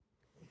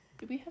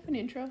Do we have an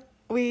intro?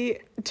 We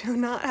do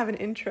not have an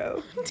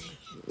intro.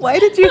 Why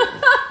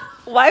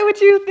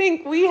would you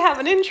think we have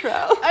an intro?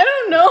 I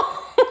don't know.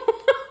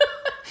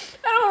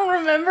 I don't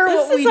remember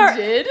what we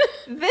did.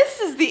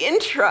 This is the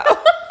intro.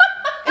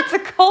 It's a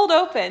cold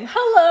open.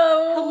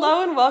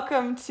 Hello and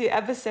welcome to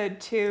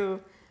episode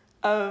 2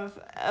 of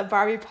a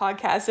Barbie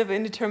podcast of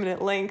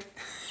indeterminate length.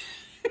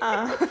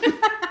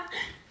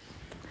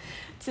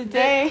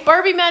 Today,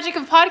 Barbie Magic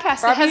of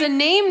Podcast. It has a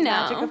name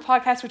now. Magic of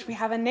Podcast, which we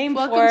have a name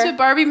for. Welcome to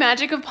Barbie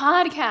Magic of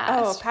Podcast.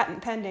 Oh,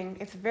 patent pending.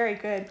 It's very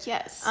good.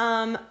 Yes.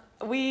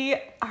 We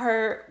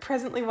are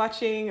presently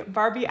watching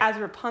Barbie as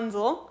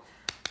Rapunzel.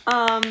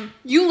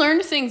 You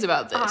learned things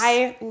about this.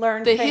 I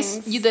learned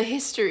things. The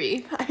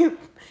history. I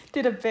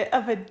did a bit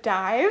of a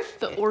dive.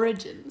 The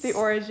origins.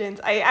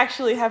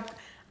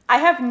 I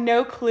have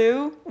no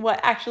clue what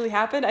actually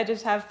happened. I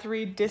just have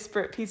 3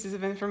 disparate pieces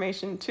of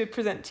information to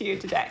present to you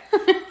today.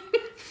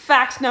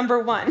 Fact number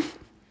 1.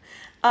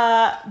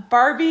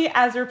 Barbie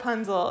as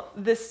Rapunzel,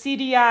 the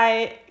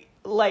CDI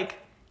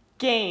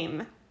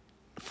game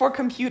for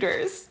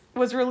computers,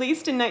 was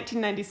released in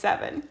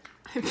 1997.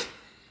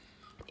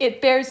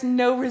 It bears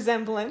no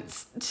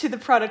resemblance to the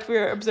product we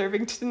are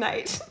observing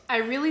tonight. I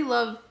really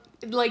love,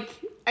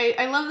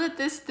 I love that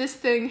this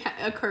thing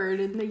occurred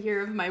in the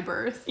year of my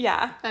birth.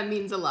 Yeah. That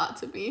means a lot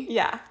to me.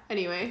 Yeah.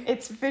 Anyway.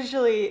 It's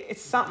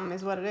something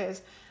is what it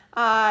is.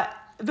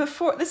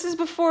 This is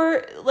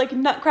before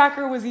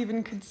Nutcracker was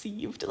even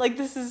conceived.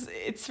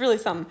 It's really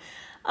something.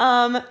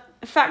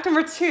 Fact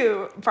number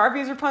 2,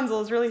 Barbie as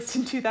Rapunzel is released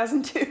in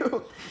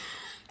 2002.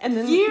 And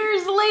then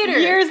Years later.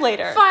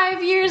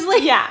 5 years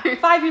later. Yeah,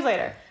 5 years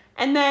later.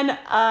 And then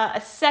a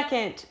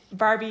second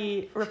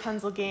Barbie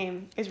Rapunzel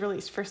game is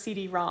released for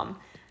CD-ROM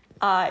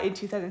in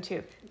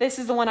 2002. This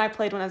is the one I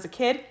played when I was a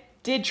kid.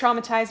 Did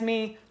traumatize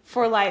me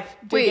for life.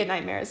 Did get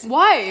nightmares.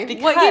 Why?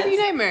 What gave you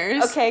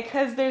nightmares? Okay,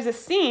 because there's a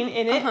scene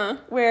in it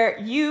where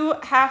you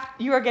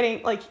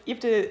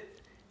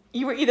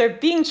were either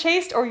being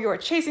chased or you are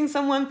chasing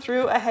someone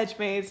through a hedge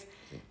maze,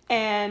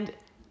 and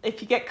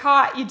if you get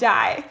caught, you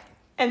die.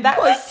 And that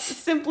was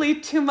simply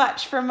too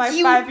much for my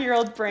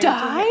 5-year-old brain.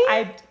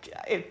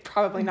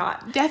 Probably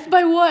not. Death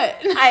by what?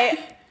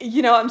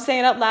 I'm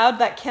saying out loud,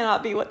 that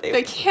cannot be what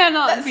They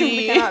cannot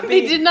be.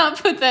 They did not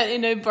put that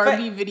in a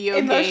Barbie video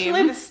game.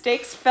 Emotionally, the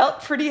stakes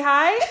felt pretty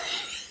high.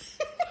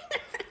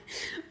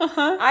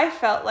 I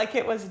felt like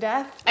it was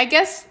death. I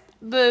guess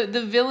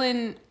the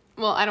villain...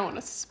 Well, I don't want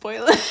to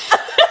spoil it.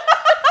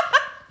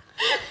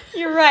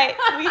 You're right.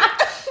 We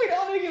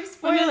don't want to give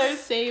spoilers. I'm gonna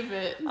save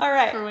it. All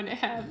right. For when it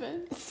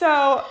happens.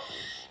 So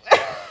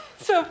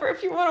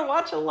if you want to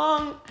watch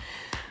along,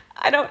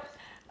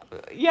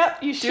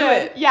 Yep, you should. Do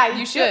it. Yeah,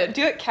 you should.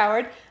 Do it,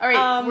 coward. All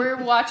right, we're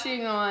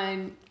watching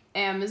on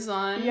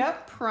Amazon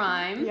Yep.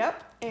 Prime.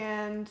 Yep,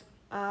 and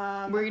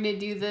we're gonna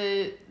do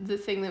the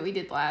thing that we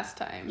did last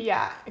time.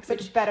 Yeah,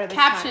 except better this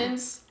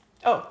captions.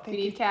 Time. Oh, we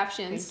need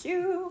captions. Thank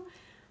you.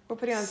 We're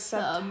putting on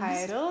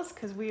subtitles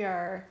because we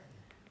are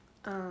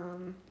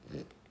women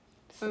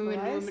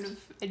of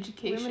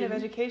education. Women of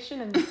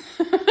education and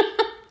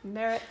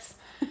merits.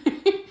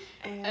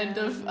 And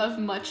of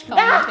much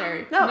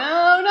commentary.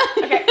 No.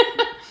 Okay.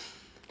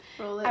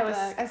 Roll it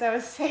back. As I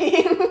was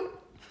saying.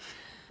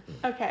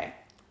 Okay.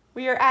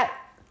 We are at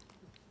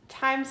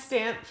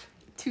timestamp.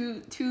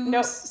 Two.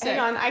 Nope. Hang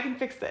on. I can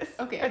fix this.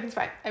 Okay. Everything's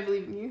fine. I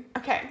believe in you.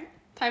 Okay.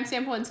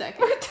 Timestamp 1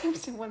 second.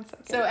 Timestamp 1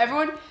 second. So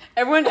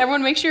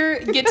everyone, make sure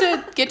get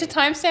to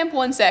timestamp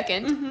 1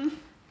 second. Mm-hmm.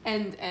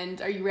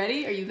 And are you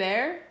ready? Are you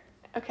there?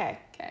 Okay.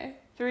 Okay.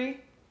 3,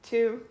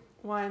 2,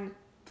 1.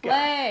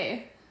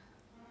 Play.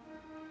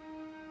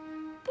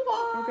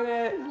 We're gonna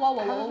have the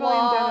volume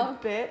down a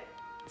bit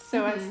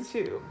so as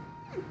to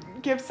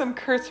give some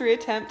cursory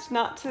attempt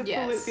not to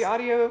pollute the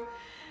audio.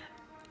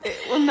 It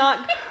will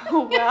not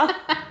go well.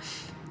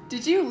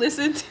 Did you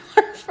listen to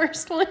our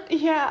first one?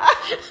 Yeah.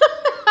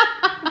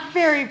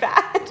 Very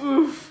bad.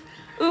 Oof.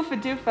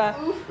 Oofa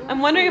doofa. I'm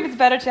wondering if it's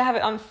better to have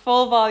it on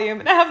full volume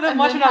and have them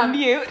watch it on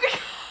mute.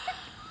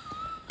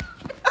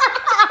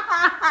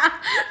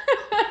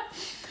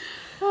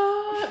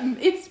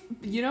 It's,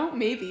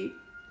 maybe.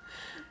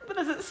 But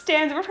as it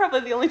stands, we're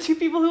probably the only 2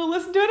 people who will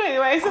listen to it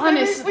anyway. So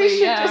honestly, we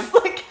should just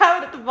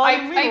have it at the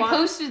volume we want. I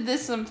posted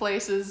this some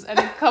places, and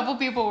a couple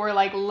people were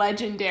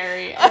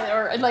legendary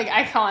or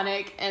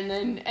iconic,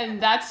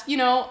 and that's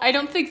I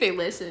don't think they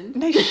listen.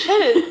 They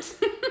shouldn't.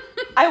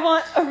 I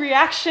want a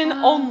reaction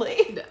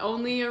only.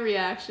 Only a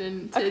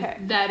reaction to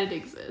that it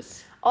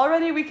exists.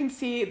 Already we can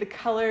see the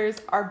colors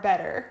are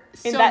better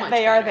in so that much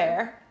they better. Are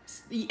there.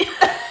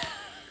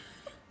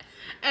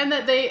 And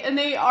that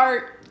they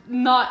are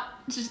not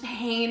just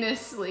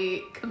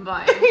heinously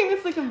combined.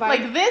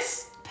 Like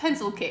this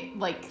pencil case,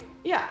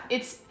 yeah,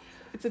 it's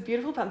a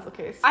beautiful pencil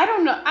case. I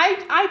don't know.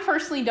 I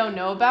personally don't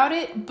know about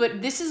it,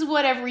 but this is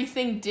what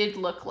everything did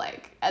look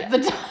like at the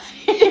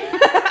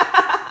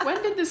time.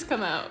 When did this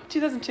come out?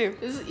 2002.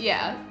 This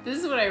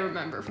is what I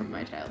remember from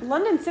my childhood.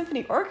 London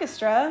Symphony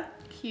Orchestra.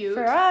 Cute.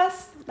 For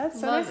us. That's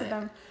so Love nice of it.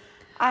 them.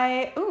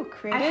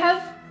 Creative. I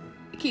have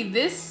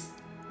this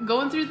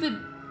going through the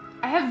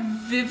I have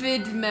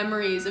vivid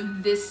memories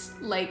of this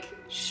like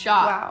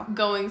shot Wow.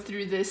 going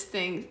through this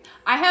thing.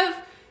 I have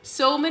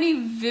so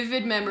many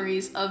vivid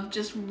memories of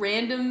just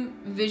random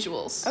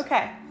visuals.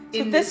 Okay. So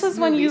In this this was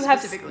when movie you have.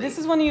 specifically. This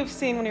is when you've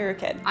seen when you were a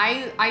kid.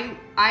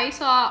 I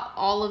saw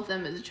all of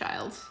them as a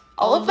child.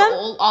 All of them?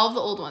 All of the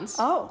old ones.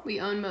 Oh. We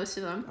own most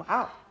of them.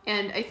 Wow.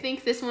 And I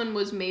think this one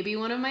was maybe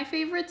one of my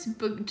favorites,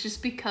 but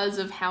just because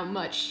of how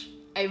much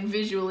I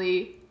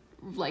visually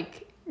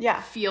like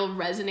Yeah. feel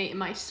resonate in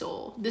my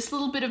soul. This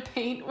little bit of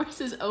paint where it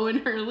says Owen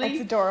Hurley.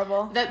 It's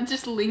adorable. That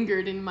just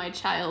lingered in my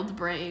child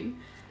brain.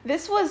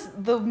 This was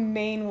the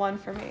main one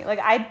for me. Like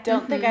I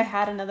don't think I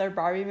had another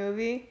Barbie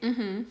movie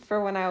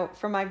for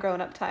my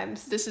grown up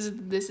times. This is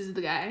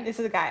the guy. This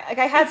is the guy. Like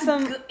I had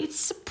some. It's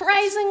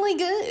surprisingly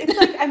good. It's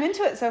like I'm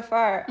into it so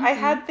far. I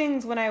had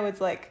things when I was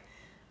like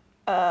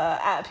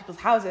at people's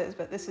houses,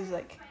 but this is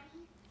like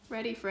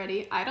Ready,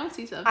 Freddy. I don't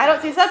see subtitles. I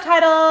don't see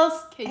subtitles.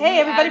 Can Hey,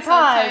 you everybody, add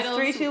pause. subtitles?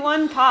 3, 2,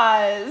 1,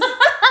 pause.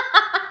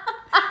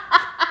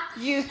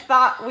 You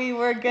thought we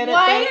were good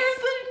Why at this?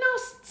 are there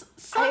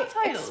no I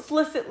subtitles?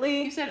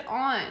 explicitly You said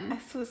on.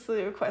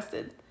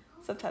 requested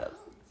subtitles.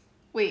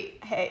 Wait.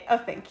 Hey, oh,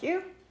 thank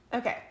you.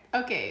 Okay.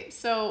 Okay,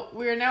 so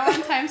we're now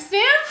on timestamp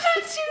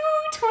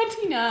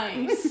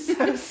 2:29.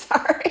 So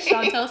sorry.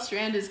 Chantel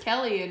Strand is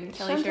Kelly and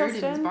Kelly Chantel Sheridan is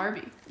Strand?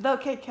 Barbie.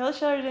 Okay, Kelly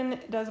Sheridan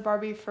does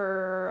Barbie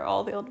for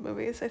all the old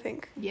movies, I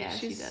think. Yeah,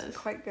 She's she does.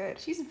 quite good.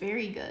 She's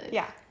very good.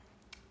 Yeah.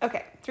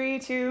 Okay, 3,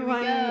 2, we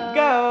 1,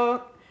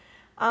 go.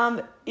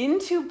 go.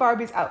 Into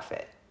Barbie's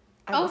outfit.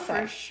 I Oh, will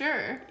say. for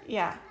sure.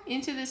 Yeah.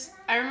 Into this,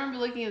 I remember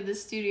looking at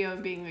this studio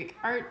and being like,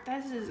 "Art,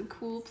 this is a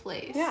cool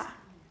place." Yeah.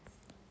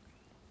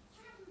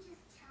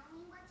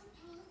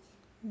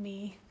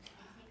 Me.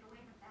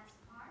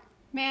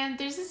 Man,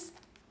 there's this.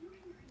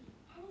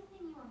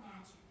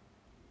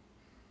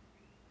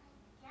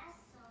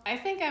 I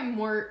think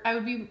I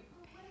would be,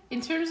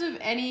 in terms of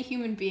any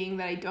human being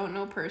that I don't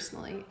know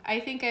personally, I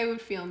think I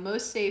would feel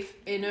most safe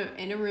in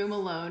a room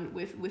alone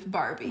with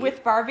Barbie.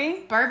 With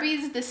Barbie?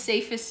 Barbie's the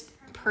safest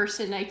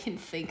person I can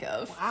think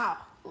of. Wow.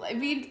 I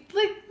mean,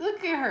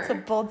 look at her. It's a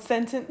bold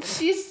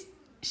sentence.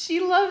 She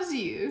loves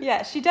you.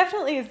 Yeah, she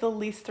definitely is the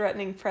least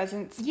threatening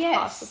presence Yes.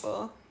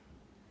 possible.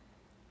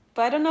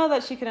 But I don't know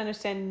that she can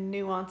understand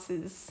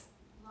nuances.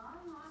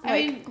 I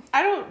Like-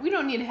 mean, we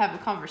don't need to have a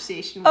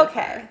conversation with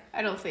Okay. her.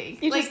 I don't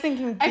think. You're Like, just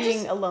thinking I being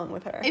just- alone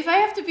with her. If I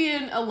have to be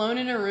alone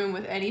in a room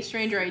with any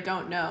stranger I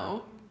don't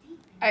know,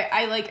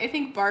 I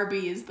think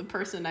Barbie is the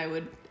person I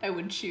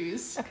would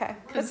choose. Okay,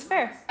 that's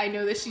fair. I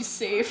know that she's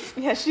safe.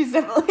 Yeah, she's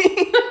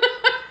definitely...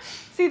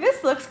 See,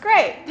 this looks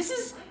great. This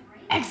is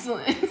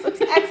excellent.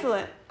 Looks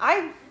excellent.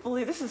 I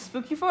believe this is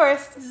Spooky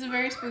Forest. This is a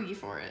very spooky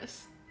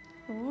forest.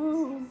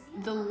 Ooh.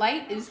 The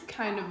light is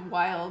kind of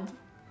wild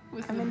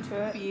with I'm the into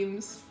it.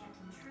 beams.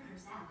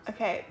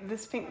 Okay,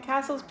 this pink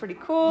castle is pretty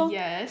cool.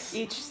 Yes.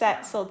 Each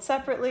set sold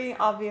separately,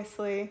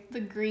 obviously.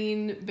 The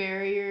green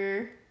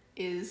barrier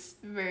is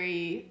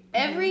very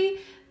Mm-hmm.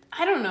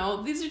 I don't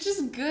know, these are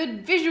just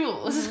good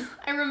visuals.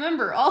 Mm-hmm. I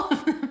remember all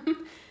of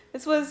them.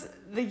 This was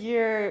the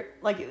year,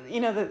 like, you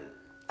know,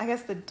 I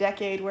guess the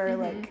decade where,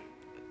 Mm-hmm.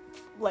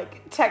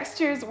 like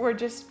textures were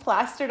just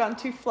plastered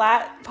onto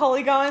flat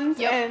polygons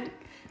Yep. and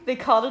they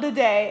called it a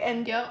day,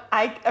 and Yep.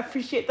 I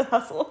appreciate the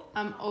hustle.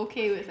 I'm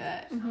okay with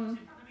that. Mm-hmm.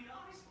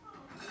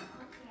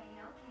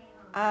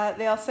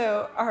 They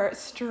also are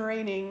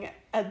straining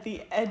at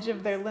the edge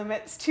of their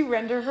limits to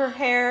render her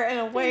hair in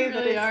a way They that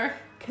really is are.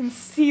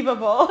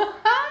 conceivable.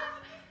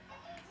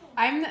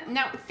 I'm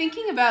now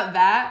thinking about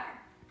that.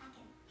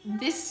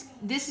 This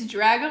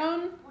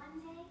dragon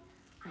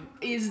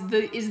is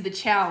the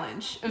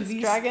challenge of This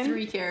these dragon?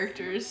 three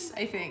characters,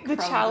 I think. The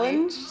probably.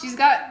 challenge? She's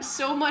got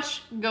so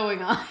much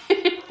going on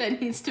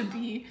that needs to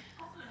be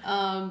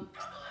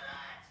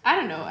I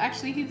don't know.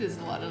 Actually, he does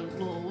a lot of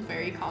little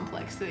very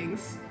complex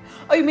things.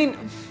 Oh, you mean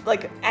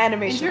like In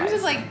animation? terms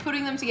of like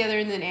putting them together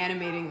and then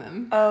animating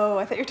them. Oh,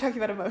 I thought you were talking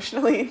about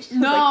emotionally. I was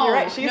No, like, you're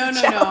right. She's no, a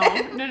no,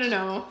 challenge.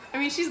 no. I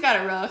mean, she's got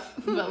it rough,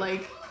 but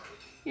like,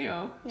 you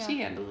know, Yeah. she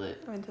handled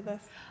it. I'm into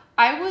this.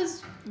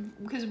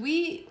 Because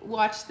we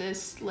watched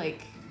this like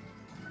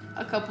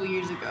a couple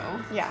years ago.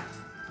 Yeah.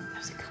 That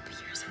was a couple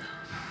years ago.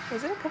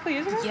 Was it a couple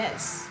years ago?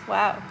 Yes.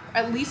 Wow.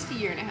 At least a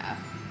year and a half.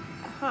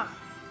 Huh.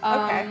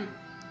 Okay.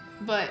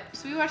 But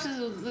so we watched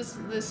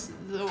this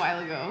a while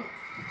ago,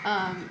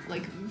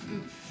 like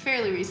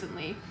fairly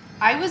recently.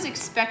 I was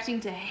expecting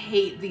to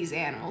hate these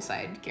animal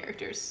side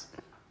characters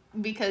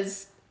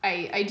because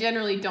I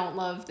generally don't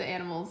love the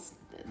animals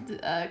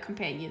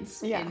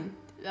companions Yeah. in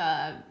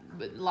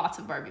but lots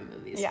of Barbie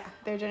movies. Yeah,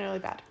 they're generally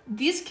bad.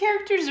 These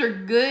characters are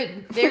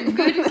good. They're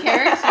good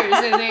characters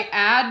and they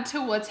add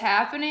to what's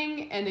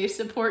happening and they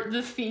support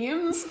the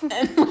themes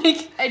and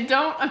like I'm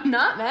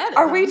not mad at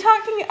Are them. we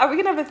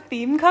gonna have a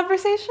theme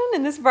conversation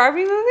in this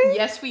Barbie movie?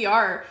 Yes, we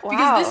are. Wow.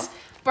 Because this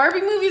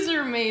Barbie movies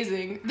are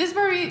amazing. This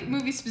Barbie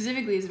movie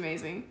specifically is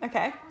amazing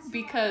Okay.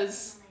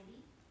 because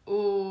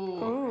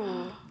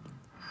Ooh.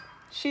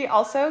 She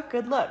also,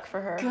 good look for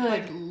her. good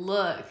Like,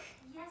 look.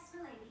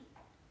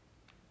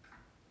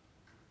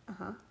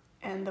 uh-huh.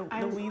 And the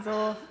I-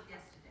 weasel,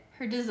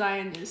 Her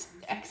design is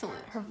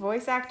excellent. her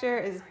voice actor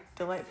is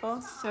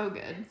delightful. So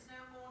good.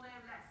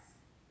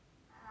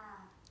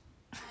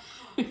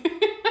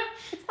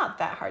 It's not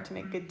that hard to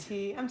make good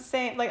tea. I'm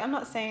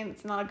not saying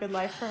it's not a good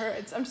life for her.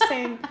 I'm just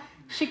saying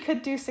she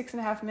could do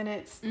 6.5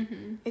 minutes.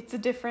 Mm-hmm. It's a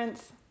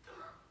difference.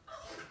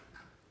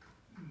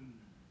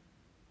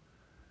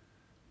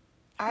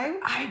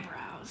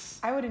 Eyebrows.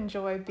 I would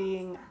enjoy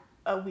being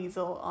a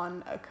weasel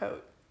on a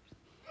coat.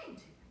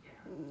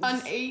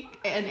 An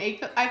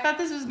I thought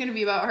this was gonna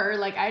be about her.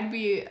 Like I'd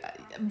be,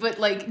 but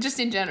like just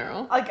in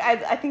general. Like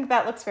I think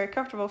that looks very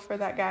comfortable for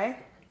that guy.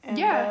 And,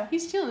 Yeah,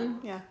 he's chilling.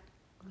 yeah.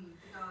 Weed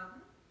the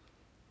garden?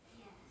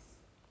 Yes.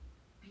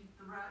 Beat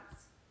the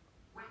rugs?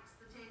 Wax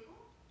the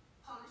table?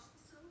 Polish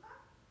the silver?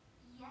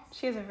 Yes.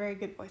 She has a very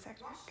good voice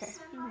actor. Okay.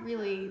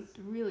 Really,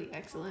 really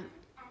excellent.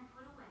 And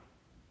put away.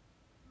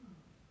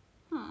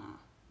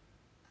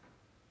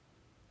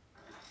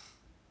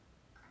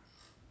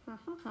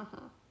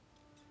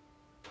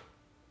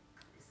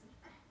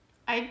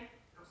 I You're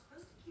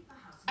supposed to keep the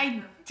house in I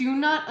perfect do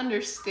not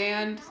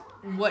understand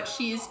what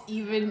she's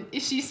even.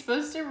 Is she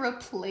supposed to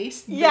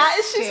replace the Yeah,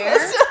 she's stair?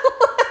 supposed to.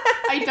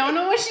 I don't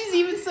know what she's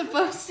even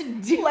supposed to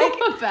do Like,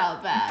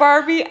 about that.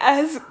 Barbie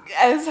as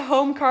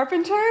home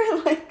carpenter,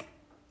 like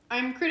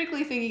I'm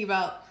critically thinking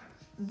about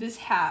this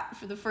hat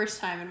for the first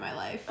time in my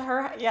life.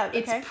 her. Yeah. Okay.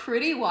 It's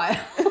pretty wild.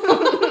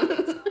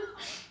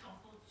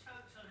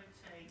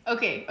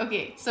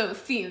 Okay, so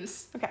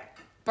themes. Okay.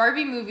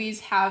 Barbie movies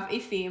have a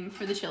theme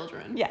for the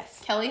children.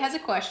 Yes. Kelly has a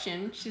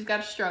question. She's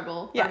got a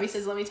struggle. Yes. Barbie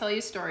says, let me tell you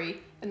a story.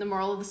 And the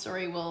moral of the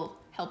story will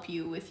help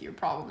you with your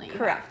problem that you have.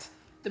 Correct.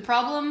 The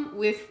problem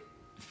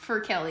for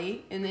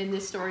Kelly in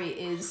this story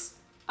is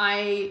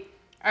I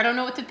don't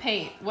know what to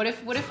paint. What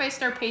if I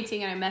start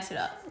painting and I mess it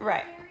up?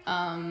 Right.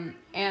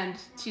 And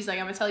she's like,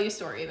 I'm gonna tell you a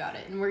story about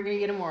it, and we're gonna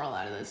get a moral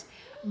out of this.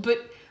 But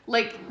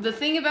like the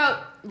thing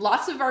about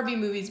lots of Barbie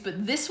movies,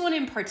 but this one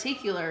in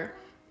particular,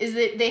 is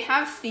that they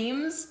have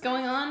themes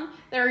going on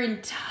that are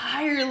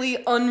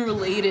entirely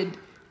unrelated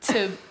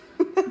to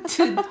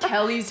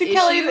Kelly's To issue,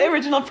 Kelly's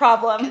original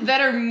problem.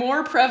 that are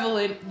more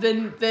prevalent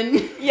than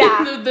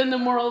Yeah. than the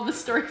moral of the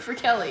story for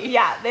Kelly.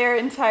 Yeah, they're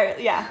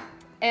entirely. Yeah.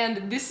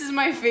 And this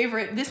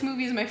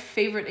movie is my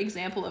favorite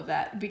example of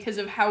that because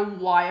of how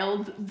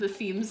wild the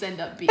themes end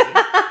up being.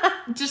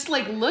 Just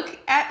like look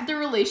at the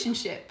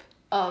relationship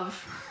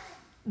of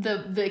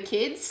the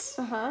kids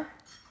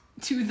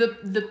to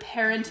the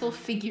parental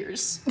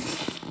figures.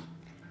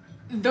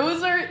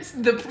 Those are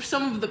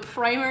some of the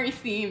primary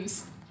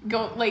themes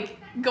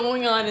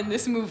going on in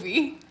this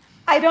movie.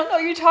 I don't know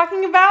what you're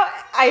talking about.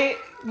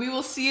 We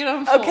will see it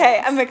unfold.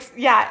 Okay,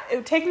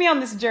 take me on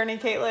this journey,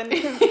 Caitlin.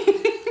 'Cause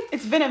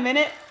it's been a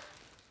minute.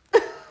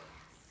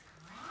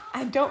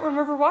 I don't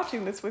remember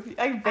watching this with you.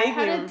 I vaguely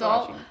remember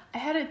watching. I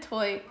had a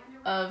toy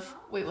of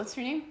what's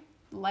her name?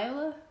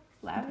 Lila?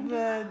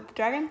 Lavender? The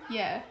dragon?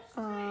 Yeah.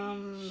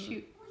 Um,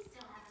 Shoot. We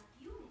still have a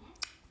few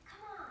minutes.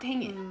 Come on.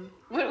 Dang it.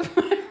 What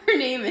her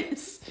name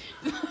is?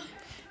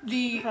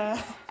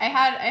 I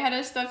had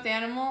a stuffed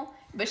animal,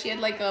 but she had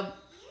like a You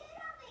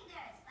don't think there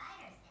are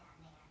spiders down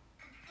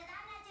there? Because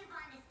I'm not too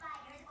fond of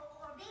spiders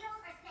or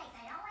beetles or snakes.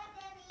 I don't like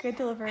them either. good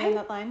delivery on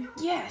that line.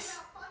 yes.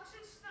 Bugs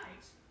and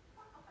snakes?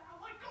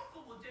 What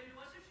Gothel will do to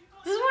us if she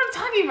got This is what I'm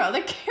talking about.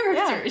 The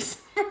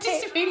characters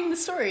participating in the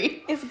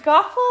story. Is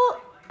Gothel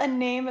a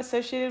name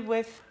associated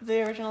with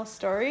the original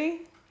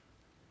story?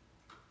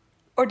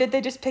 Or did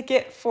they just pick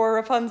it for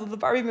Rapunzel, the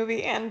Barbie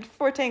movie, and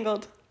for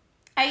Tangled?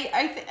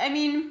 I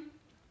mean,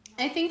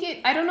 I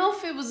think I don't know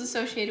if it was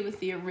associated with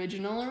the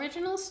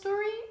original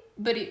story,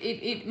 but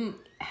it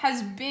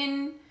has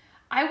been.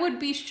 I would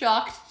be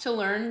shocked to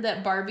learn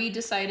that Barbie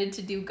decided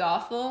to do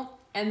Gothel,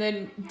 and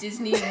then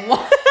Disney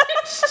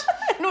watched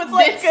And was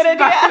like, this good idea.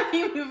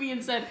 Barbie movie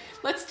and said,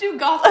 let's do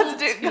Gothel. Let's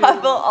do too."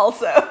 Gothel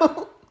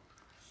also.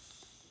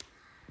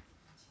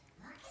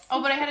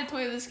 Oh, but I had a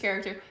toy of this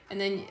character,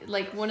 and then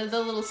like one of the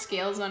little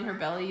scales on her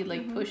belly, you'd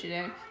like push it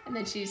in, and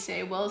then she'd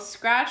say, "Well,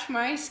 scratch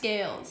my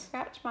scales."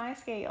 Scratch my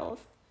scales.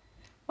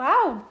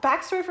 Wow,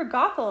 backstory for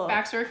Gothel.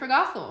 Backstory for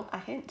Gothel. A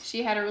hint.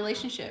 She had a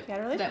relationship, She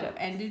had a relationship.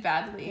 that ended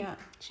badly. Yeah.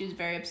 She was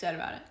very upset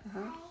about it. Not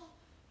down here.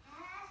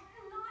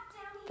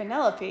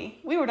 Penelope.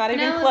 We were not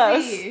even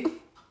close. Penelope.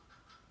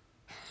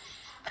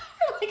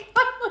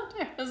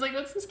 I was like,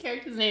 what's this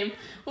character's name?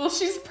 Well,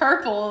 she's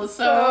purple,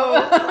 So,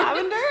 so.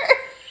 lavender?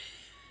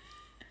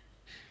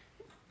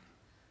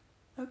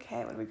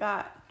 Okay, what do we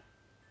got?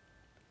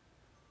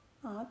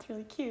 Oh, that's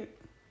really cute.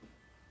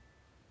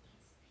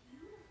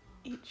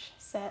 Each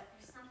set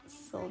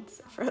sold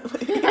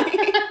separately.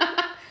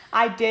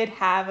 I did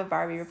have a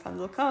Barbie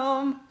Rapunzel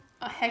comb.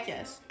 Oh, heck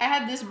yes. I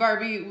had this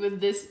Barbie with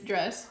this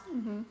dress.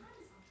 Mm-hmm.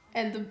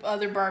 And the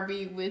other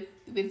Barbie with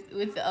the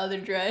other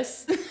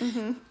dress.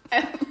 Mm-hmm.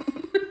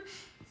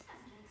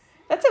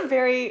 That's a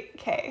very,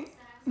 okay,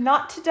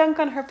 not to dunk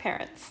on her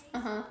parents.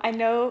 Uh-huh. I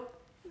know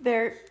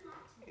they're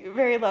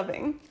very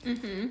loving.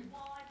 Mm-hmm.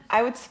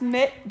 I would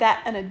submit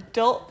that an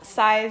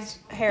adult-sized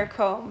hair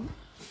comb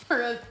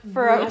For a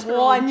For a literal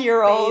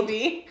 1-year-old.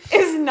 baby.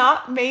 is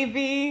not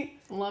maybe.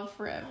 Love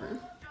forever.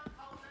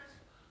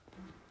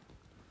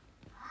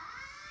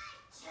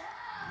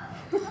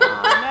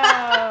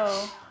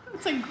 Oh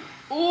It's like, no.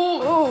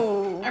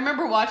 oh. I Ooh.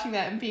 remember watching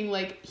that and being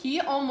like, he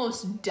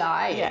almost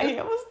died. Yeah, he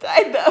almost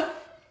died though.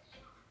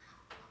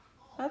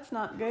 That's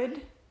not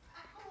good.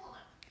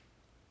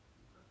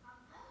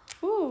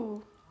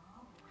 Ooh.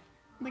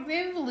 Like, they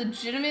have a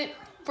legitimate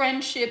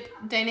friendship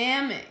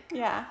dynamic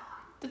Yeah.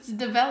 that's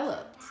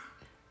developed.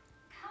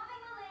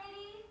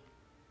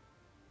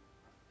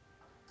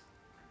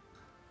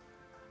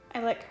 I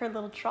like her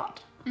little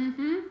trot.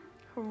 Mm-hmm.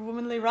 Her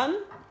womanly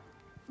run.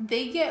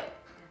 They get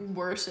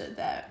worse at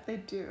that. They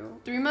do.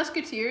 Three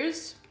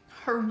Musketeers,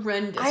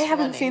 horrendous. I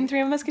haven't running. seen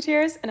Three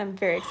Musketeers, and I'm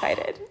very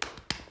excited.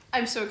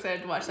 I'm so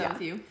excited to watch that Yeah.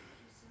 with you.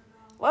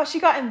 Well, she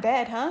got in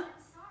bed, huh?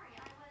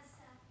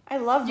 I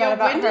love that Yo,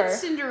 about when her. did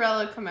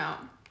Cinderella come out?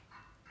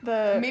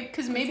 The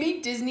Because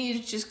maybe Disney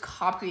is just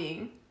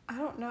copying. I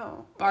don't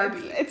know.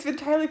 Barbie. It's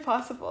entirely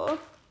possible.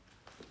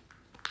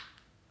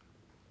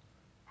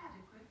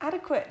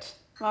 Adequate.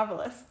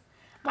 Marvelous.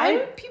 Why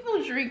do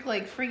people drink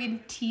like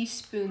friggin'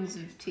 teaspoons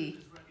of tea?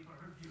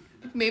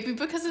 Maybe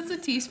because it's a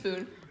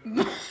teaspoon.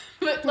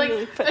 But like,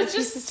 really put the that's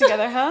just pieces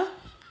together, huh?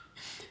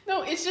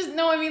 No, it's just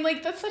no. I mean,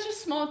 like that's such a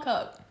small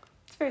cup.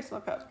 It's a very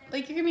small cup.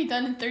 Like you're gonna be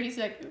done in 30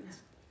 seconds.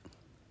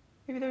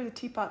 Maybe there was a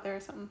teapot there or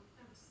something.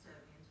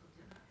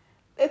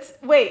 It's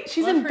wait.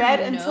 She's Love in her bed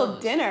until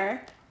nose.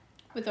 dinner.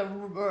 With a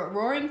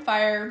roaring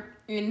fire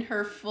in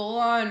her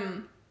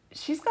full-on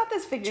She's got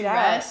this figured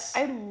Dress.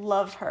 out. I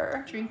love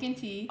her. drinking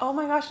tea. Oh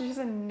my gosh, she has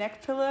a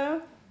neck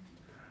pillow.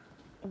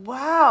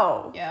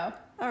 Wow. Yeah.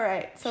 All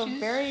right. So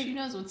She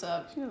knows what's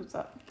up. She knows what's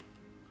up.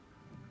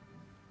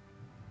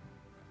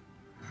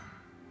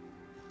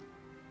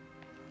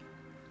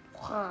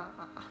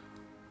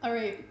 All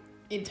right.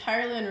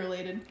 Entirely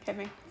unrelated. Hit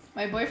me.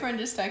 My boyfriend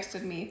just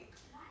texted me.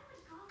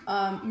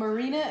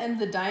 Marina and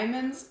the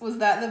Diamonds, was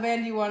that the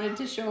band you wanted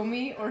to show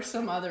me or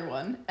some other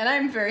one? And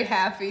I'm very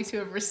happy to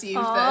have received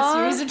that Aw.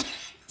 series of texts.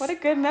 What a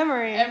good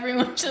memory.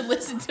 Everyone should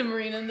listen to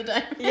Marina and the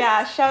Diamonds.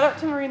 Yeah, shout out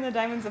to Marina the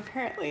Diamonds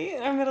apparently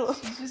in our middle of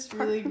She's just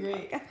really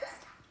great.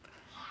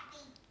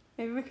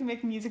 Maybe we can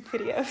make music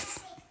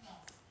videos.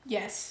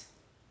 Yes.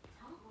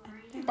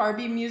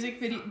 Barbie music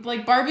video,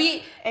 like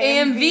Barbie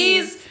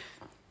AMVs.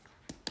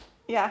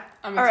 Yeah.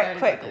 I'm All excited right,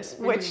 quick. about this.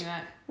 We're Which doing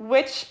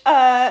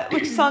that.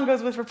 which song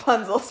goes with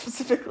Rapunzel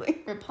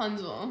specifically?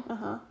 Rapunzel.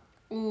 Uh-huh.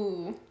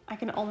 Ooh, I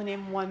can only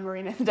name one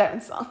Marina and the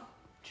Diamonds song.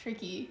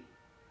 tricky.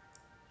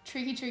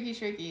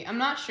 Tricky. I'm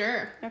not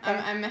sure. Okay.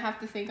 I'm gonna have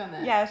to think on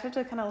that. Yeah, I just have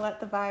to kind of let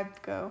the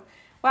vibe go.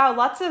 Wow,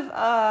 lots of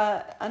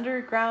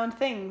underground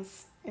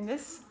things in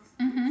this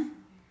Mm-hmm.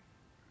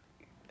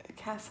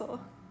 castle.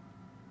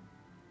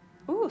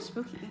 Ooh,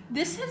 spooky.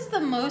 This has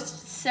the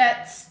most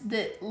sets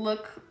that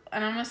look,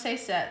 and I'm gonna say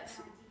sets.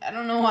 I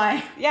don't know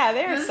why. Yeah,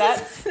 they are This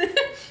sets. is-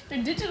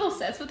 they're digital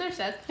sets, but they're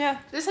sets. Yeah.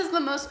 This has the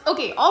most.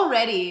 Okay,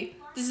 already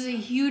this is a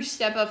huge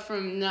step up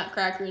from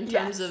Nutcracker in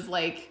terms Yes. of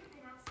like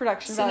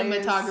Production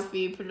values.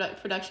 cinematography,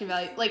 production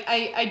value. Like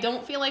I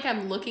don't feel like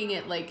I'm looking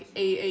at like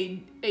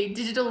a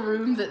digital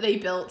room that they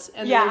built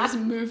and Yeah. they're just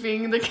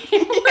moving the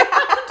camera.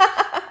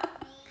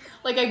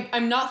 Like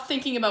I'm not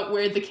thinking about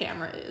where the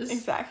camera is.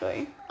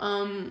 Exactly.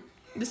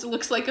 This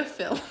looks like a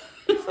film.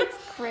 This looks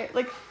great.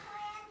 Like,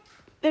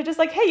 they're just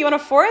like, hey, you want a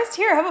forest?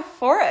 Here, have a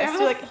forest. I have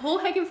You're a like, whole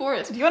heckin'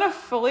 forest. do you want a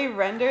fully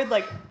rendered,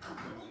 like,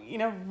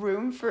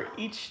 room for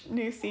each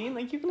new scene?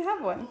 Like, you can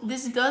have one.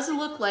 This does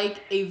look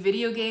like a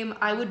video game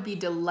I would be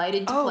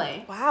delighted to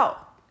play. Wow.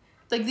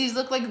 Like these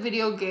look like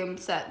video game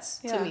sets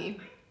Yeah. to me.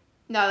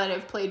 Now that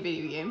I've played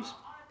video games.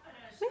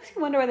 Makes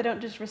me wonder why they don't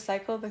just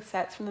recycle the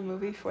sets from the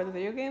movie for the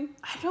video game.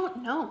 I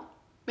don't know.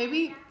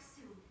 Maybe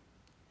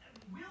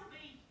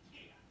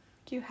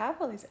You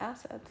have all these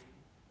assets.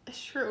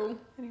 it's true.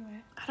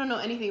 Anyway, I don't know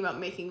anything about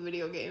making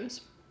video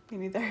games. me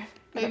neither.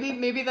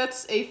 Maybe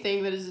that's a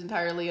thing that is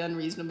entirely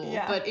unreasonable.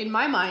 Yeah. But in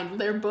my mind,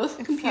 they're both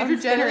computer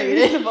Sounds very generated.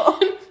 reasonable.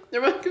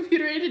 They're both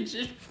computer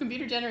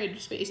generated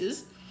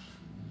spaces.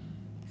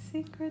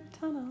 Secret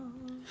tunnel.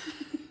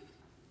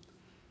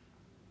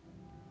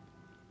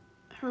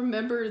 I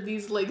remember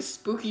these like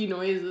spooky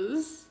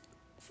noises.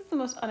 This is the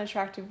most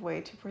unattractive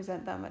way to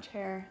present that much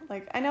hair.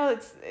 Like, I know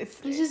it's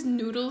It's just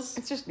noodles.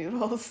 it's just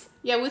noodles.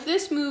 Yeah, with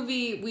this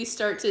movie, we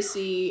start to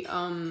see,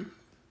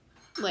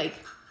 like,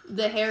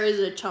 the hair is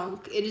a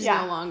chunk. It is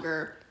Yeah. no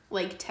longer,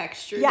 like,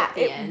 textured Yeah, at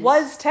the it ends.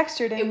 was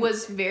textured. It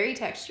was very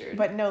textured.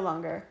 but no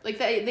longer. Like,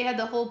 they had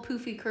the whole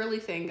poofy curly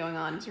thing going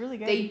on. It's really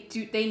good.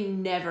 They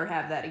never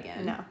have that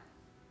again. No,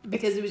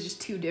 Because it was just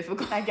too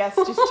difficult. I guess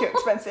just too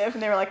expensive,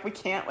 and they were like, we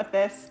can't with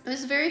this. It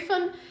was very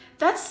fun.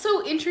 That's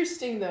so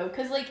interesting, though,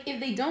 because, like, if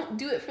they don't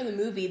do it for the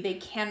movie, they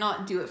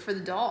cannot do it for the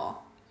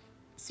doll.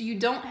 So you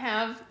don't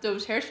have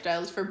those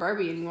hairstyles for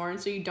Barbie anymore, and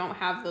so you don't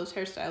have those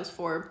hairstyles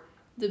for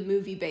the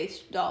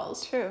movie-based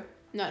dolls. True.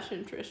 Not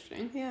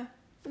interesting. Yeah.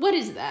 What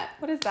is that?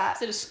 What is that?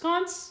 Is it a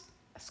sconce?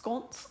 A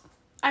sconce?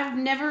 I've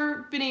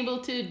never been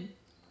able to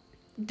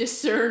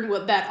discern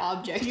what that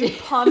object You is.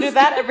 ponder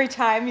that every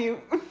time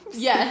you...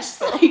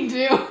 Yes, I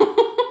do.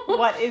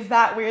 What is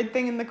that weird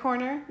thing in the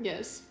corner?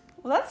 Yes.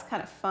 Well, that's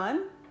kind of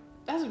fun.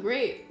 That's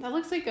great. That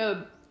looks like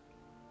a,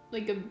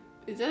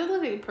 does that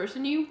look like a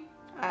person you?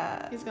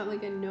 He's got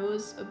like a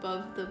nose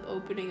above the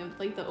opening of,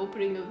 like the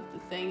opening of the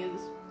thing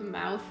is the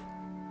mouth.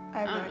 I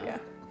have I no don't know.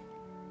 idea.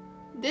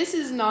 This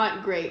is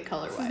not great This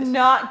color-wise. is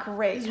not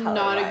great. This is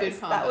not a good color-wise.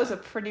 combo. That was a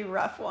pretty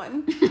rough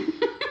one.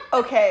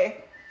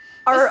 Okay.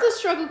 This is the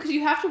struggle because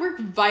you have to work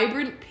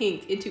vibrant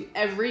pink into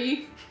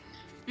every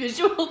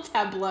visual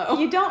tableau.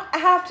 You don't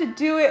have to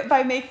do it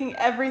by making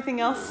everything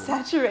else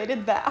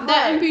saturated that hard.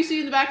 That NPC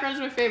in the background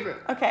is my favorite.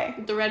 Okay.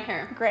 With the red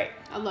hair. Great.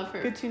 I love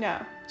her. Good to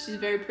know. She's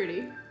very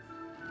pretty.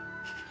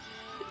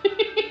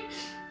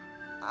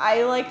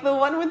 I like the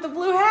one with the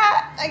blue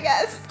hat, I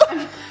guess.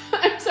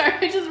 I'm sorry,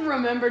 I just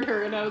remembered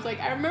her and I was like,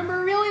 I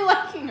remember really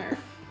liking her.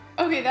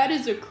 Okay, that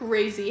is a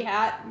crazy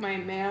hat, my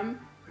ma'am.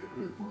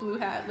 Blue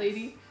hat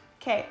lady.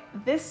 Okay,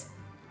 this,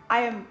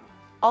 I am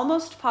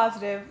almost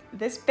positive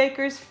this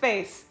baker's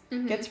face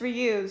gets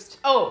reused.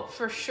 Oh,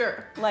 for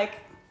sure. Like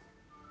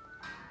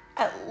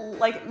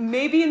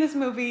maybe in this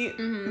movie,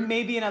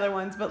 maybe in other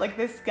ones, but like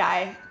this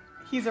guy,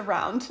 he's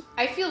around.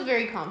 I feel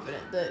very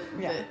confident that,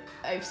 Yeah. that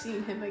I've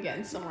seen him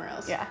again somewhere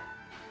else. Yeah.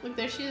 Look,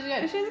 there she is And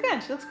again. she's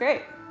good. She looks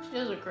great. She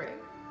does look great.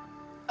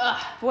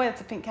 Ugh. Boy,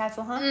 that's a pink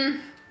castle, huh?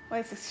 Mm. Boy,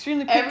 it's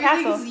extremely pink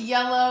Everything's castle.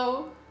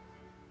 yellow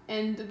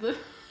and the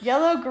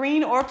Yellow,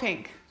 green, or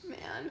pink.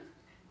 man.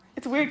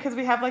 It's weird because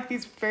we have like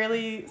these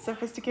fairly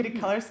sophisticated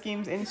color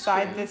schemes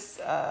inside true. this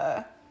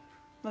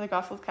Mother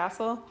Gossel's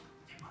castle.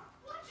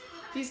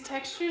 These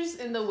textures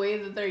and the way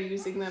that they're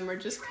using them are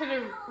just kind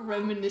of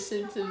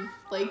reminiscent of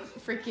like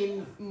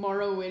freaking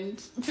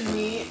Morrowind to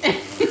me.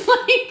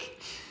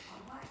 Like,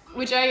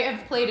 which I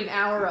have played an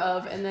hour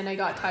of and then I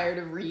got tired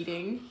of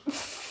reading.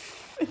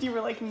 And you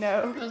were like,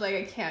 no. I was like,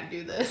 I can't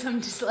do this.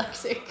 I'm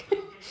dyslexic.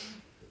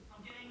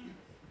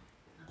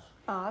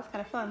 Oh, that's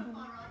kind of fun.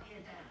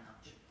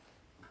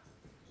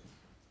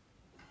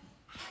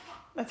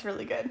 That's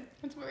really good.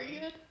 That's very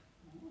good.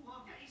 Ooh,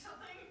 I'm getting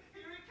something.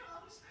 Here it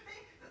comes.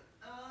 Hey,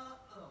 oh,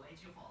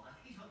 it's your father.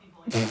 He's looking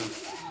for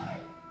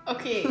you.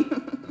 Okay.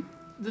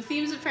 The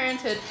themes of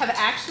parenthood have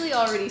actually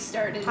already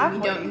started Have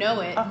and we don't we? know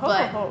it, Oh, ho,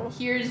 but ho, ho.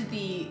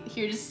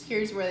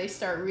 here's where they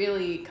start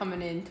really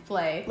coming into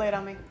play. Lay it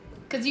on me.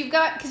 Cause you've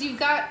got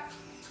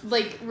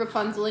like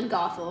Rapunzel and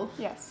Gothel,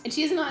 Yes. and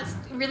she has not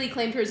really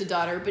claimed her as a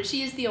daughter, but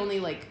she is the only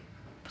like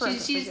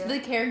Parental she's figure. the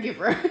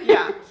caregiver.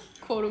 Yeah.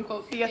 Quote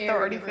unquote. The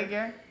authority caregiver.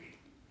 figure.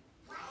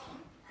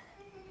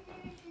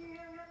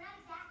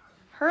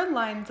 Her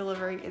line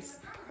delivery is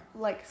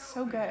like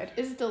so good.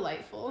 Is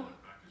delightful.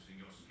 Practicing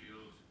your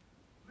skills.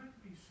 Let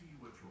me see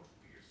what you're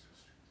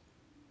fiercest.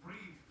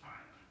 Breathe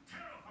fire.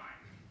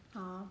 Terrifying.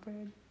 Aw,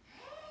 bird.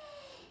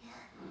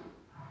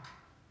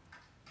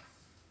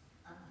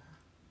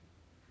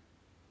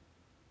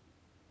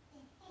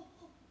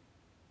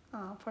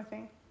 Aw, poor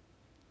thing.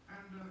 And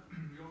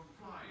you're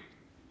flying.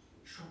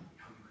 Show me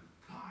how you can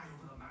fly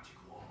over the magic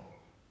wall.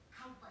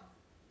 I was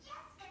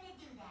just gonna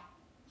do that.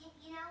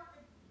 You know,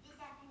 this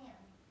afternoon.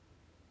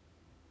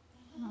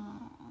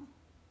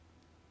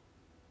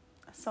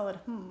 A solid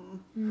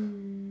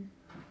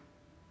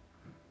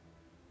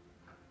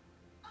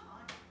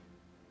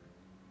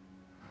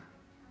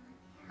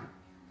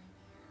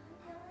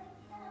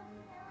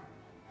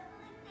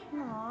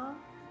Aw,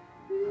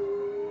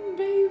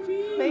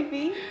 Baby.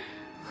 baby. It's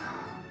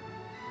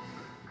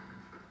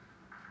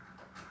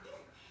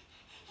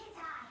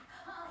high.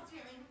 Oh, it's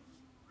really,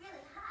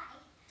 really high.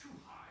 Too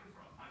high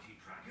for a mighty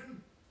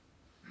dragon.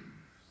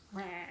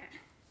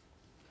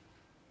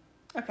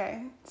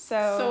 Okay,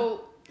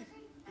 so.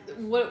 So,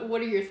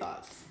 what are your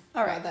thoughts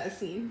All about right. that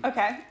scene?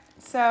 Okay,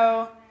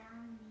 so.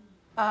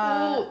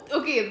 Oh,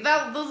 okay,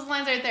 those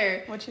lines right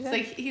there. What'd she It's say?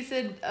 like he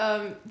said,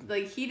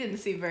 like he didn't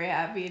seem very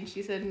happy, and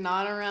she said,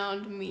 "Not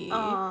around me."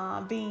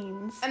 Aw,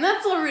 beans. And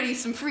that's already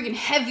some freaking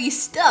heavy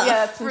stuff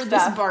Yeah, that's some for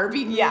stuff. this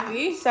Barbie movie.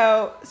 Yeah.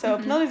 So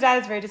Penelope's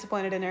dad is very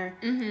disappointed in her.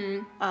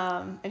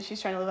 Mm-hmm. And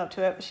she's trying to live up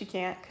to it, but she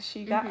can't because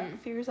she got Mhm.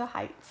 fears of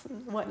heights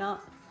and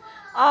whatnot.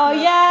 Oh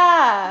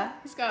yeah,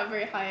 He's got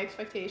very high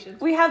expectations.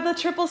 we have the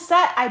triple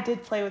set. I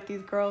did play with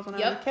these girls when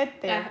I was a kid.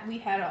 They're we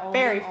had all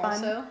very of them fun.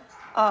 also.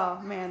 oh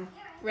man.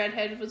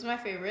 Redhead was my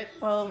favorite.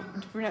 Well,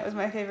 brunette was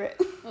my favorite.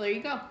 Well, there you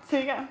go. So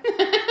you go.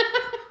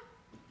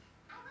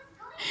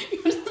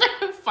 You was trying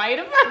to fight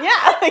him?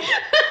 Yeah.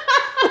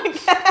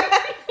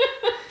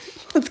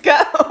 Let's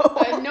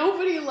go.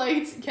 Nobody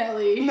liked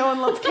Kelly. No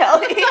one loves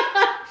Kelly.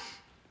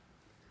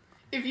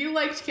 If you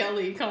liked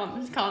Kelly,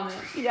 comment.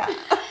 Yeah.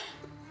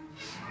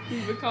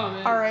 Leave a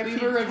comment. R.I.P.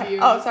 Leave a review.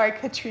 Oh, sorry,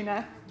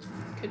 Katrina.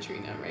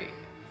 Katrina, right?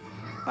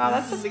 Wow,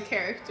 This that's is a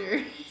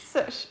character. it's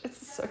a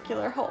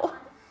circular hole.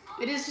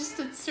 It is just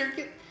a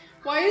circuit.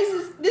 Why is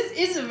this? This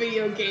is a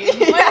video game. Why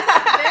is it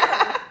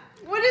there?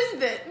 What is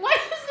that? Why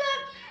is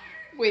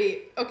that?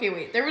 Wait. Okay.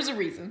 Wait. There was a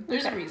reason.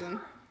 There's a Okay.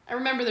 reason. I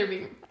remember there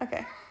being.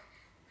 Okay.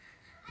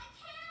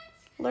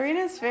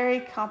 Lorena's very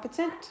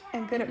competent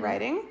and good at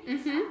writing.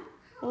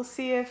 Mm-hmm. We'll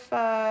see if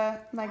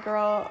my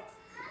girl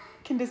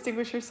can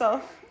distinguish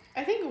herself.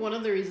 I think one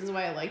of the reasons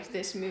why I liked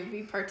this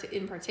movie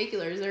in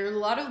particular is there are a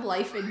lot of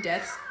life and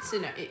death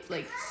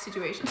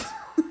situations.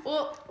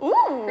 Well,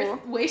 Ooh. her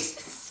waist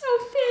is so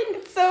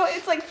thin. So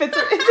it's like his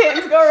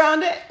hands go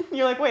around it.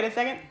 You're like, wait a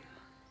second.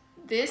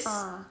 This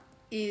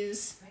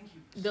is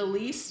the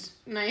least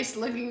nice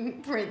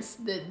looking prince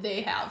that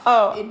they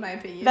have, in my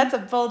opinion. That's a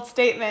bold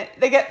statement.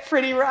 They get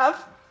pretty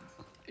rough.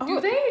 Do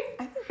they?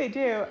 I think they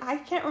do. I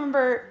can't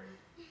remember.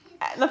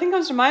 Nothing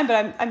comes to mind,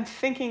 but I'm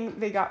thinking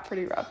they got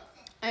pretty rough.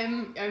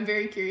 I'm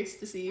very curious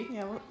to see.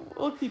 Yeah,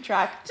 we'll keep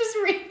track. Just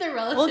read the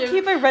relative. We'll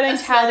keep a running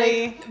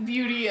tally.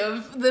 Beauty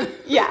of the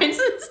Yeah.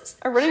 princes.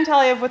 A running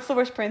tally of what's the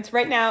worst prince.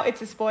 Right now, it's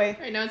this boy.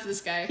 Right now it's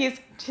this guy. His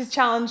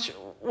challenge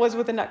was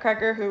with a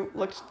nutcracker who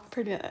looked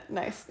pretty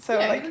nice. So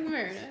yeah, like, he looked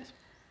very nice.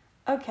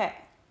 okay,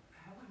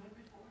 Have we met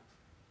before?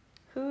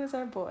 who is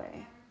our boy? Never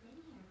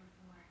been here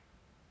before.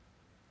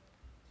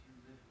 Do you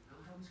live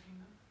in Wilhelm's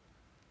kingdom?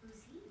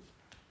 Who's he?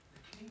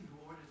 The king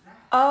who ordered that.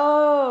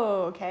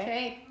 Oh, okay.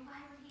 Okay. And why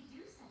would he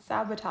do such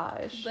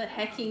Sabotage. The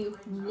hecking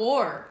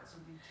war.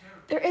 Something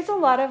terrible. There is a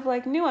lot of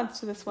like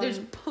nuance to this one. There's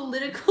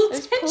political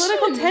There's tensions.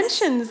 political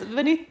tensions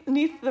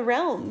beneath the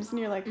realms, and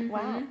you're like, wow.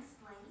 explain?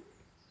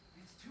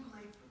 It's too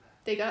late for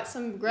that. They got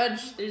some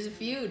grudge. There's a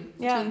feud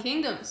Yeah. between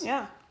kingdoms. Yeah.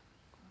 Well,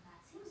 that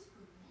seems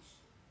foolish.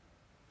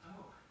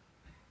 Oh,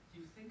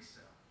 you think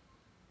so?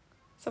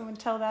 Someone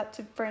tell that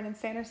to Brandon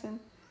Sanderson.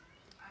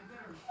 I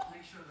better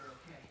make sure they're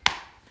okay.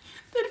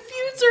 That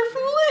feuds are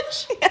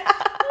foolish. Yeah.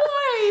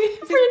 Why?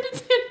 Brandon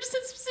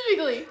Sanderson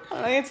specifically. I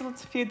don't know, he has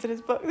lots of feuds in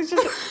his book. It's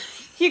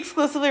just he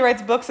exclusively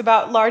writes books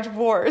about large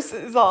wars.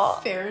 Is all.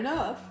 Fair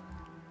enough.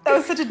 That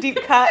was such a deep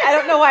cut. I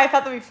don't know why I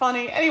thought that'd be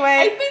funny. I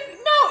Anyway, think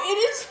no, it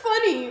is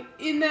funny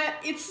in that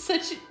it's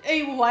such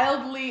a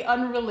wildly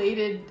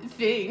unrelated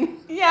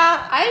thing.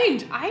 yeah.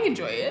 I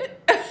enjoy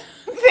it.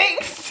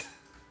 Thanks.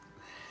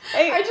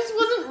 Hey. I just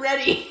wasn't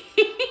ready.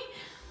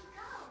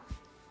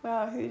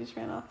 Wow, he just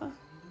ran off. Huh?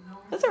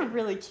 Those are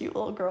really cute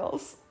little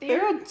girls.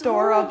 They're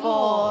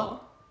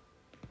adorable.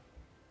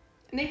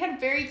 And they had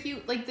very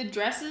cute, like the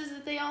dresses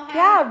that they all had.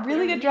 Yeah,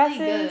 really were good dresses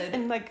good.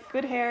 and like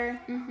good hair.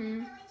 Mm-hmm. And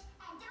don't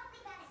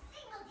leave out a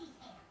single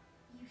detail.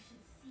 You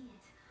should see it.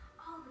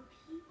 All the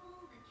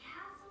people, the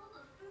castle,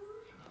 the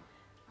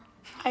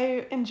food.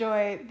 I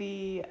enjoy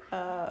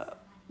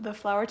the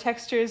flower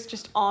textures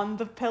just on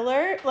the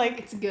pillar. Like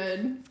It's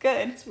good. it's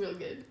good. It's real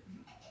good.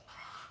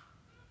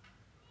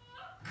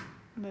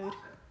 Mood.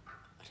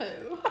 So,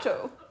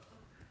 Otto.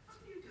 What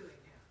are you doing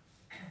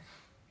here?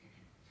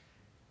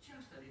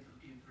 Just a little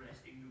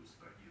interesting news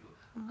for you.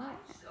 I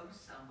saw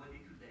somebody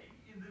today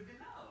in the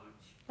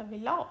village. A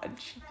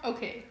village.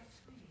 okay.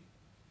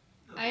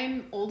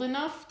 I'm old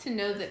enough to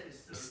know that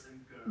A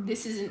certain girl.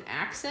 this is an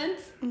accent.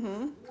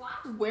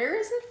 Mm-hmm. Where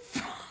is it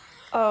from?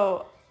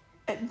 Oh,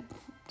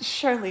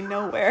 surely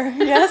nowhere.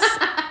 Yes.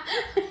 I'm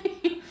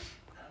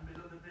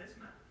below the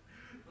basement,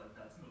 but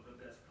that's not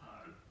the best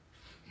part.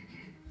 She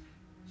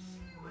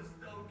was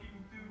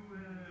talking to,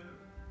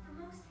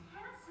 The most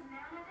handsome man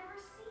I've ever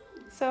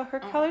seen. So her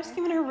color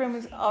scheme in her room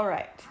is all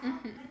right.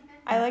 Mm-hmm.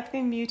 I like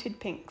the muted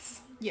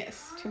pinks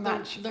Yes. to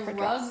match The her rug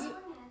dress.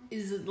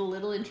 is a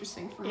little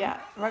interesting for me. Yeah,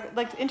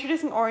 like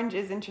introducing orange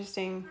is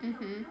interesting.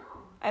 Mm-hmm.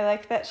 I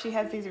like that she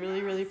has these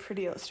really, really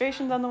pretty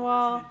illustrations on the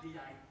wall. maybe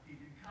I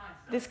didn't catch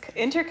that. This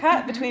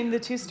intercut between the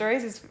two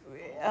stories is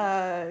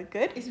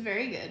good. It's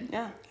very good.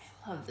 Yeah.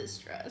 I love this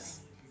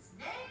dress. His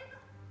name.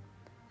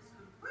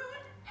 This could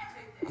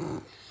ruin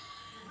everything.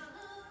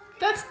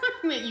 That's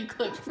something that you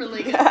clipped for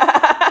like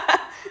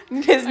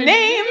His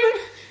name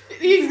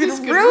He could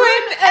just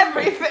ruin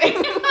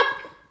everything.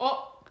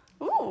 Oh,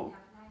 Ooh. Have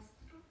a nice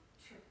little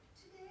trip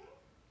today.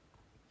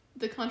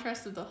 the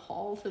contrast of the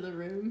hall to the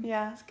room.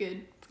 Yeah, It's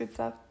good. it's good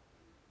stuff.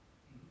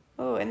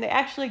 Oh, and they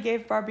actually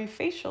gave Barbie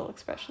facial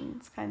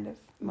expressions, kind of.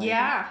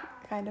 Yeah.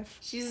 Kind of.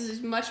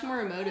 She's much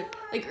more emotive.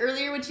 Like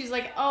earlier when she's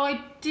like, "Oh,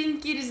 I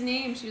didn't get his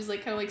name," she was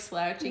like kind of like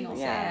slouching, all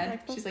Yeah, sad.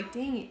 like, She's like,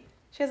 "Dang it."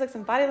 She has like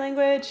some body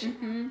language.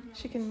 Mm-hmm.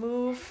 She can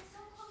move So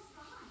close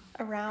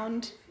by.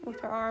 around with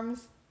her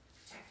arms.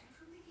 Protect him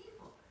from the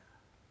evil.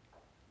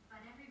 But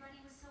everybody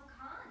was so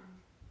kind.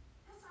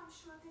 Yes, I'm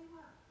sure they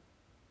were.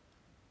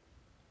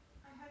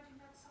 I heard you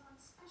met someone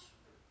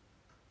special.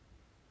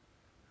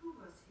 Who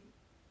was he?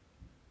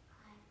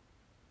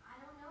 I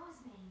don't know his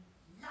name.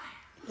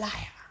 Liar.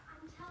 Liar.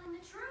 I'm telling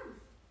the truth.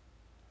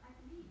 I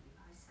believe if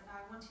I said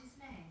I want his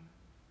name.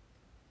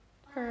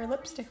 But Her I already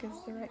lipstick is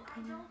told the you right I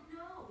color. don't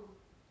know.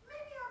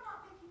 Maybe I'm not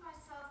making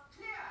myself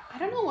clear. I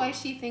don't know why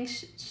she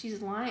thinks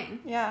she's lying.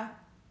 Yeah,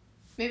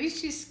 Maybe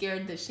she's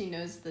scared that she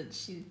knows that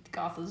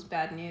Gotha's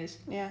bad news.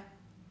 yeah.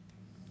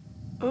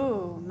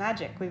 Ooh,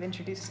 magic. We've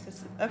introduced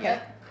this. Okay.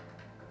 Yep.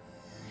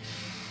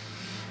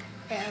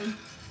 And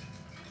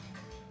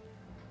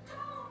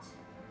Don't.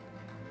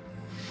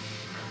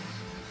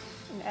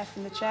 An F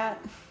in the chat.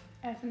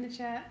 F in the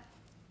chat.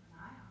 When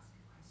I ask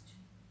a question,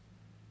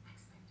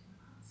 expect an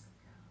answer,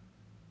 girl.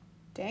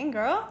 Dang,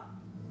 girl.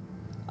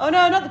 Oh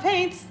no, not the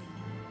paints.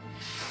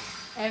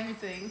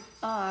 Everything.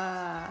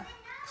 Ah.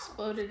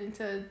 exploded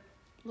into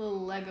little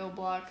Lego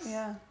blocks.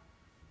 Yeah.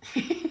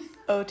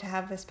 Oh, to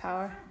have this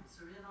power. Friends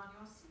are in on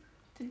your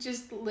secret. To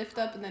just lift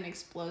up and then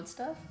explode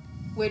stuff.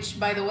 Which,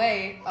 by the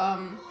way,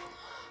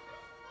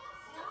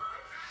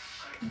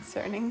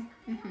 Concerning.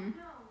 No.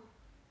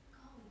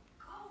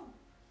 Go.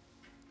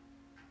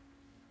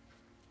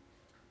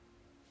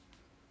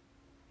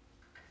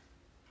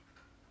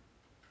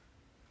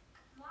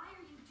 Why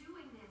are you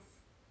doing this?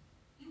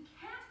 You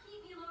can't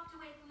keep me locked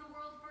away from the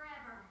world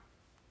forever.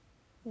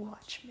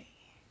 Watch me.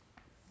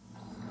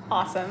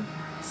 Awesome.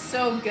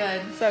 so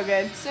good. So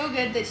good. So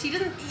good that she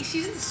doesn't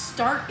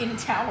start in a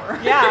tower.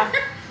 Yeah.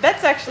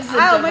 That's actually. This is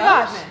a Oh my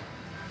gosh. development.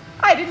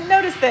 I didn't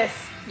notice this.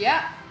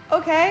 Yeah.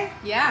 Okay.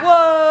 Yeah.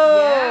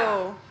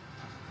 Whoa.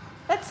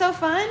 That's so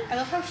fun. I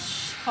love how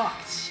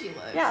shocked she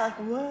looks. Yeah, like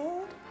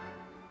what?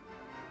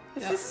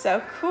 This Yep. is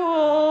so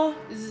cool.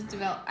 This is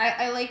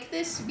I like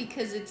this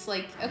because it's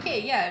like,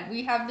 okay, yeah,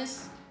 we have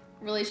this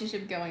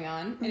relationship going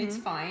on and it's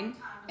fine.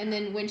 And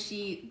then when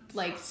she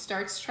like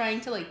starts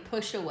trying to like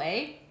push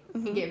away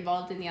and get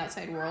involved in the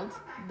outside world,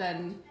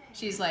 then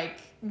she's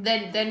like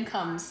then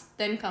comes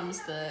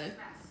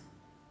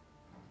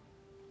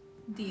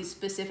the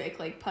specific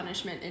like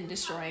punishment and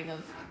destroying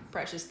of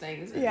precious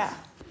things and Yeah.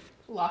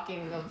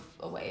 locking of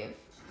away of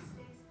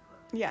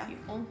Yeah.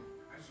 people.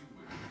 As you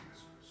wish,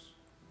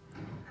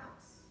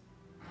 Mistress.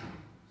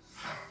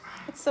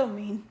 It's so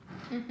mean.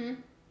 Mm-hmm.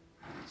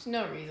 There's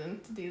no reason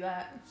to do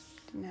that.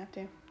 Didn't have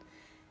to.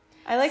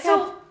 I like So,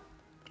 how.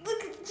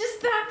 look,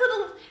 just that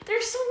little.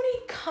 There's so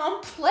many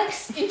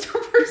complex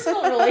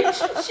interpersonal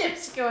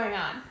relationships going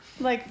on.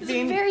 Like It's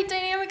being a very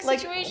dynamic like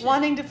situation.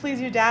 wanting to please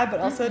your dad, but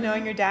also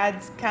knowing your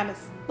dad's kind of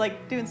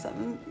like doing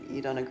something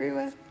you don't agree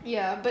with.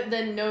 Yeah, but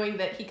then knowing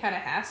that he kind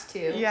of has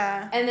to.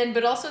 Yeah. And then,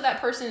 but also that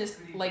person is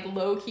like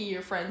low key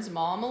your friend's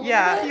mom a little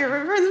Yeah, bit. your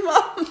friend's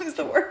mom is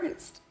the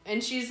worst.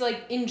 And she's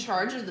like in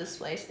charge of this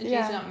place, and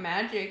Yeah. she's not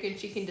magic, and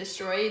she can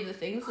destroy the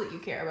things that you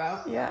care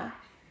about. Yeah.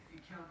 You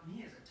count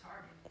me as a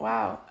target.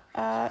 Wow.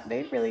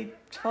 They really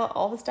fill out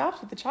all the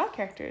stops with the child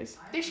characters.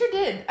 They sure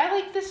did. I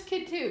like this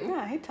kid too.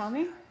 Yeah. Hey,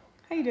 Tommy.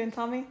 How you doing,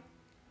 Tommy?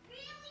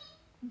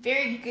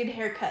 Very good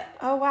haircut.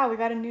 Oh wow, we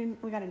got a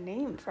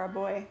name for our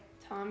boy,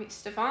 Tommy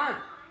Stefan.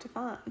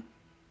 Stefan.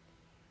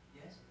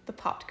 Yes? The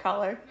popped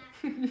collar.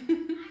 I'm just glad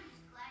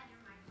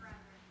you're my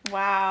brother.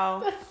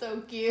 Wow. That's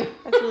so cute.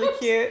 That's really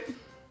cute.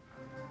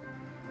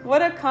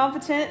 What a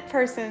competent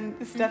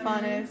person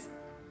Stefan is.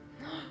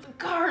 The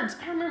guards.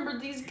 I remember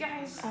these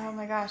guys. Oh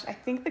my gosh, I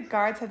think the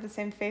guards have the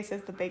same face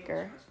as the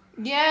baker.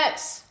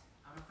 Yes.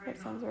 I'm afraid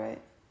That sounds right.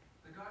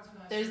 the guards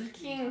and I There's the searched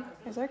king. entire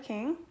There's our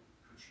king.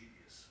 Could she be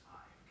a spy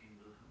for King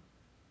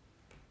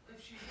Wilhelm?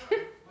 If she were,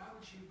 why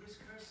would she risk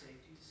her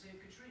safety to save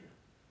Katrina?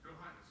 Your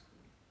Highness.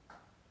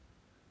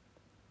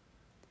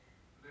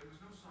 There was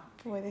no sign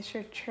of Boy, they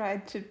sure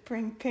tried to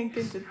bring pink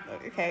into.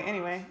 Okay,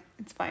 anyway,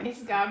 it's fine.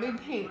 It's gotta be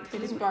pink.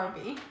 It's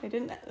Barbie. They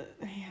didn't.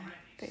 Yeah.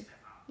 They,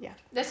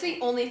 That's the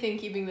only thing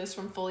keeping this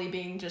from fully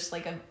being just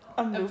like a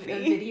a movie.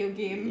 video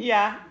game,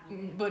 Yeah.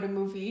 but a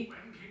movie. when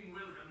King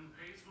Wilhelm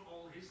pays for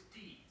all his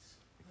deeds.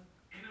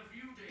 In a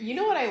few days. You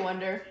know what I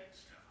wonder?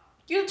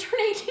 You'll turn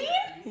 18?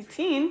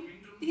 18.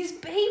 These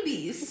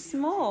babies.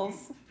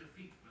 Smalls. To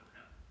defeat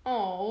Wilhelm.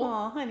 Oh.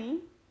 Aw, honey.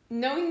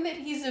 Knowing that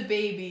he's a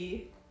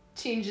baby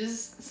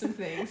changes some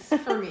things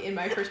for me in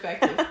my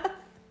perspective.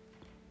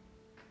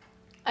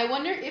 I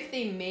wonder if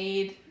they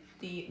made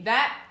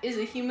that is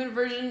a human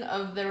version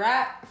of the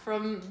rat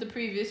from the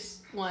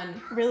previous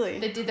one Really?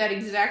 that did that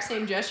exact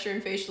same gesture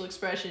and facial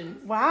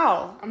expression.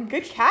 Wow.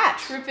 Good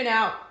catch. Tripping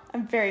out.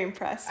 I'm very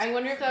impressed. I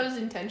wonder if that was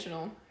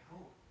intentional.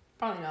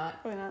 Probably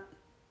not. Probably not.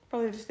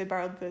 Probably just they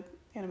borrowed the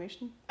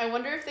animation. I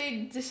wonder if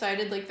they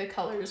decided like the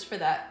colors for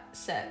that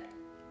set,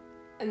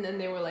 and then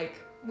they were like,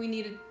 we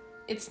needed.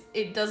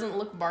 It doesn't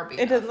look Barbie.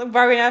 It doesn't look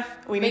Barbie enough.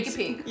 We Make need it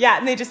pink. Yeah,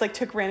 and they just like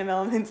took random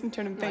elements and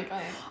turned them Like,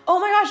 pink.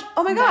 Oh my gosh.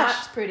 Oh my gosh.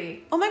 That's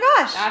pretty. Oh my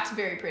gosh. That's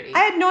very pretty. I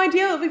had no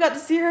idea we got to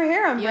see her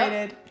hair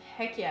unbraided.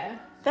 Heck yeah.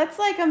 That's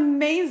like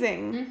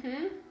amazing.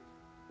 Mm-hmm.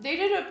 They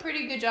did a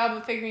pretty good job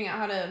of figuring out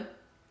how to.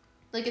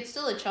 Like, it's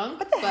still a chunk.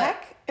 What the but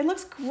heck? It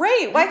looks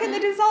great. Why can't they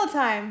do this all the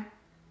time?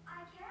 I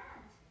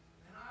can't.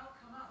 Then I'll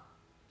come up.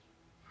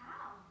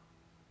 How?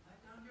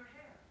 Let down your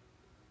hair.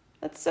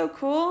 That's so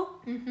cool.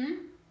 Mm-hmm.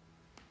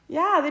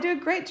 Yeah, they do a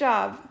great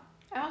job.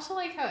 I also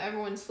like how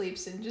everyone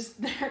sleeps in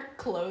just their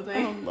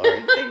clothing. Oh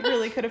lord, they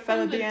really could have On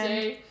feathered the the end.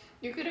 day.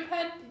 You could have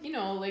had,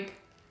 like.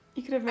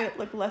 You could have made it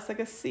look less like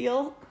a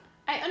seal.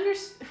 I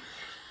understand.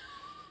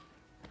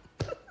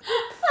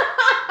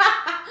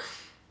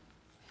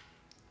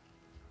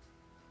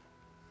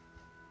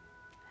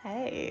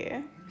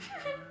 Hey.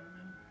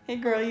 Hey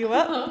girl, you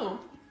up? Oh.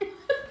 I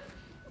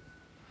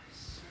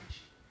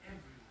searched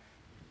everywhere.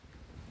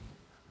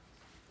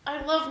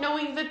 I love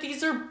knowing that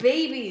these are They're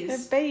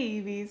babies.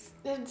 babies.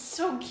 It's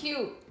so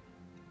cute.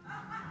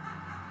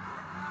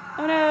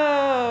 Oh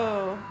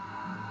no.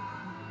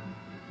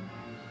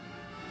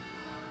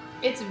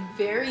 It's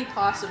very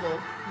possible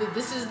that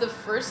this is the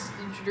first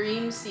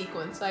dream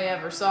sequence I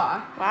ever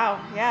saw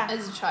Wow, yeah.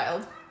 as a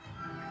child.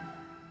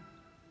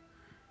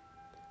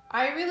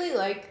 I really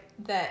like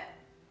that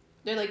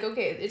they're like,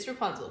 okay, it's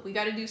Rapunzel. We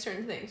got to do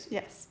certain things.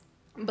 Yes.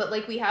 But,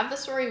 like, we have the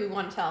story we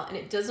want to tell, and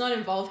it does not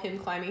involve him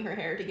climbing her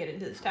hair to get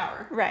into this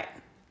tower. Right.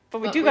 But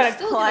we But do we're gotta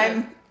still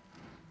climb. gonna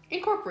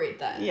incorporate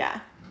that. Yeah.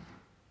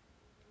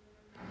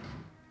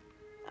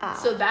 Ah.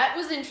 So that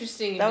was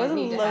interesting. that was a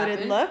Didn't need to loaded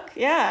happen. look.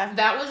 Yeah.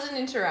 That was an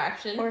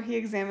interaction. Or he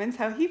examines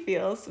how he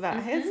feels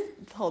about his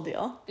whole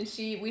deal. And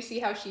we see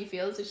how she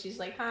feels, and she's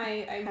like,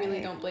 hi, I really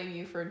Hi. don't blame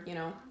you for,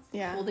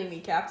 Yeah. holding me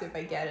captive.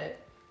 I get it.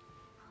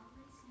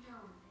 Always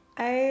known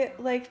I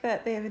like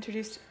that they have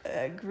introduced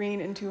green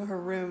into her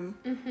room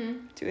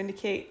Mm-hmm. to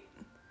indicate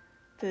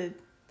the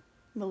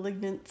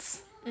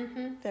malignance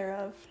Mm-hmm.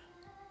 thereof.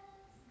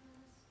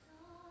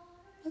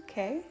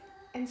 Okay.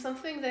 And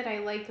something that I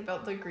like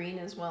about the green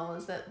as well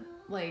is that,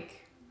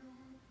 like,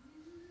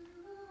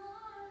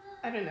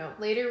 I don't know,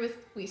 later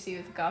we see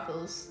with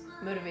Gothel's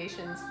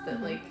motivations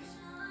that, like,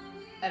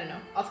 I don't know.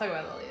 I'll talk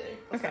about that later.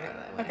 We'll Okay, talk about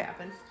that when okay. it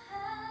happens.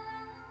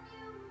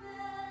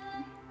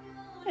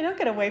 Hey, don't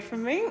get away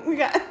from me. We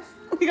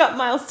got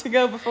miles to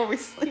go before we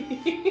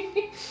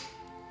sleep.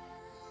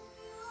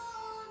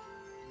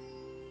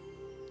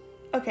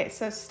 Okay,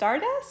 so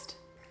Stardust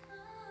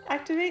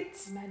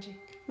activates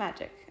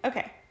magic.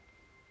 Okay.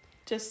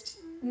 Just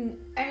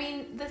I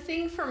mean, the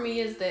thing for me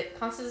is that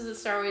Constance of the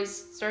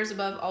Stars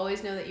Above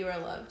always know that you are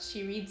loved.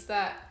 She reads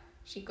that,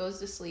 she goes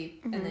to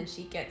sleep, and then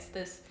she gets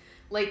this,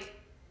 like,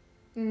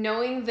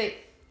 knowing that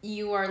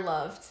you are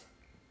loved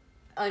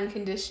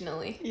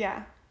unconditionally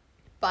yeah.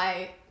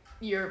 by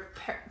your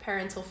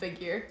parental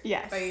figure,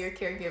 Yes. by your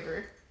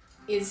caregiver,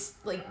 is,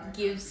 like,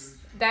 gives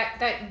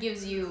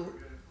you,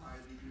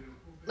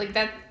 like,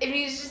 that, I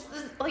mean, it's just,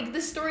 like,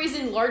 the story's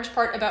in large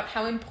part about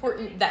how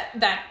important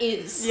that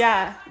is.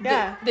 Yeah.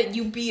 Yeah. That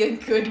you be a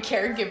good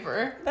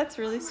caregiver. That's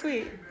really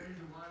sweet.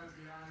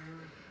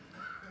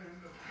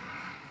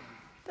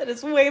 That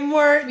is way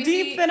more We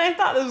deep see- than I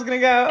thought this was gonna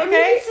go. I mean,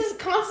 Okay. this is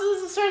Constance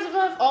of the Stars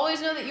Above.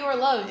 Always know that you are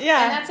loved.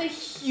 Yeah. And that's a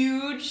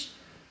huge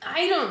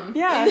item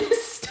Yeah. in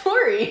this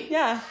story.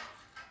 Yeah.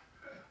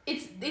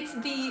 It's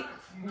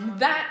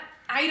that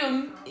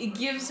item, it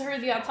gives her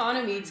the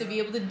autonomy to be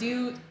able to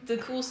do the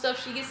cool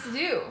stuff she gets to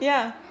do.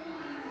 Yeah.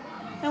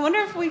 I wonder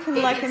if we can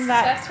It liken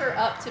that. sets her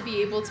up to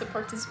be able to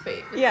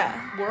participate in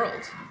Yeah. the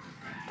world.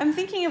 I'm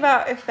thinking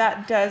about if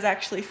that does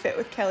actually fit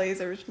with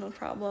Kelly's original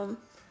problem.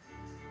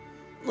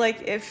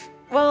 Like if,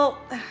 well,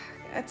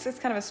 it's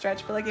kind of a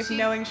stretch, but like if She-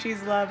 knowing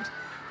she's loved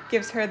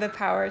gives her the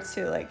power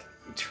to like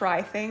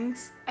try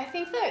things. I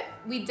think that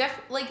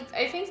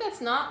I think that's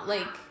not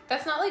like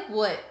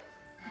what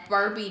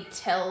Barbie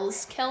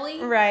tells Kelly.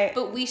 Right.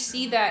 But we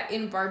see that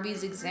in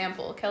Barbie's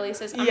example. Kelly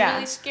says, I'm Yeah.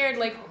 really scared,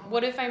 like,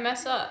 what if I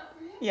mess up?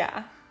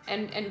 Yeah.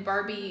 And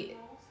Barbie,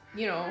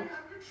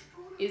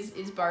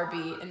 is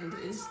Barbie and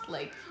is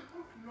like,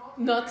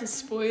 not to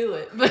spoil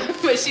it,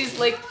 but she's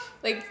like,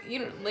 I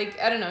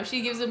don't know,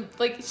 she gives him,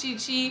 like,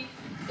 she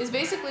is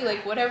basically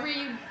like, whatever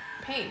you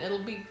paint, it'll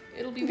be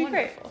It'd be great.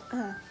 wonderful.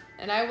 Uh-huh.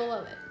 And I will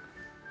love it.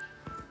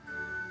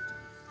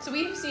 So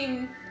we have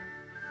seen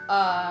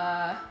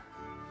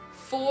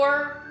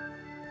 4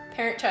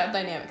 parent-child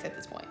dynamics at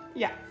this point.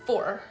 Yeah.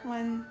 4.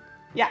 One.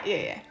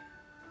 Yeah.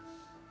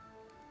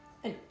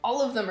 And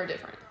all of them are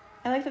different.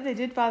 I like that they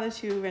did bother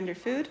to render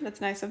food.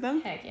 That's nice of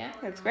them. Heck yeah.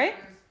 That's great.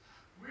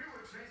 We were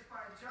chased by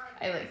a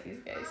giant. I like these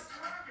guys.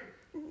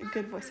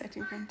 Good voice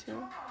acting from him too.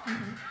 Yeah,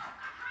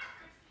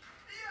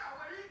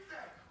 what he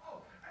said.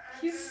 Oh,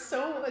 and He's then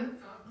so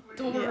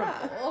adorable. Yeah.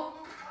 fire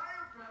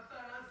breath at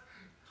us.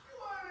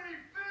 20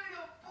 feet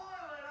of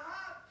boiling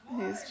hot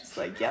And he's just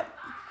like, yep.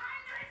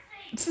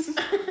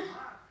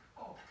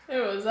 It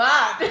was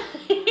hot.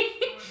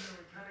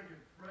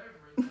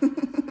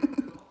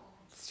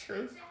 It's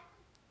true.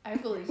 I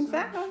believe so.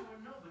 Exactly. I'm sure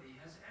nobody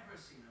has ever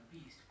seen a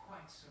beast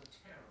quite so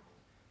terrible.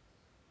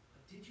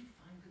 But did you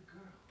find the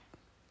girl?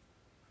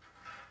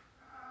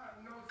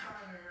 No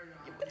sign of her, Your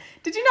Honor.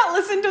 Did you not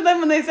listen to them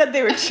when they said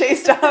they were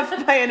chased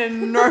off by an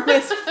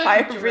enormous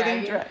fire-breathing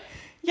Dragon. dragon?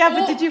 Yeah, but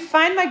Well- did you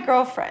find my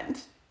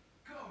girlfriend?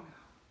 Go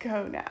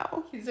now. Go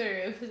now. He's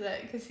very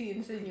upset because he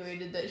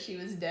insinuated that she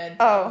was dead,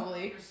 Oh.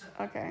 probably.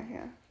 Okay, yeah.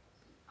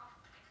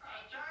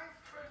 Giant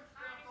sprint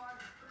step on.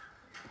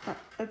 Huh,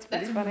 that's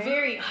pretty That's funny.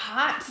 very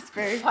hot. It's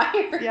very-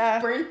 fire yeah.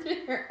 burnt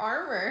in her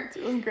armor. It's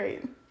doing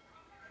great.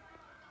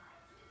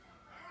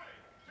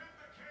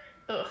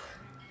 Ugh.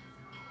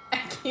 I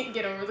can't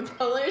get over the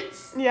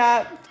colors.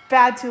 Yeah,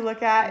 bad to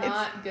look at.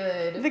 Not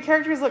good. The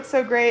characters look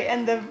so great,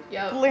 and the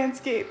Yep.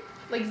 landscape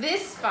Like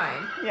this,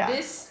 fine. Yeah.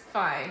 This,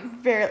 fine.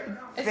 very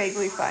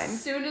vaguely As fine.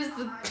 soon as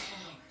the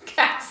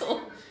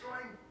castle.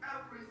 Destroying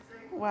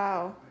everything.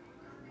 Wow,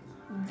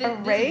 This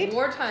raid? is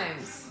war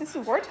times. this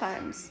is war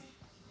times.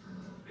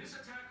 This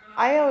attack on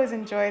I always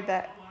enjoyed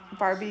that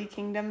Barbie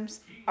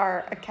kingdoms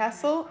are a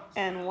castle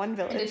and one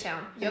village. In a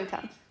town. In a Yep.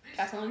 town.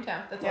 Castle in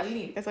town. That's Yep. all you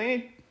need. That's all you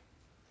need.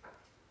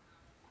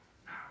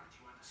 now that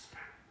you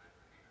understand.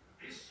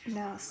 This is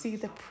Now see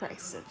the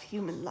price of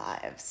human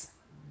lives.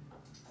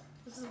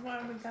 This is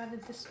why we gotta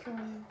destroy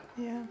him.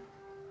 Yeah.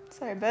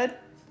 Sorry, bud.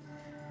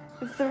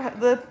 It's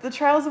the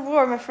trials of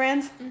war, my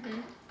friend.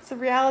 Mhm. It's the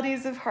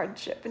realities of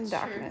hardship and Sure.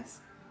 darkness.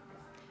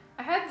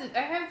 I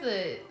have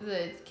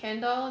the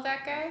Ken doll of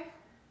that guy.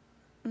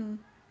 Mm. Then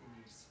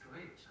you destroy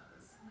each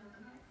other's.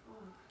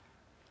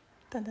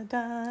 Dun, dun,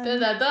 dun. Da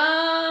da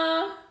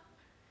da.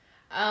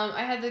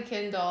 I had the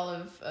Ken doll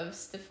of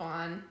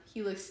Stefan.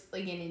 He looks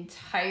like an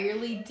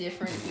entirely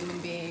different human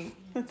being.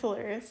 That's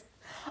hilarious.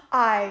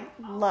 I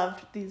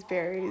loved these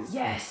berries.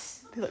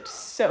 Yes. They looked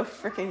so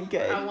freaking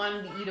good. I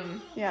wanted to eat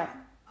them. Yeah.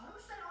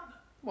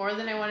 More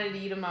than I wanted to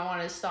eat them, I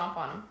wanted to stomp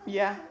on them.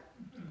 Yeah.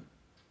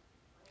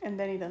 And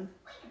then eat them.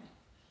 Wait a minute.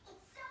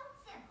 It's so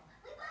simple.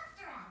 We bust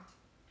her out.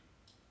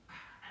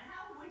 And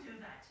how would we do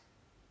that?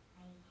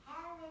 I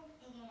haven't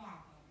figured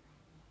out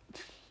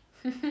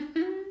that part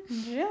yet. At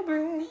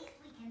Jailbreak. least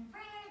we can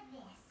bring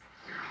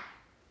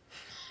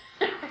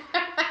her this.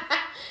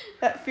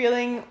 That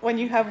feeling when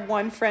you have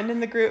one friend in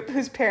the group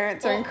whose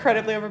parents are Oh.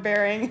 incredibly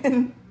overbearing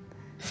and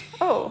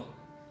oh.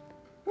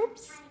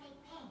 Whoops. Trying to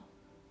make paint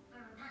for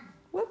Rapunzel.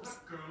 Whoops.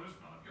 That girl is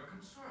none of your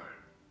concern.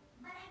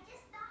 But I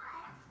just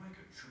thought. A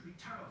dragon should be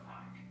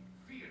terrifying,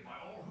 feared by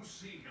all who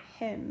see him.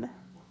 Him.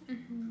 What do you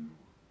do?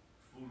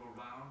 Fool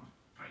around?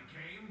 Play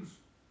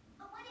games?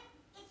 But what if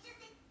it's just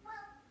that,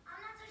 well, I'm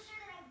not so sure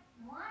that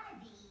I want to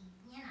be,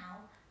 you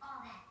know,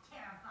 all that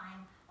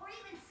terrifying or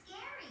even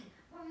scary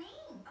or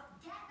mean. Oh,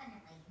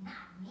 definitely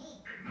not me.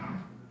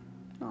 Enough!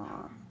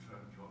 Aw. You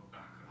turned your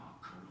back on our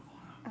code of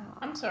honor.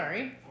 I'm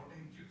sorry. For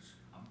ages,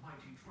 a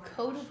mighty dragon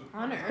Code of stood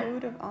honor.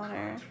 Code of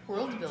honor.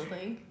 World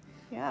building.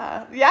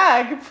 Yeah.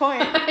 Yeah, good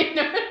point. I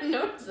never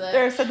noticed that.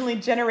 There are suddenly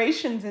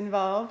generations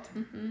involved.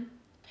 Mm-hmm.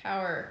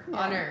 Power, Yeah.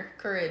 honor,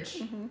 courage.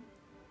 Mm-hmm.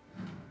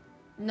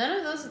 None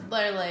of those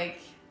are like.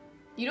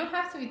 You don't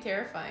have to be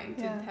terrifying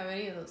to Yeah. have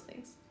any of those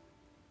things.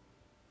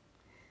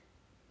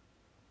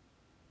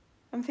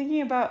 I'm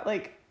thinking about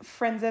like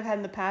friends I've had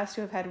in the past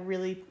who have had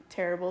really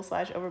terrible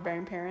 /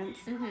 overbearing parents,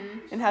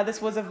 Mm-hmm. and how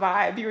this was a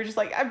vibe. You were just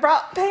like, I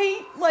brought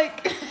paint.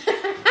 Like,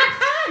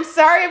 I'm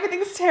sorry,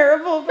 everything's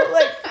terrible, but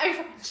like, I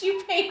brought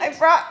you paint. I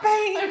brought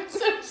paint. I'm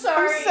so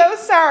sorry. I'm so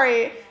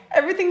sorry.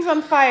 Everything's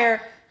on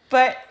fire,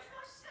 but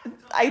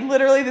I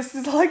literally, this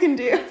is all I can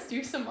do. Let's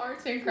do some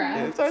arts and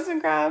crafts Arts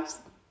and crafts.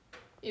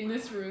 in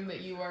this room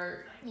that you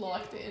are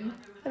locked in.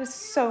 That is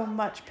so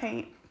much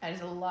paint. That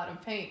is a lot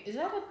of paint. Is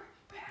that a A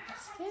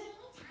basket? teeny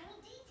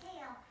tiny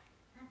detail.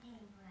 A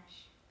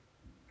paintbrush.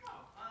 Oh,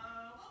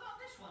 what about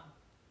this one?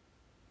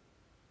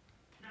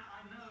 Now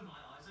I know my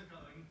eyes are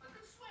going. I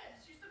could swear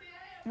this used to be a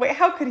hair. Wait,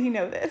 how could he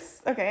know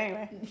this? Okay,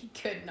 anyway. He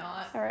could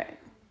not. All right.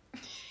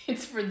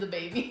 It's for the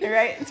baby. All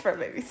right, it's for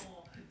babies.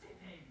 Or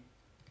dipping.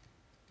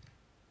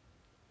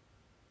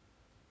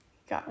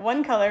 Got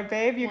one color,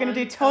 babe. You're gonna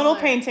do One tonal color.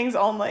 paintings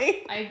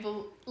only.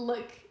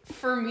 Look,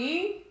 for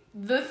me,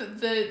 with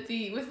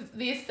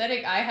the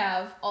aesthetic I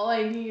have, all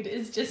I need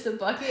is just a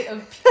bucket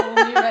of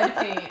purely red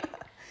paint.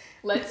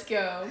 Let's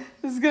go.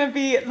 This is gonna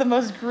be the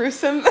most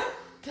gruesome.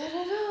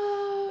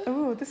 Da-da-da.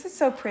 Ooh, this is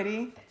so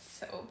pretty. It's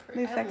so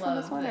pretty. The effects I on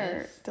love this one are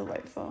this.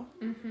 delightful.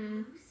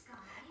 Mm-hmm. Blue sky.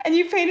 And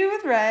you painted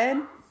with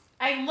red.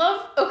 I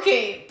love.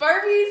 Okay,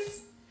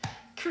 Barbie's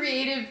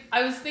creative.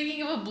 I was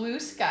thinking of a blue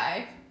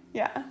sky,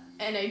 Yeah,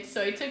 and I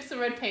took some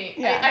red paint.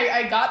 Yeah.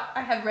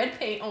 I have red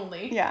paint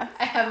only. yeah.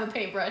 I have a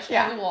paintbrush. I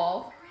Yeah. have a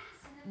wall.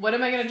 What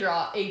am I gonna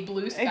draw? A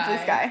blue sky. It's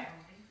this guy.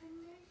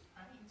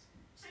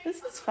 Paint.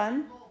 This is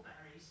fun.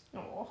 Mulberries.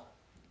 Oh.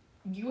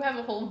 You have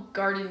a whole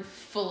garden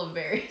full of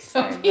berries.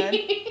 Sorry,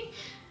 Sophie.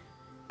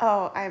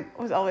 Oh, I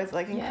was always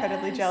like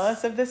incredibly Yes.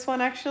 jealous of this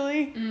one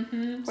actually.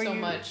 Mm-hmm. Where So you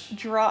much.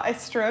 draw a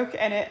stroke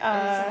and it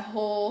And this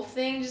whole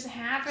thing just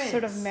happens.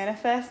 sort of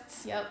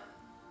manifests. Yep.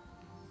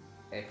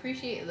 I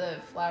appreciate the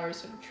flowers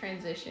sort of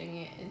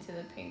transitioning it into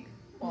the pink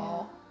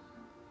wall.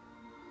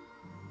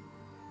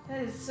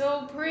 That is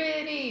so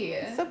pretty.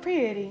 It's so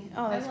pretty.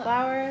 Oh, I there's love-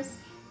 flowers.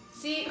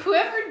 See,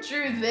 whoever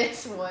drew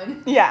this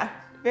one Yeah,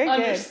 very good.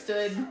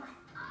 understood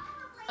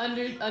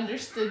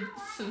understood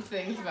some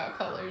things about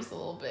colors a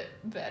little bit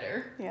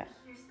better. Yeah.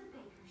 Here's the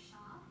baker's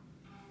shop,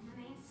 and the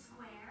main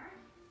square,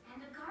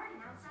 and a garden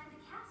outside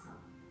the castle.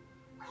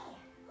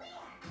 Where?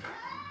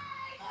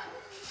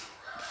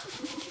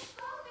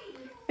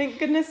 Thank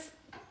goodness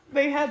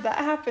they had that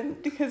happen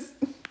because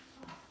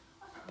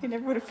they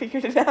never would have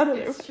figured it out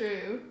otherwise. It's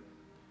true.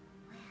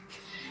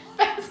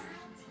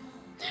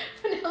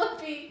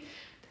 Penelope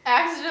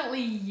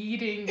accidentally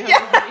yeeting a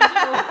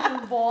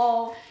original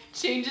wall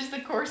changes the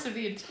course of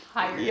the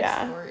entire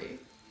Yeah. story.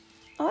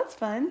 Oh, that's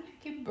fun.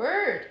 Good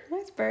bird.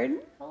 Nice bird.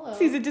 Hello.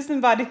 Sees a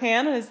disembodied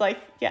hand and is like,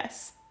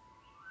 yes.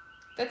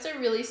 That's a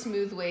really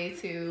smooth way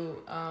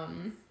to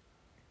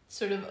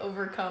sort of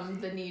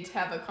overcome the need to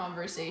have a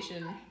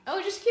conversation.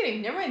 Oh, just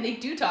kidding. Never mind. They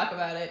do talk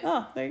about it.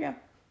 Oh, there you go.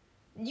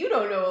 You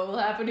don't know what will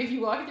happen if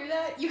you walk through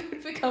that. You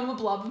could become a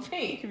blob of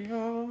paint.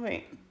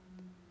 Wait.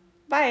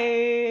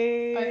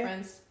 Bye. Bye,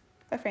 friends.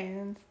 Bye,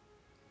 friends.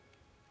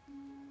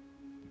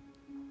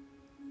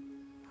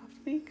 Off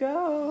we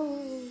go.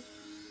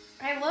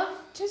 I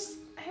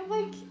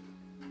like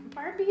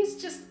Barbie's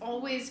just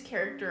always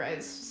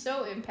characterized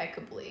so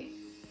impeccably.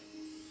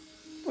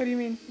 What do you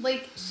mean?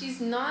 Like,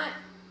 she's not...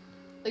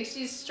 Like,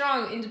 she's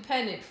strong,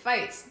 independent,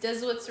 fights,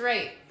 does what's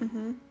right.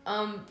 Mm-hmm.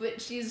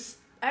 But she's...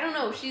 I don't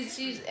know.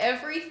 She's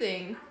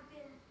everything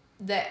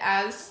that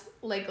as,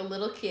 like, a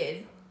little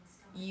kid,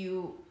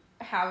 you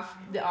have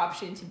the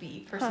option to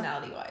be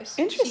personality-wise.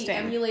 Interesting. She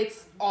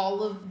emulates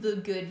all of the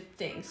good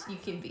things you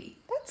can be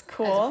That's as a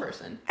cool.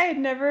 person. I had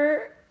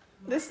never...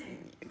 This...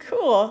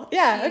 Cool.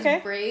 Yeah, She's okay.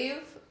 brave.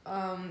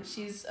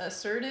 She's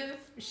assertive.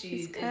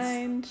 She's Is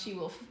kind.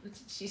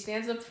 She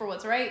stands up for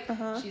what's right.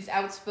 Uh-huh. She's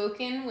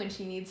outspoken when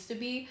she needs to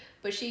be,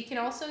 but she can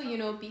also,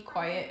 be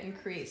quiet and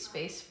create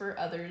space for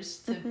others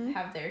to Mhm.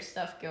 have their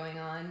stuff going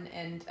on.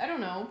 And I don't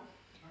know.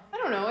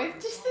 I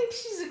just think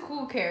she's a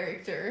cool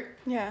character.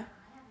 Yeah. I haven't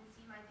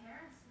seen my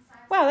parents since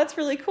I was. Wow, that's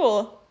really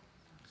cool.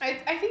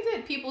 I think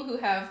that people who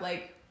have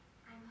like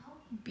I'm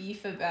hoping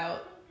beef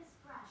about this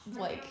brush.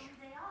 like Who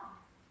they are.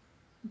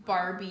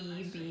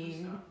 Barbie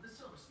being The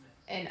silversmith.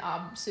 an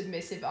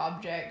submissive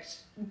object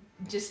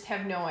just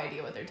have no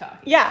idea what they're talking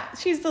Yeah,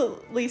 she's the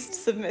least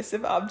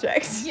submissive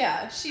object.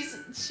 Yeah,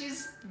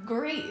 she's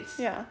great.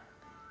 Yeah.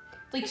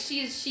 Like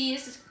she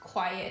is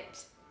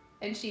quiet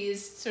and she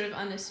is sort of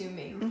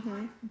unassuming,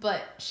 Mm-hmm.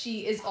 but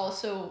she is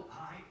also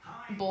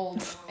Hi.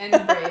 bold and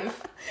brave.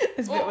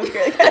 This bit Oh. was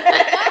really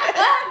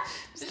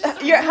This is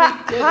You're really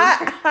hi, good.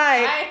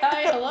 hi,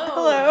 Hi, hello.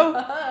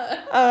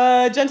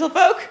 Hello.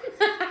 Gentlefolk,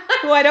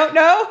 who I don't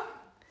know.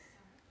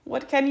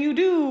 What can you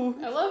do?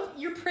 I love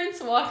your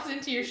prince walks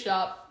into your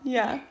shop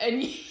Yeah.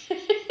 and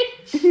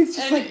He's just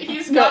and like,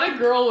 he's no. got a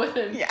girl with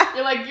him. Yeah.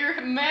 You're like, you're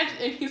imagine,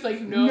 and he's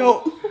like, no.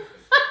 No.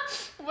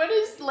 What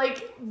is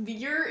like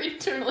your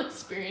internal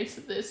experience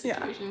of this Yeah.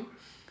 situation?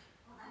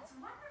 Well, that's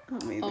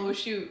wonderful. Amazing. Oh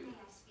shoot. May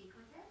I speak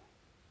with him?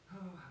 Oh,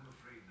 I'm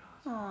afraid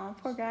not. Aw,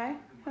 poor guy.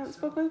 Haven't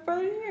spoken with his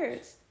brother in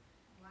years.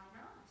 Why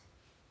not?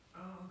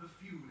 Oh, the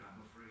feud,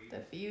 I'm afraid.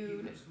 The feud. He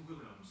lives in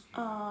Wilhelm's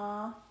Kingdom.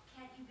 Aw.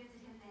 Can't you visit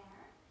him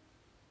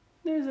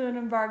there? There's an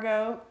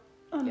embargo,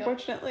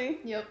 unfortunately.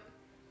 Yep.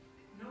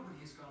 Nobody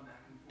has gone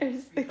back and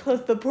forth. They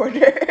closed the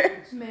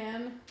border.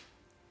 Man.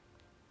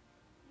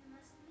 You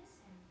must miss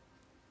him.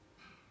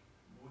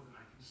 More than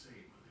I can say,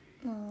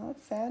 my lady. Oh,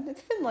 that's sad.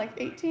 It's been like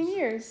 18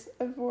 years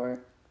of war.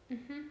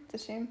 Mhm. It's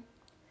a shame.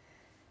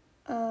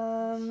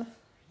 Really there?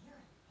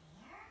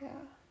 Yeah.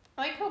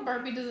 I like how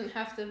Barbie doesn't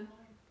have to.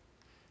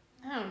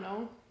 I don't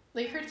know.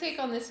 Like her take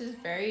on this is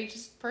very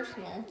just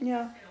personal,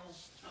 Yeah. Not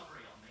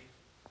very on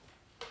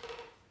me.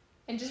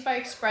 and just by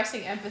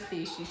expressing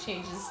empathy, she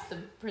changes the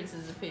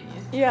prince's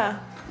opinion. Yeah.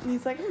 And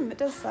he's like, it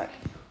does suck.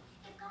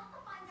 If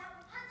Gothel finds out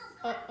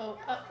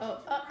Rapunzel's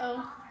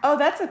Uh-oh. Oh,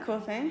 that's a cool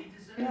thing.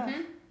 Yeah. Mhm.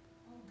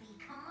 Obi,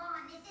 come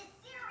on, this is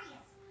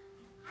serious.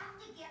 You have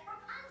to get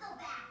Rapunzel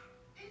back.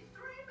 In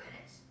 3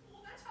 minutes?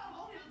 Well, that's how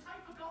long it'll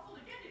take for Gothel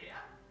to get here.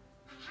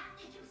 I have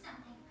to do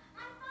something.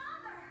 My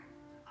father.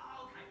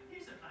 Okay,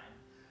 here's the plan.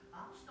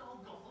 I'll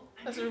stall Gothel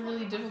and That's a you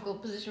really follow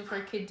difficult position for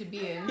a kid to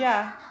be in.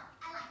 Yeah.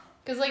 I like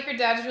it. Cause like her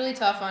dad's really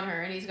tough on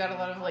her, and he's got a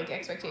lot of like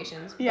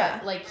expectations. Yeah.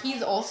 But like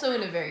he's also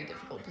in a very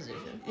difficult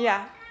position.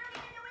 Yeah. I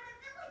don't even know where the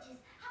village is.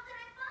 How could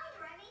I find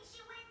her? I mean,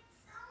 she went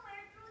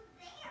somewhere through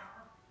there.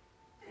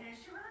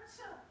 There's your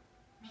answer.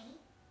 Me?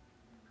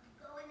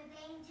 Go in the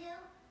vein too?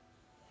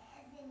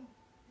 As in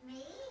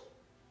me?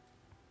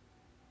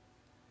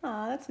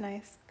 Aw, that's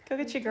nice. Go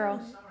get your girl.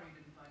 Sorry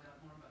you didn't find out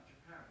more about your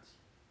parents.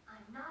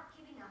 I'm not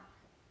giving up.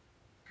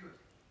 Good.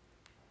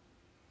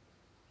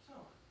 So,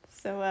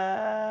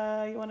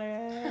 So, you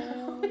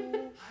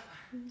wanna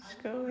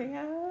just go hang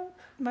out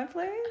at my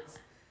place?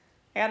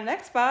 I got an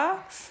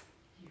Xbox.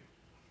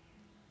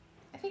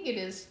 I think it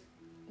is,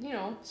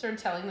 sort of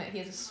telling that he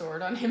has a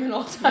sword on him at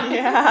all times.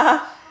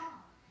 Yeah.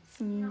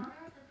 In honor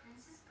of the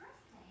prince's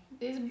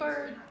birthday. His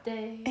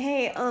birthday.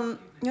 Hey, you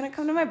wanna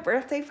come to my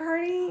birthday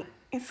party?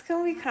 It's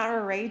gonna be kind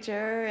of a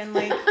rager, and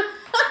like,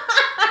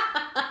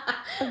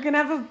 we're gonna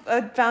have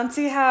a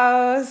bouncy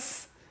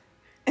house.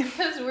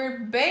 Because we're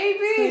Free,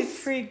 babies.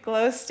 free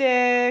glow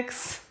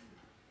sticks.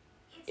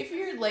 If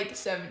you're like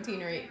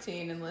 17 or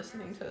 18 and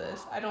listening to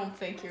this, I don't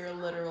think you're a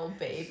literal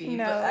baby.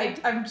 No. But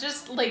I'm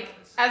just like,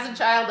 as a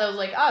child, I was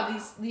like,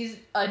 these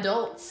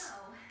adults. So,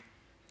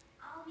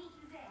 I'll meet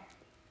you there.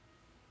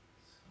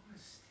 So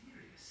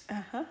mysterious.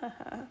 Uh-huh. all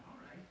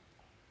right.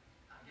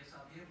 I guess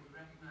I'll be able to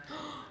recognize you.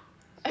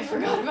 I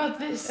forgot about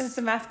this. It's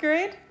a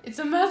masquerade? It's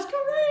a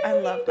masquerade. I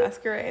love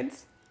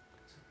masquerades.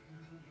 It's a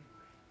beautiful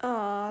getaway.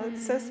 Aw,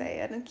 it's so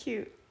sad and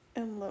cute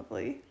and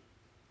lovely.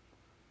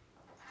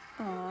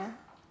 Aw.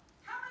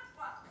 How much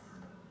was?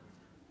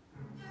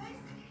 Yes?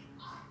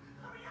 Oh,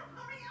 hurry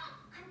up!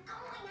 I'm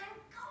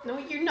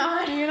going. No, you're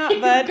not. You're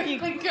not, bud. You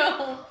gotta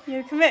go.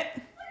 You commit.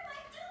 What am I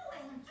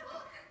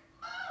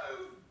doing?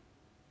 Move!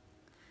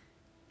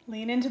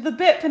 Lean into the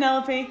bit,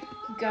 Penelope.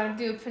 You gotta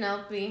do it,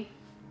 Penelope.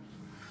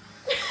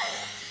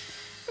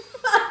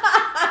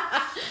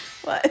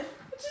 What?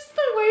 Just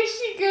the way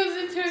she goes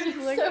into it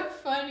is Like- so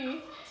funny. She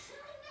made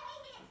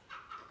it.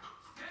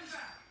 Stand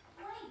back!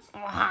 Wait.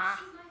 Ah.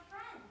 She's my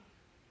friend.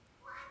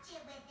 Watch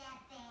it with that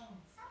thing.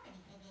 Somebody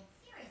could get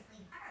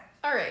seriously hurt.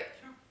 All right.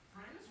 You're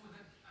friends with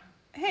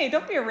Hey,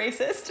 don't be a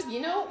racist. You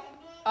know,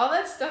 all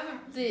that stuff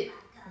that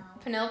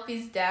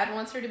Penelope's dad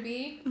wants her to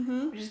be,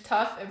 Mm-hmm. which is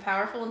tough and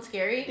powerful and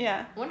scary.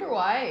 Yeah. I wonder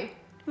why.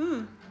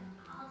 Hmm.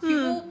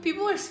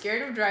 People are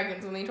scared of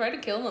dragons when they try to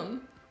kill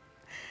them.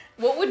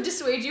 What would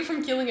dissuade you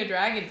from killing a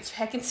dragon? It's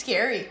heckin'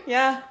 scary.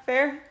 Yeah,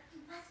 fair.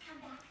 You must come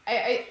back.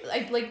 I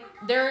like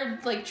there are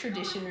like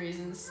tradition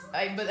reasons.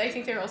 But I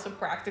think there are also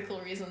practical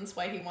reasons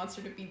why he wants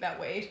her to be that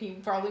way. He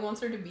probably wants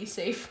her to be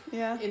safe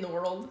Yeah. in the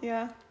world.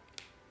 Yeah.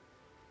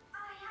 I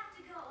have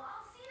to go.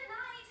 I'll see you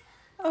tonight.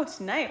 Oh,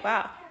 tonight.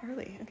 Wow.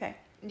 Early. Okay.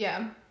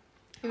 Yeah.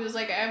 He was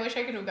like, I wish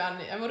I could have gotten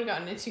it. I would have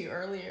gotten it to you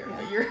earlier,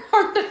 but you're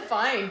hard to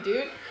find,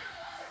 dude.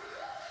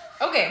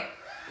 Okay,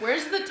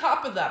 where's the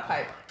top of that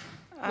pipe?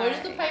 Where's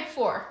the I pipe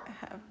for?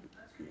 have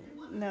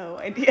no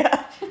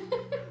idea.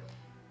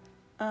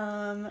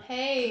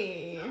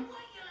 Hey.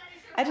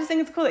 I just think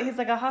it's cool that he's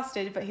like a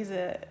hostage, but he's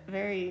a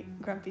very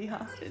grumpy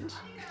hostage. You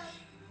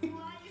see, I'm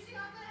gonna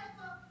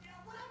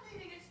have what I'm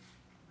needing is.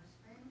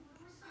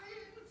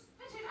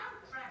 Spit it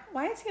out, crap.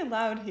 Why is he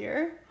allowed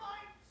here? My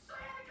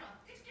sciatica.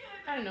 It's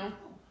good. I don't know.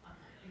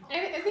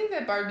 I think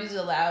that Barbie's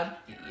allowed,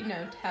 you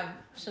know, to have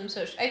some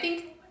social. I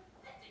think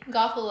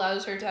Gothel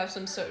allows her to have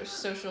some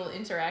social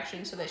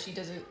interaction so that she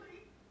doesn't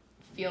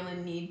feel the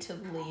need to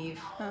leave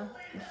Huh.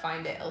 and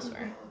find it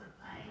elsewhere.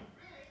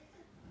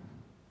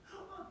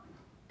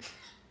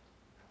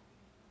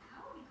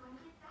 How are we going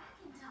to get back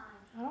in time?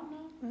 I don't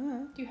know.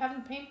 Uh, Do you have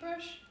the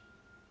paintbrush?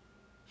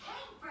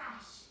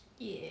 Paintbrush.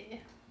 Yeah.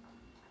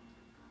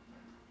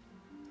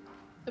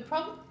 The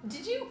problem.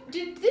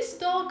 Did this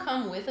doll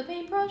come with a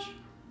paintbrush?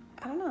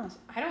 I don't know.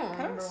 I don't Kind of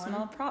remember a one.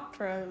 small prop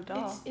for a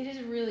doll. It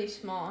is really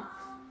small. I'll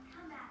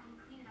come back and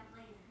clean it up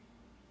later.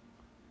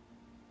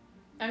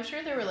 I'm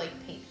sure there were like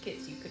paint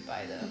kits you could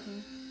buy though.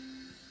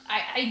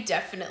 I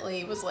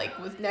definitely was like,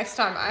 with next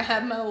time I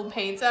had my little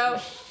paints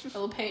out, a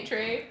little paint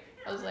tray,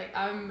 I was like,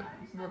 I'm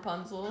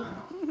Rapunzel.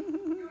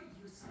 You're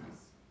useless.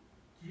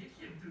 Give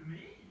him to me.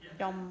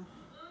 Yum.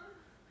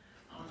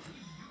 I'll give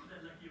you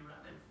the lucky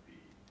rabbit feet.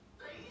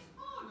 Please?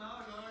 Oh, no,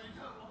 you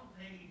don't want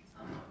paint.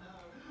 Oh,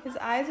 no. His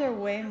eyes are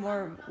way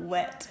more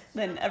wet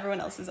than everyone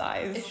else's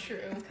eyes. It's true.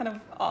 It's kind of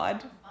odd.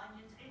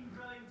 Onions,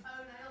 ingrowing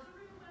toenails, a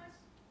real mess.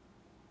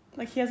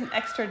 Like he has an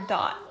extra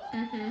dot.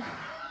 Mm-hmm.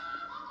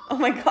 Oh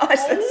my gosh,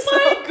 that's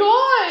Oh my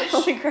gosh!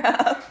 Holy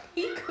crap.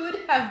 He could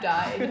have Could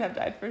died. have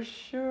died for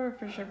sure.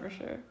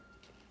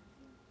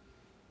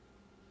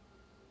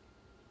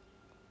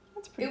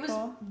 That's pretty It was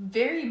cool.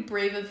 very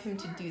brave of him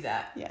to do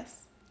that.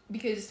 Yes.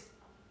 Because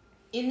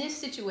in this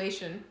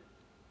situation,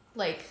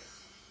 like,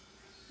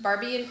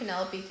 Barbie and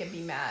Penelope can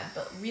be mad,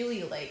 but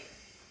really, like,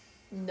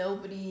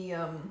 nobody,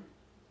 I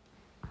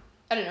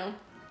don't know.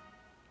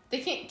 They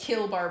can't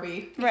kill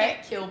Barbie. They Right.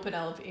 can't kill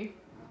Penelope.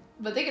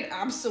 But they could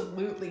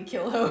absolutely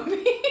kill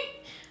Hobie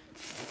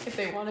if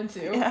they wanted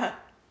to. Yeah.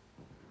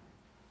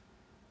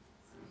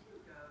 So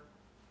Hugo,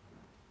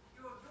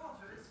 your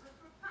daughter is with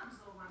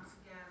Rapunzel once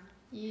again.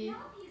 Yeah.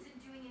 Penelope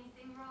isn't doing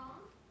anything wrong.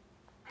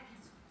 I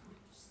guess her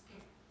foolish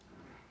skin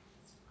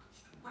is much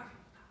to worry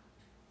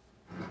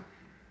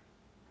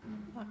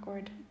about.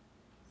 Awkward.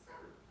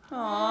 So, Aww.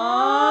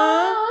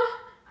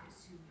 I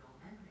assume your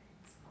memory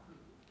has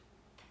improved.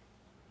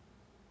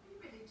 Are you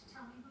ready to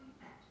tell me who you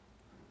met?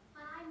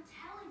 But I'm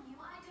telling you,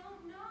 I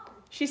don't know.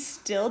 She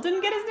still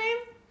didn't get his name?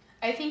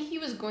 I think he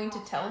was going to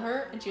tell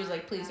her, and she was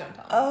like, please don't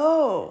tell me.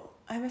 Oh,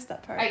 I missed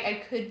that part.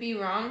 I could be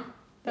wrong,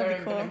 That'd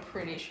be but I'm cool.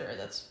 pretty sure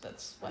that's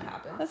what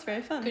happened. That's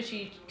very fun.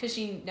 Because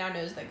she now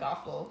knows that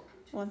Gothel.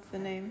 What's the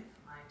name?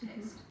 For my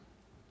taste.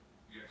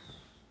 Yes,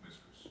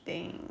 mistress.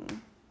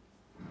 Dang.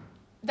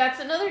 That's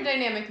another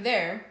dynamic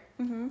there.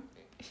 Mm-hmm.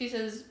 She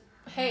says,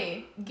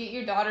 hey, get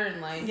your daughter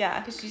in line. Yeah.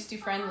 Because she's too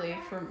friendly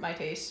for my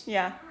taste.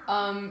 Yeah.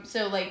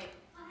 So, like,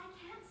 But I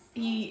can't stay.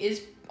 he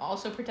is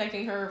also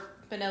protecting her,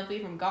 Penelope,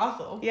 from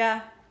Gothel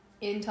Yeah.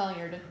 in telling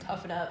her to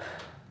toughen up,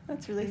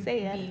 That's really be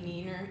sad.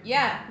 meaner.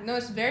 Yeah, no,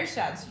 it's a very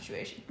sad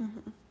situation.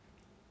 Mm-hmm.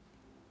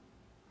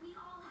 We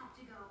all have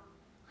to go.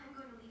 I'm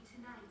going to leave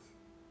tonight.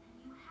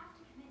 And you have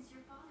to convince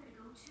your father to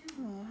go too.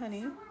 Oh,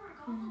 honey. Somewhere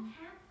where Gothel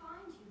can't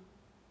find you.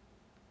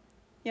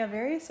 Yeah,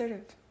 very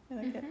assertive. I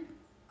like it.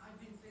 I've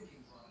been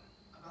thinking, Father,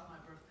 about my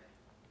birthday.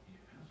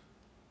 Yes?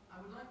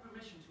 I would like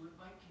permission to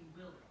invite King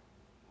Billy.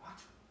 What?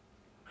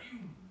 Are you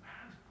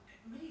mad?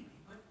 Maybe,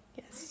 but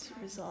Yes, to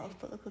resolve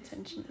political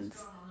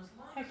tensions.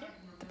 Heck yeah.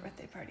 The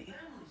birthday party.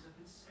 families have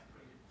been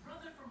separated,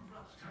 brother from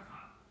brother.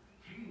 Stefan,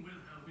 King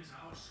Wilhelm is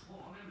our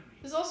sworn enemy.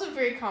 There's also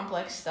very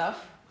complex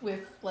stuff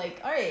with,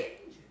 like, alright,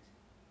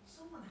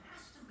 Someone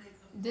has to make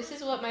the this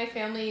is what my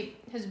family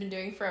has been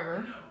doing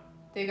forever. No.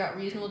 They've got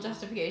reasonable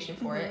justification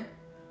for it.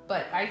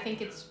 But I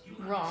think it's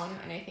wrong,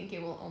 and I think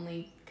it will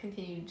only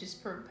continue to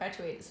just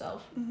perpetuate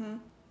itself. Mm-hmm.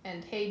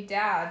 And hey,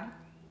 Dad,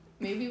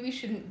 maybe we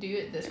shouldn't do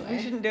it this way.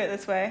 We shouldn't do it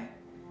this way.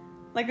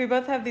 Like, we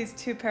both have these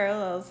two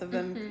parallels of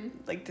them,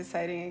 Mhm. like,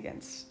 deciding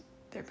against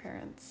their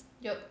parents.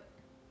 Yep.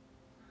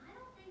 I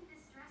don't think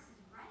this dress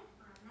is right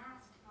for a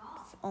masked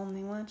ball. It's the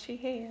only one she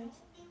has.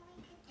 Maybe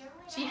we could do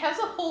it. She has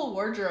a whole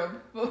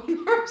wardrobe, but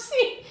we've never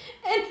seen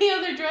any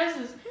other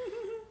dresses.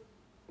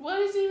 What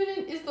is even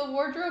in, is the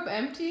wardrobe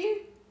empty?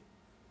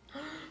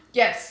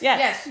 Yes.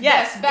 Yes,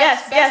 Best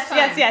time.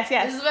 yes.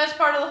 This is the best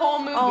part of the whole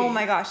movie. Oh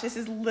my gosh, this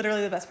is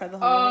literally the best part of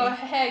the whole Oh,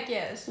 movie. heck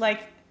yes.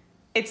 Like,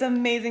 it's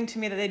amazing to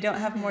me that they don't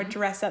have more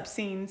dress up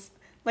scenes.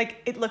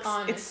 Like, it looks,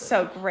 Honestly. it's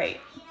so great.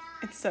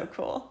 It's so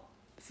cool.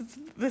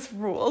 This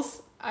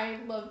rules. I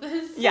love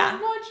this Yeah.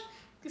 so much.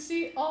 You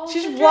see all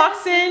She the just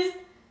walks dresses in,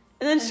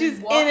 and then and she's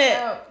walks in it.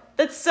 out.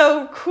 That's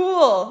so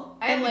cool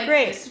I and like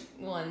great. this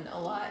one a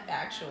lot,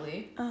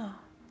 actually. Oh,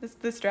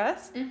 this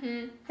dress?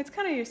 Mm-hmm. It's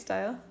kind of your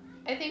style.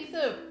 I think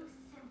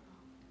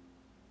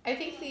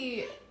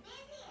the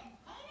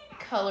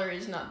color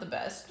is not the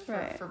best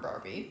Right. for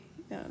Barbie.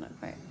 No, not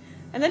quite.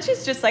 And then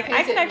she's just like,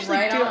 I Paints can it actually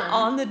right do it on.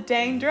 on the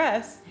dang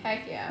dress.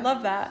 Heck yeah.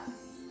 Love that.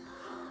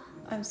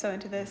 I'm so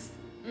into this.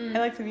 Mm. I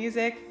like the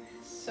music.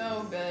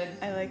 So good.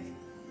 I like,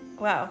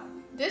 wow.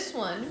 This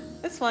one.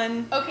 This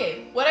one.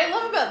 Okay, what I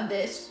love about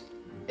this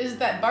is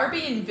that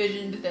Barbie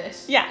envisioned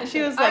this. Yeah, And she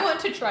said, was like- I want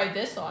to try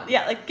this on.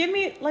 Yeah, like give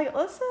me, like,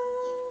 let's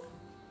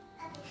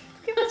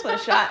give this one a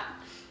shot.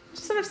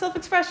 Just sort of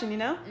self-expression, you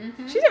know?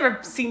 Mhm. She's never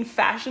seen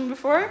fashion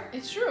before.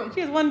 It's true.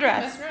 She has one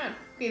dress. Mess around.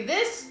 Okay,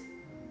 this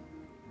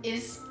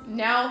is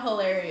now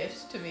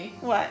hilarious to me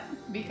What?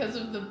 because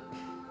of the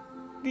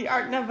The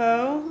Art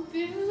Nouveau?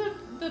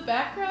 the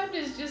background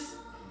is just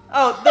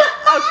Oh,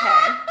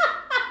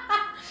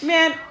 okay.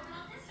 Man,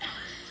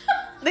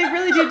 they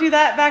really do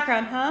that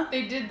background, huh?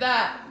 they did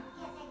that.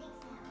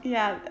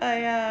 Yeah,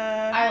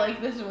 I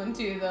like this one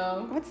too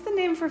though. what's the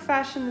name for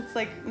fashion that's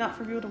like not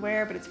for people to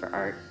wear, but it's for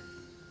art?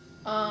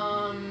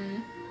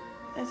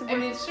 There's a I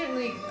mean, it's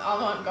certainly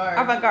avant-garde.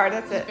 avant-garde,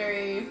 that's It's it.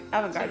 very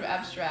Avant-garde. sort of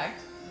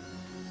abstract.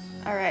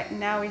 All right,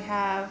 now we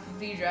have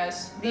The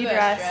dress. The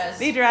best dress,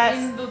 the dress.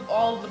 In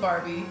all of the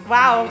Barbie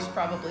Wow. movies,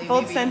 probably.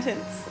 full maybe.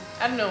 sentence.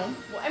 I don't know.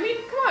 Well, I mean,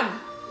 come on.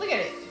 Look at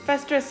it.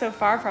 Best dress so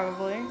far,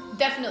 probably.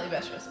 Definitely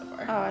best dress so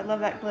far. Oh, I love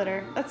that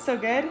glitter. That's so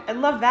good. I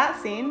love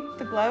that scene.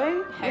 The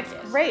glowing. Heck It's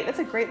yes. great. That's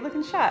a great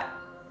looking shot.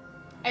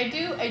 I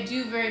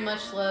do very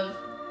much love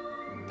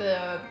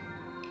the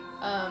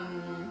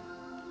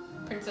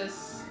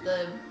princess,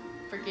 the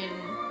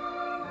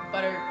freaking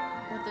butter.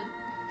 What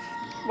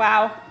the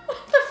Wow.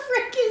 what the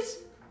frick is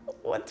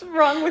What's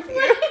wrong with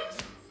you?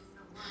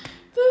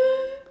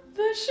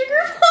 the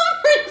sugar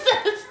plum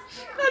princess?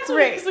 That's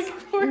what I Great. was looking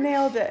for.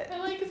 Nailed it. I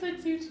like the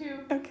tutu.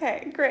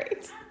 Okay,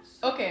 great.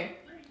 Okay,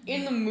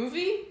 in the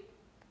movie,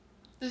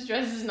 this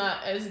dress is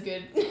not as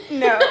good.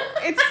 No,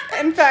 it's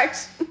in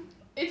fact.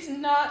 It's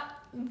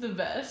not the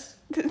best.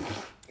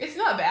 It's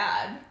not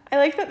bad. I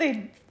like that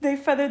they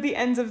feathered the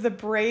ends of the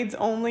braids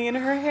only in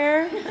her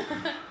hair.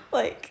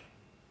 Like,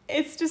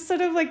 it's just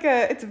sort of like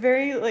it's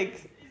very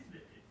like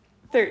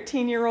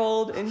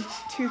 13-year-old in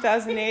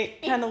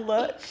 2008 kind of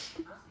look. Must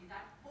be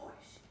that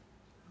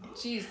voice.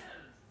 Jeez.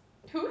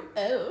 Who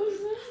else?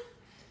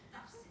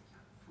 That's it,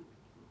 young fool.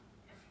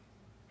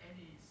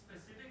 Any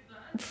specific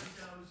plans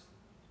or just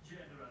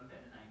general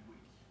pen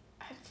language?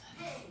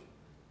 Hey,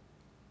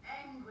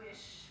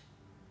 anguish.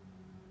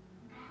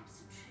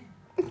 Perhaps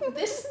a trim.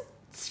 This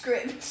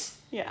script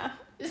Yeah.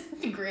 is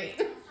great.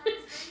 As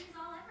ready as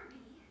I'll ever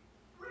be.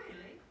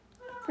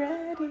 Really?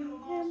 Ready,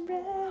 I'm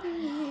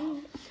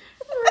ready.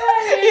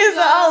 Right Is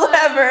I'll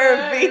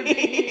ever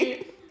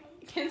be.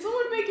 Can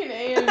someone make an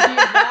AMV of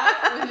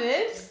that with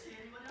this?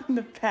 I'm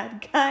the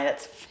bad guy.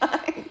 That's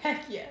fine.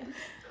 Heck yes.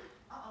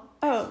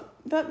 Oh,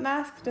 that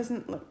mask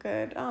doesn't look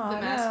good. Oh, The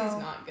mask no. is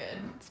not good.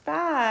 It's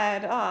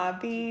bad. Aw,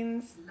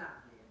 beans. Lovely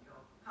in your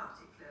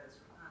party clothes,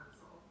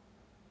 Rapunzel.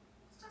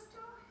 It's just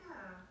your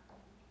hair.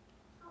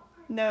 Not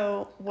very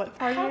No, what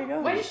part are you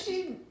going? Why does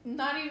she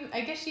not even?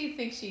 I guess she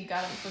thinks she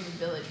got him from the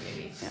village,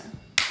 maybe. Yeah.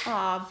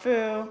 Aw,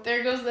 boo.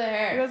 There goes the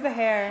hair. Here goes the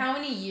hair. How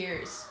many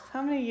years?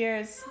 How many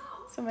years?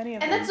 So many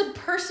of And them. that's a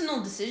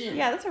personal decision.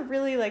 Yeah, that's a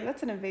really, like,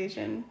 that's an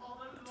invasion.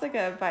 It's like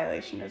a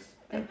violation of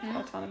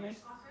autonomy.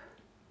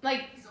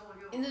 Like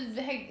in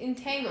the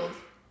Entangled,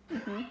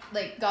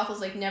 like Gothel's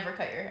like never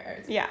cut your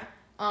hair. Yeah.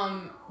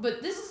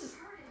 But this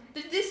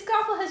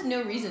Gothel has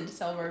no reason to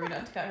tell Barbie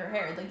not to cut her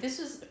hair. Like this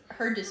was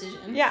her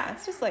decision. Yeah,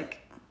 it's just like.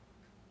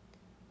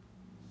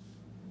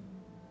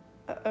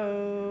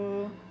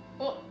 Uh-oh.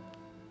 Well,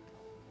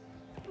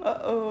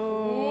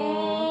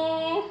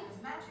 Uh-oh.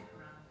 There's magic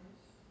around it.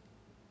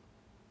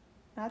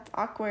 That's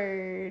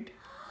awkward.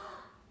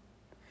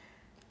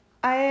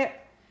 I,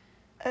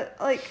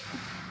 like,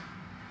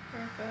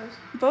 there it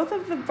goes. both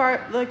of the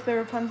the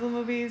Rapunzel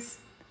movies,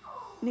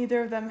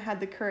 neither of them had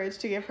the courage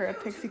to give her a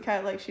pixie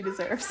cut like she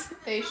deserves.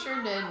 They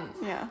sure didn't.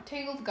 Yeah.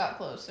 Tangled got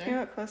closer. Came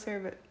up closer,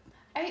 but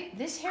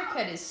This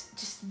haircut is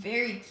just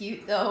very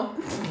cute though.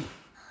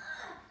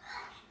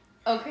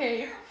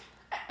 Okay.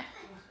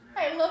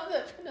 I love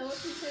that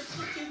Penelope's hips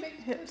are too big to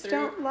go hips through.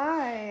 don't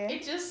lie.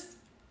 It just,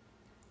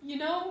 you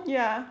know.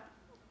 Yeah.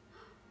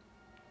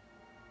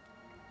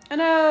 Oh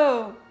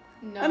no!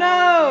 No, Oh,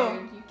 no.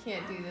 dude, you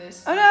can't do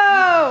this. Oh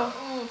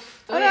no!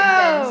 Oof, the Oh, way it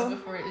no. bends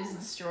before it is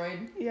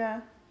destroyed.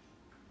 Yeah.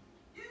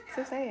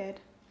 So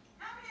sad.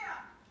 Come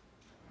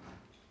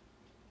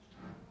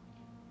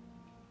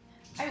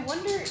here. I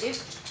wonder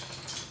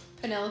if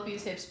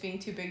Penelope's hips being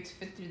too big to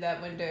fit through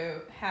that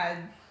window had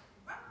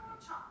One more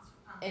chance,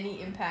 Rapunzel.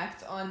 any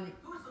impact on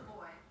Who's the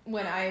boy?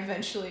 when I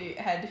eventually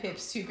had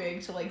hips too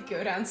big to like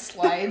go down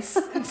slides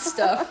and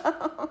stuff.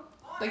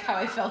 Like how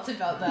I felt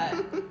about that.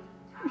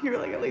 You were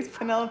like, at least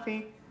Penelope.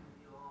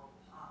 Your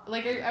part.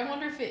 Like I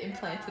wonder if it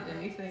implanted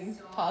anything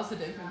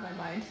positive in my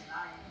mind.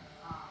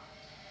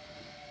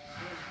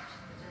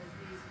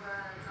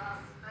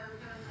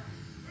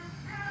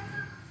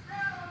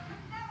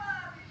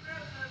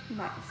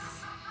 Nice.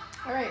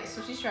 All right,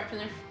 so she's trapped in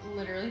there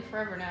literally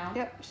forever now.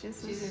 Yep,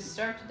 she's She's gonna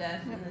starve to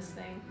death in Yep. this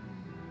thing.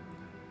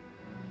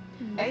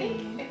 Bye.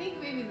 I think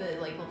maybe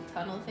the like little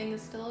tunnel thing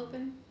is still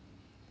open.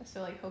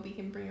 So like Hobie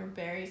can bring her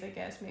berries, I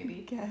guess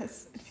maybe.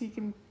 Guess if he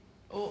can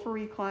Oh,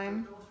 free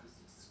climb.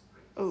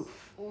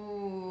 Oof.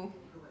 ooh.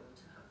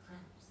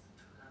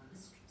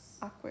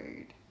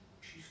 Awkward.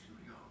 She's still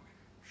young.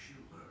 She'll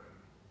learn.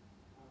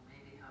 Or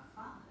maybe her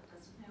father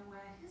doesn't know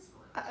where his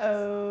loyalty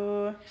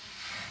Uh-oh.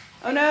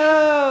 Oh The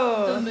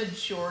no!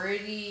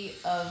 majority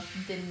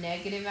of the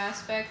negative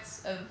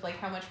aspects of like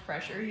how much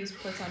pressure he's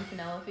puts on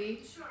Penelope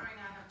Ensuring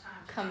I have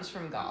time to comes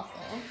from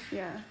Gothel.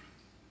 Yeah.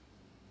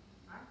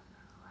 Right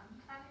now,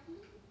 I'm planning a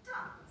little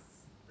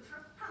dance with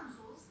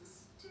Rapunzel's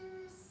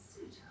mysterious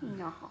suitor.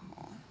 No.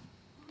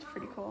 It's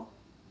pretty cool.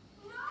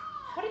 No!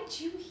 How did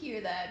you hear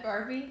that,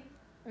 Barbie?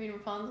 I mean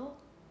Rapunzel?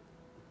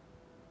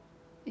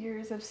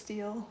 Ears of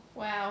steel.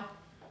 Wow.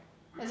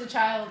 As a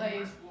child, I...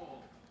 West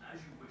wall, as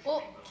you wish, Oh,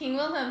 Rainbow. King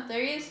Wilhelm,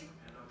 there he is.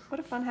 What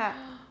a fun hat.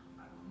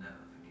 I will never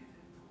forgive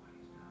him for what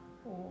he's done.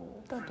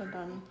 Oh. Dun dun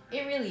dun.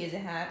 It really is a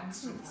hat.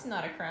 It's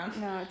not a crown.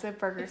 No, it's a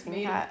Burger It's King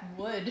made hat. of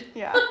wood.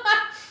 Yeah.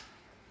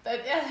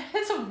 But yeah,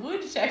 it's a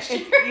wood texture.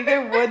 It's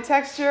either wood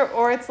texture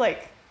or it's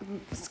like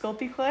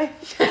sculpey clay.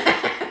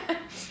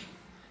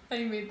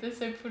 I made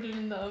this, I put it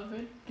in the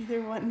oven.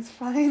 Either one's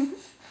fine.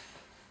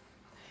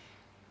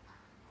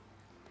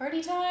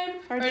 Party time.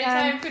 Party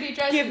time. Pretty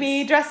dresses. Give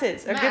me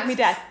dresses or give me Masks,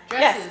 death.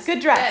 Dresses. Yes, good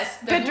dress. Yes.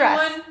 The Good blue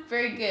dress. one,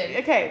 very good.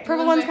 Okay,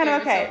 purple Blue one's my kind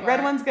of favorite okay. so Red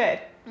far. one's good.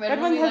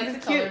 Red one we has like a the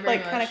color cute, very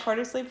like, kind of much.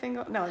 quarter sleeve thing.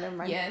 No, never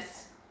mind.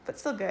 Yes. But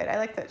still good. I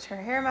like that her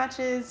hair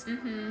matches.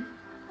 Mm-hmm.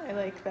 I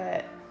like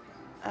that.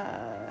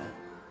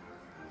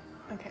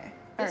 Okay.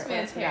 This Alright, man's what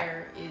else we got?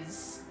 hair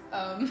is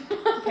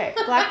Okay,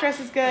 black dress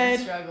is it good.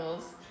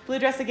 struggles. Blue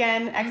dress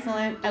again,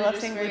 excellent. Mhm, I blue love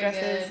dress seeing blue very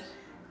dresses. good.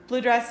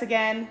 Blue dress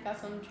again. Got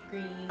some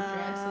green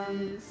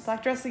dresses.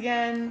 Black dress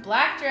again.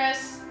 Black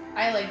dress.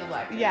 I like the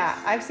black dress. Yeah,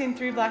 I've seen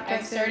 3 black I'm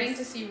dresses. starting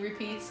to see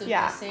repeats of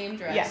Yeah. the same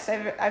dress. Yes,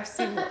 I've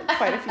seen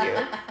quite a few.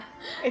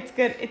 It's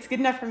good. It's good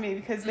enough for me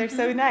because they're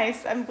so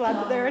nice. I'm glad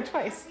that there are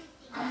twice.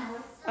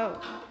 Oh.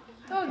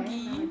 Doggy.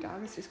 Okay. Oh, my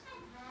dog is just.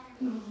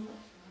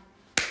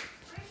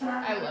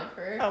 I love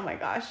her. Oh my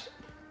gosh.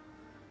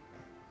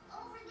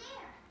 Over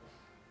there.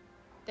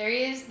 There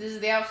he is. This is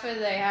the outfit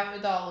that I have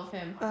with all of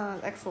him.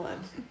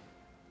 Excellent.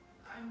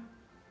 I'm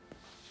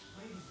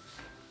waiting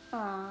for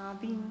Aw,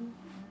 Bean.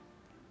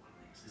 what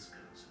makes this girl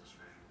so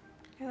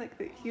special. I like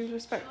that he's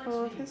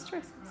respectful of his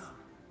dresses.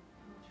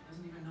 She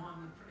doesn't even know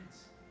I'm the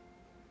prince.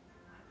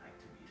 I'd like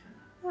to meet her.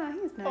 Ah,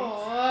 he's nice.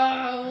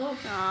 Oh,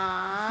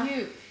 Aw.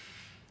 cute.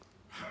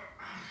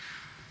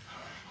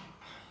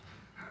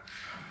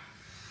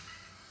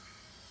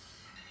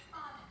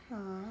 Aw.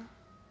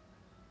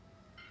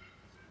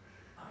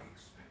 I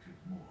expected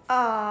more.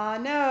 Aw,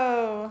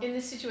 no. In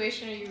this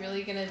situation, are you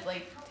really gonna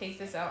like take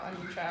this out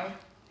on your child?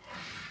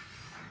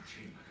 I'm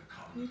chained like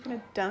a Are you common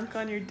gonna dunk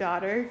on your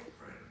daughter?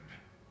 friend.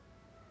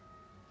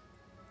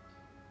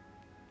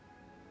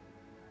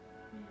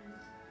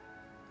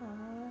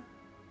 Aw.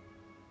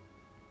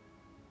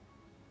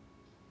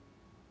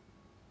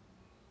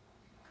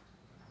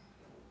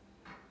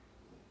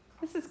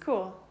 This is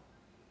cool.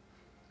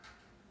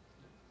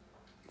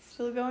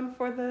 Still going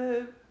for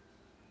the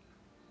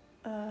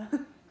the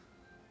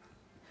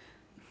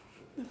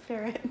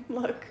ferret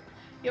look.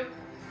 Yep.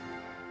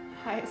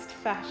 Highest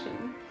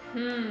fashion.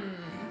 Hmm.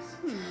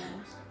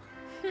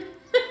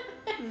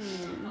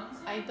 Hmm.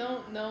 I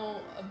don't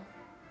know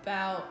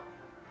about.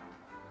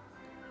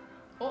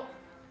 Oh.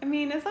 I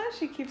mean, as long as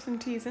she keeps him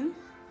teasing,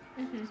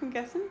 Mhm. I'm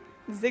guessing.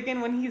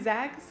 Zigging when he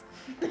zags.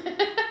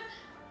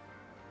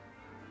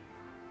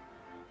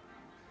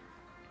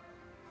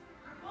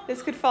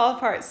 This could fall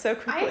apart so I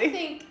quickly.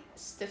 think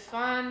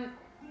Stefan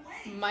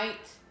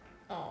might.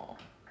 Oh,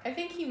 I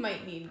think he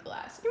might need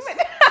glasses.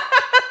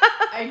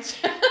 I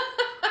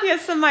He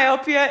has some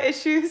myopia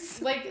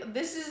issues. like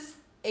this is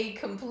a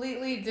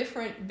completely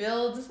different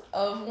build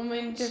of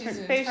woman. Different She's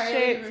an face entirely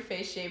shape. different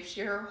face shape.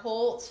 Her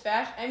whole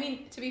fashion. I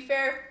mean, to be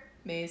fair,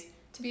 Maze.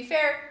 To be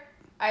fair,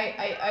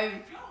 I've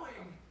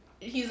Flowing.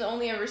 he's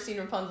only ever seen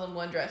Rapunzel in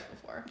one dress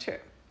before, True.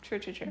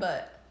 True.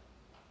 but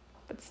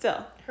But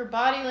still. her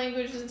body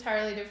language is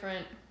entirely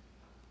different.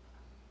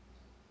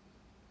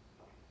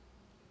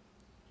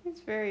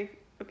 He's very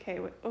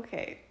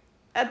okay.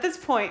 At this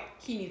point,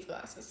 He needs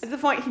glasses.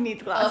 he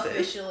needs glasses.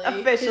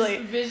 Officially.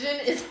 His vision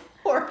is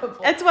horrible.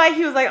 That's why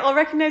he was like, I'll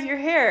recognize your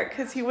hair,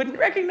 because he wouldn't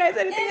recognize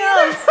anything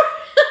else.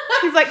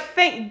 He's like,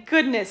 thank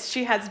goodness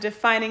she has a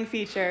defining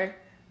feature.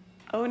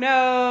 Oh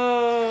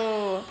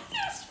no!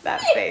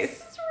 That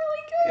face It's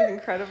really is good.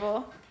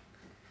 incredible.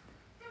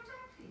 Don't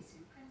I please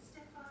you, Prince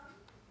Stefan?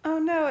 Oh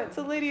no, it's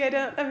a lady I've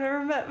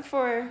never met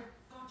before.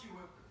 Thought you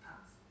worked with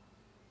Pans.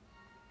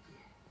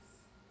 Yes.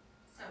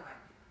 So I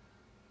hear.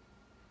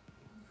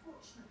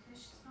 Unfortunately,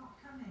 she's not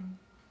coming.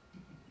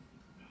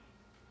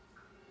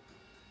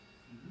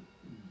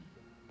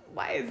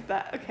 Why is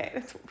that? Okay,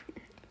 that's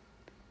weird.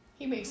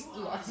 He makes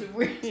lots of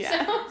weird Yeah.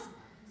 sounds.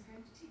 Who's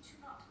going to teach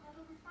you not to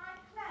meddle with my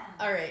plans?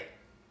 All right,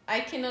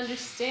 I can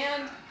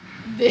understand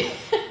this.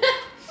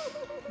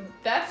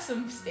 That's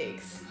some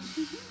stakes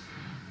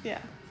Yeah.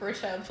 for a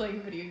child playing a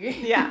video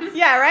game. Yeah.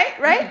 Yeah. Right.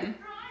 Right. Mhm.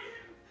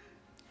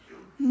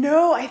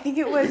 No, I think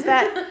it was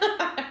that.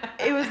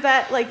 It was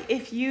that like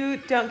if you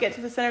don't get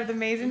to the center of the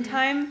maze in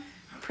time,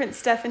 Prince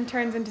Stefan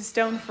turns into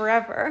stone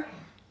forever.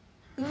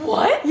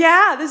 What?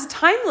 Yeah, there's a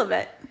time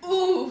limit.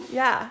 Ooh,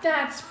 Yeah.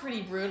 that's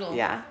pretty brutal.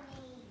 Yeah.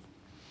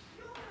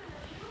 You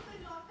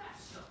think like that,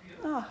 Sophia?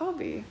 Oh,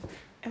 Hobie,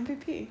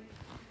 MVP.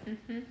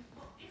 Mm-hmm.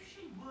 Well, if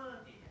she were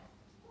here,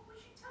 what would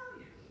she tell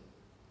you?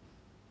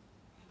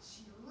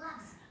 She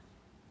loves me.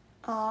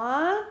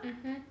 Aw.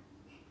 Mm-hmm.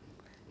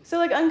 So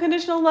like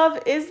unconditional love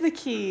is the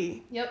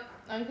key. Yep.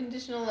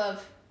 Unconditional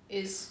love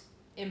is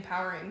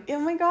empowering. Oh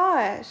my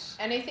gosh.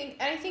 And I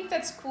think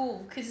that's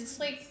cool because it's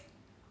like,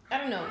 I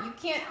don't know, you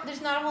can't,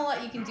 there's not a whole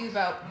lot you can do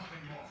about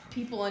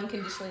people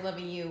unconditionally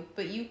loving you,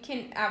 but you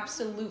can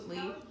absolutely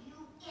Tell you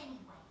anyway.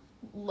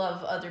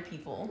 love other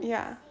people.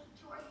 Yeah. Saved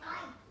your life.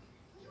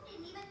 You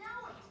didn't even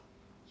know it.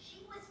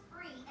 She was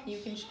free and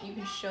You can she you came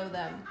can back show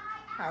them because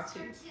I how asked to.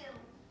 her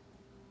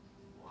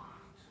What?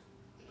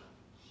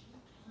 She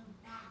came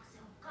back so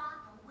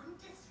Gothel wouldn't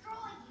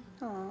destroy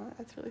you. Aw,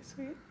 that's really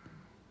sweet.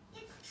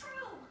 It's true.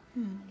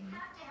 Hmm. You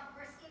have to help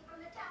her escape from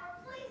the tower.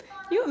 Please,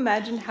 Gothel. Can you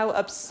imagine how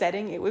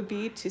upsetting it would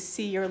be to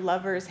see your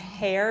lover's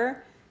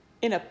hair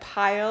in a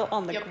pile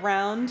on the Yep.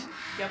 ground?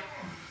 Yep.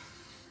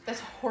 That's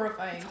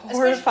horrifying. It's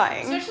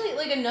horrifying. Especially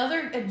like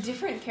a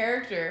different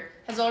character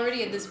has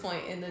already at this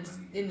point in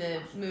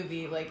the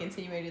movie like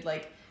insinuated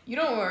like you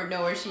don't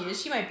know where she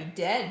is. She might be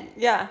dead.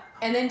 Yeah.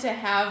 And then to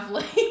have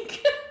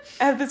like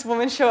Have this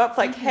woman show up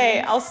like,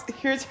 hey,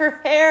 here's her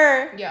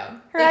hair. yeah.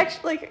 Her like,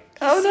 actually like, he's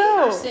oh seen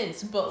her no.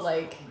 since, but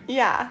like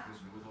Yeah.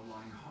 Prisoner with a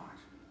lying heart.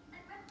 But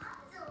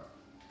Rapunzel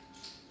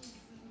isn't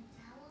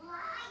a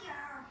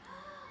liar.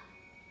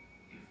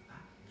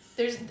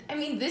 there's I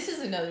mean this is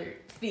another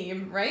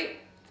theme, right?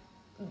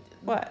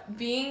 What?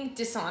 Being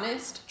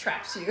dishonest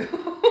traps you.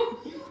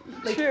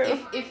 Like True.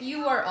 if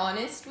you are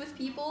honest with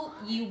people,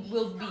 you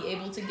will be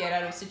able to get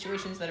out of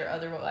situations that are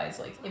otherwise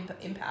like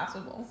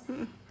impassable.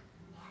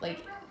 Like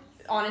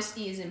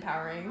honesty is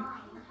empowering. Lying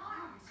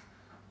heart.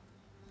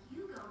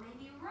 Hugo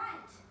may be right.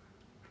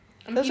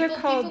 And Those are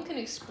people called- can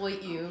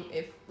exploit you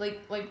if like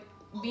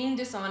being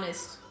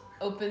dishonest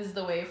opens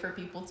the way for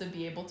people to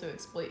be able to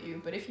exploit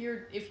you. But if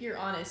you're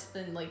honest,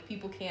 then like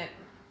people can't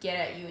get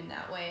at you in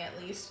that way at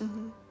least.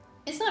 Mm-hmm.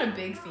 It's not a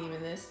big theme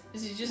in this.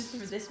 This is just for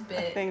this A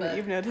bit, thing but that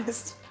you've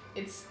noticed.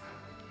 it's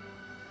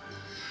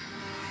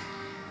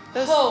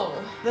Those,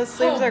 oh those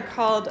sleeves oh, are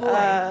called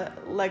boy.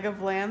 leg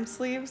of lamb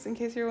sleeves, in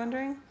case you're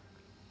wondering.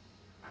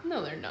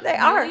 no, they're not. They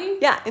are. Really?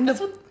 Yeah, in That's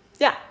the what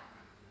yeah.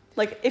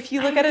 Like if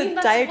you look I at mean, a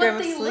that's diagram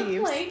what of they look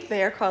sleeves, like.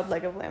 they are called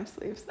leg of lamb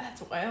sleeves.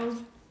 that's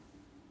wild.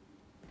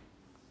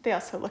 They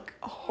also look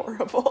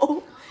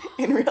horrible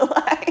in real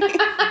life.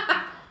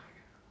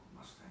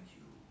 Must thank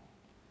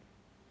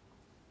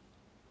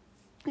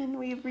you. And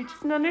we've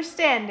reached an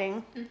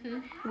understanding.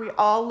 Mhm. We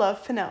all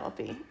love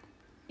Penelope.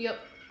 Yep.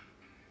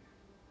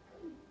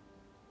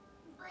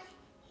 But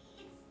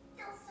it's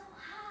still so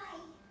high.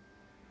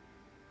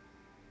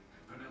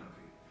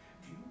 Penelope,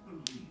 do you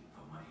believe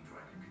a mighty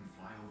dragon can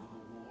fly over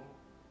the wall?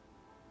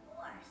 Of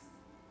course.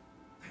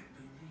 Then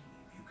believe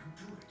you can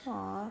do it. Aw.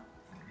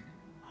 For you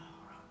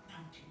are a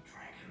mighty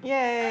dragon.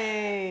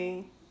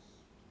 Yay.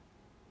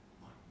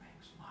 What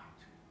makes might?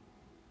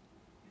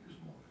 It is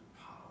more than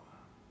power.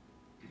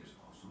 It is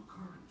also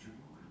courage and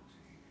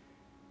loyalty.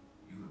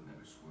 You have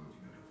never swerved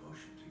in your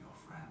devotion to your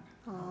friend,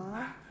 no Aw.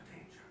 matter the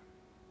danger.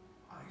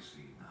 I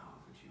see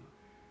now that you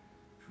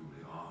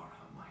truly are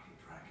a mighty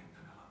dragon,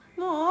 Penelope.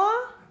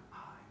 Aw. And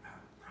I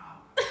am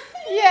proud.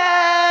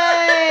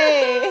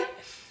 Yay.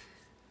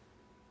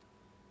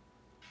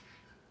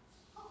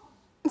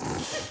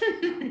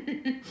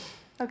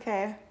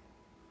 Okay,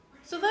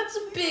 So that's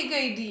a big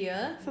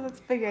idea. so that's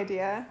a big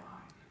idea.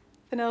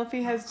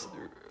 Penelope has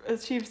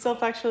achieved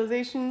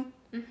self-actualization.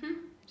 Mhm.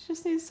 She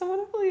just needs someone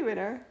to believe in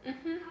her. Mhm.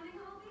 Coming,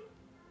 Hobie?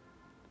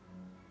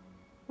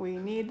 We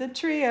need the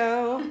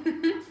trio.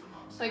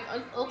 Like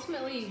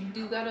ultimately, you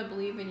do gotta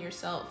believe in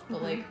yourself. But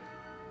Mhm. like,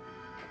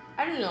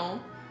 I don't know.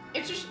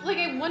 It's just like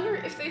I wonder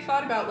if they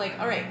thought about like,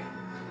 all right,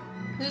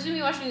 who's gonna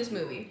be watching this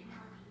movie?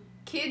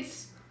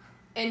 Kids,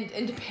 and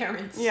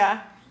parents.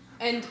 Yeah.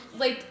 And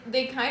like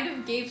they kind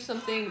of gave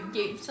some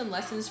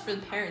lessons for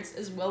the parents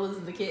as well as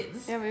the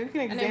kids. Yeah, maybe we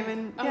can And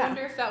examine. I yeah.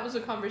 wonder if that was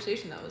a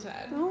conversation that was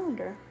had. I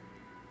wonder.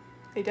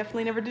 They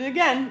definitely never did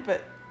again,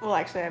 but Well,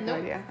 actually, I have no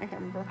Nope. idea. I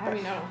can't remember. I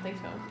mean, I don't think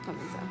so. I don't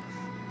think so.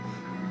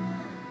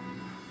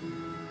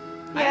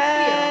 I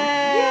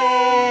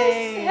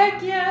Yay! feel. Yes!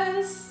 Heck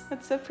yes!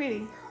 That's so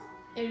pretty.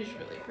 It is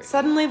really pretty.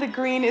 Suddenly the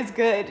green is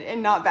good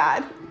and not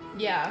bad.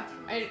 Yeah.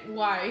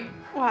 Why?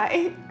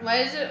 Why? Why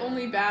is it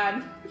only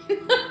bad?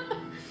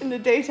 In the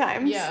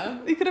daytimes. Yeah.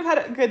 You could have had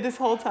it good this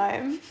whole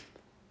time.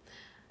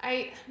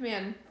 I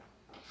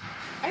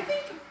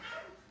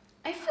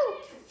feel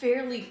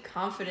fairly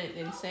confident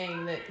in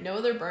saying that no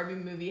other Barbie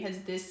movie has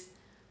this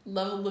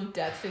level of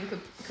depth and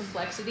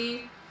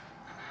complexity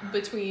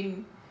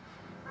between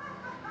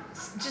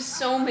just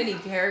so many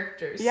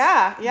characters.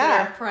 Yeah, That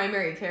yeah. are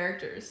primary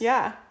characters.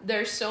 Yeah.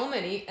 There's so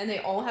many, and they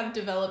all have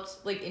developed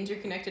like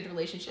interconnected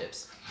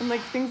relationships. And like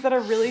things that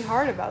are really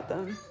hard about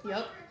them.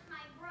 Yep. My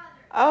brother.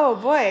 Oh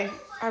boy.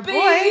 Our boy.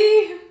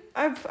 Baby!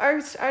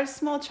 Our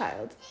small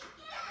child.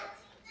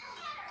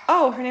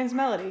 Oh, her name's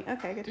Melody.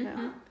 Okay, good to know.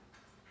 Mhm.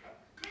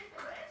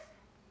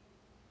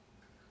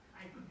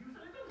 I could use a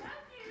little help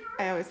here.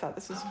 I always thought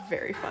this was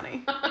very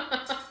funny.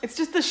 It's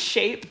just the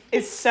shape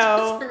is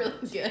so It's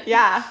really good.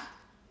 yeah.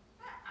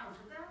 They're out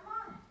of their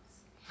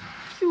minds.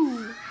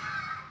 Phew.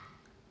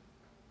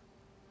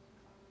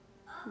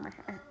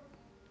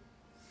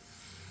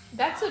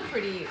 That's a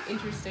pretty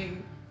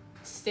interesting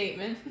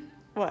statement.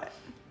 What?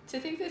 To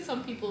think that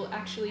some people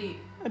actually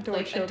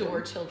Adore children.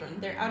 adore children.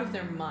 They're out of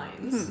their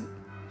minds.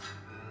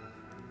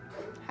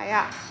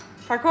 Hiya.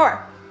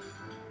 Parkour.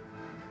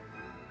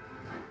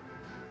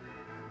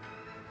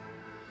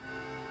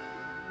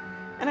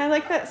 And I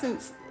like that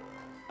since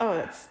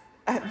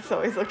it's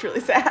always looked really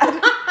sad.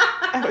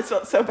 I always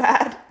felt so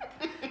bad.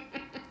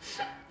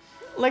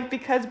 Like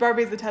because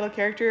Barbie's the title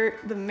character,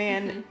 the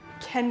man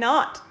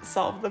cannot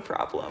solve the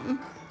problem.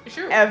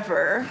 Sure.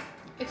 Ever.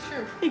 It's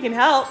true. He can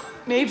help,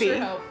 maybe. Sure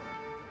help.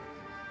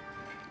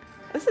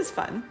 This is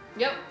fun.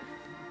 Yep.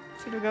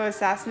 So to go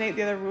assassinate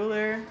the other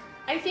ruler.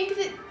 I think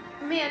that,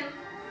 man.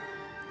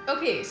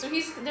 Okay, so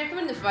they're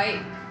coming to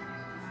fight.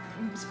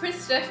 Prince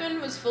Stefan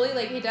was fully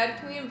like, "Hey, Dad,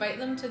 can we invite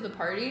them to the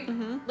party?"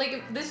 Mm-hmm.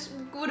 Like, this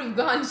would have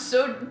gone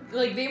so.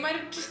 Like, they might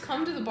have just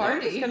come to the Just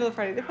party. go to the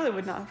party. They probably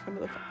would not have come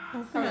to the party. Oh,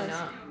 who Probably knows?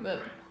 not,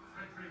 but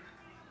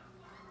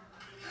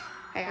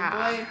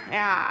Yeah. boy.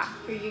 Yeah.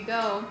 here you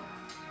go.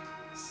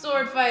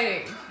 Sword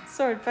fighting,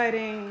 Sword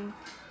fighting.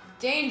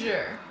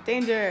 danger,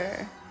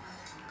 Danger.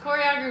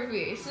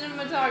 choreography,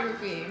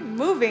 cinematography.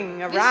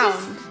 Moving around.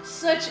 This is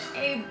such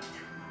a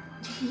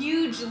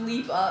huge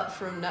leap up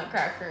from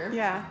Nutcracker.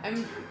 Yeah.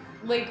 I'm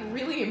like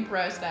really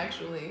impressed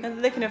actually. And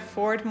that they can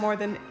afford more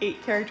than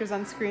 8 characters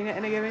on screen at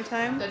any given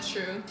time. That's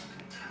true.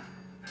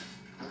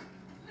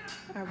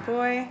 Our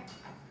boy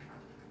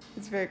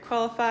is very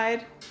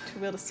qualified to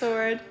wield a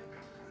sword.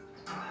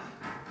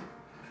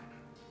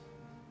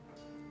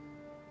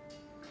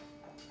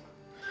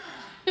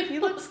 He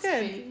looks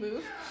good. Speedy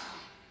move.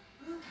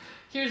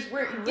 Here's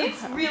where it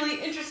gets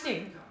really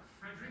interesting.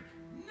 Frederick,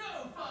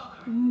 no, father.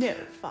 No,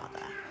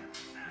 father.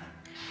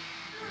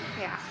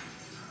 Yeah.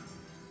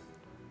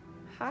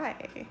 Hi.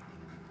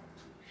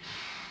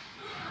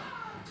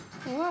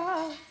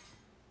 Wow.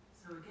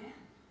 So again,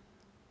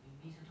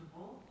 we meet at a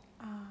ball.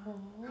 Oh.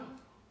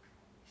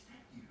 Is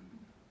that you?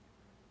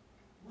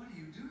 What are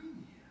you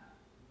doing here?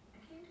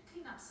 I came to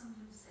clean up some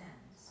loose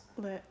ends.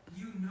 Lit.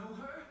 You know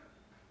her?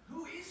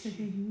 Who is she?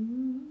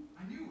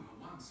 I knew her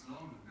once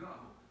long ago.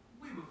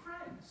 We were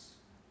friends.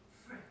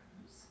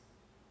 Friends?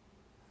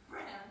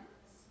 Friends?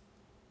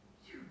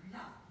 You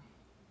love me.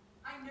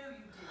 I know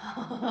you did.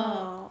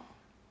 Oh.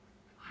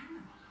 I never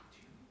loved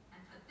you.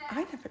 And for that,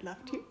 I never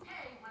loved you. will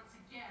pay once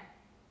again.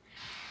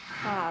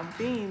 Ah,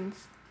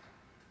 beans.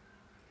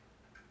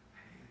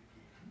 Hey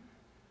again?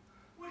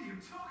 What are you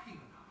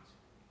talking about?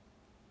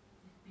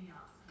 Let me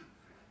ask you,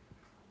 Fred.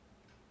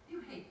 You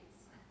hate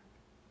this man.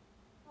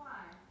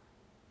 Why?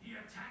 He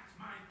attacked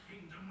my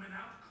kingdom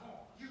without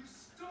cause. You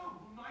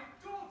stole my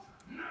daughter.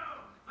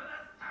 No, for the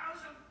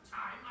 1000th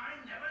time, I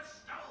never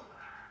stole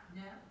her.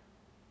 No.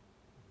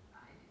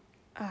 I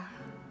did. Ah.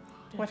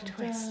 What a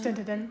twist. Dun,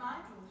 dun, dun. My daughter,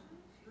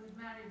 if you had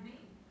married me,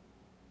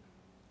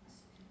 I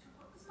simply took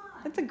what was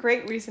mine. That's a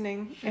great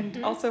reasoning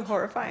and also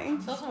horrifying.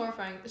 It's also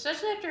horrifying,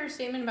 especially after her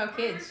statement about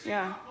kids.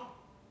 Yeah.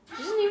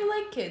 She doesn't even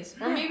like kids,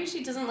 or maybe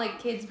she doesn't like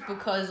kids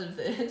because of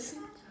this.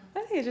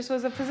 I think it just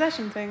was a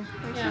possession thing.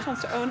 Like she Yeah. just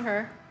wants to own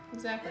her.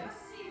 Exactly. Never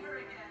see her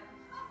again.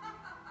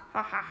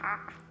 Ha ha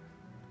ha.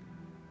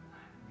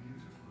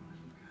 Beautiful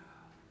little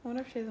girl. I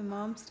wonder if she has a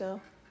mom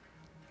still.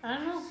 I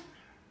don't know.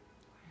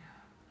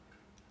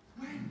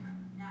 When?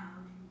 Now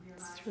do you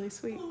realize It's really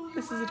sweet.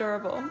 This is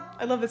adorable.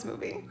 I love this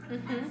movie.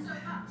 Mm-hmm. so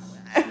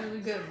much? It's really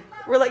good.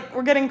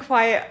 We're getting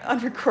quiet on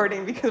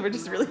recording because we're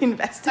just really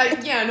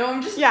invested. Yeah, no,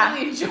 I'm just Yeah.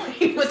 really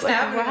enjoying what's like,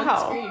 happening on wow.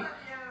 the screen. No.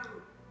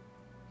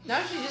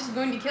 Now she's just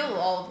going to kill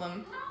all of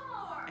them. No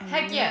more. And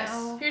Heck yes.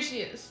 now- Here she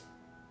is.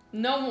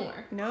 No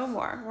more. No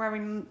more. We're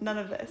having none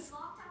of this.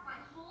 Locked up my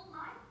whole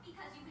life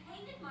because you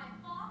hated my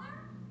father?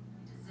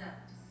 You deserve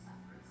to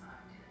suffer as I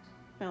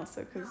did. And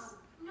also because,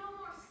 No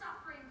more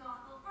suffering,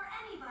 Gothel, for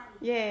anybody.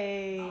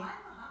 yay. I'm a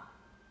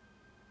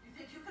You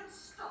think you can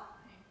stop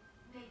me?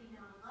 Maybe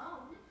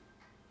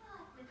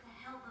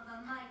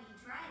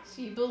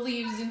She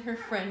believes in her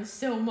friend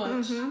so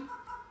much. Mm-hmm.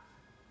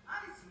 I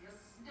see a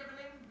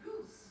sniveling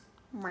goose.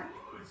 Oh,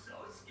 it's so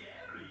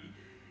scary.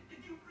 Did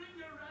you bring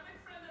your rabbit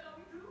friend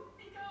along too?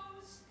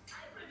 Because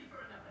I'm ready for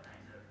an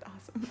appetizer.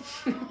 Awesome.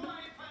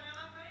 Why,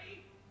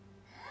 Penelope?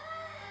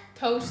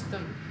 Toast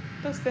them.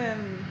 Toast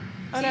them.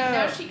 Oh See, no.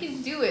 now she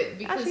can do it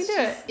because she do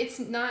it? it's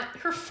not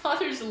her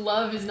father's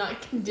love is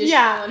not conditional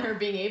Yeah. on her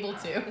being able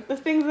to. The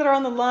things that are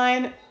on the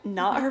line,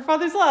 not her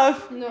father's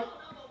love. No,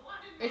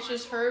 it's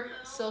just her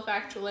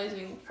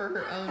self-actualizing for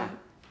her own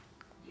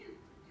You and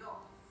your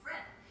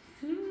friend.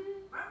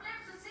 We're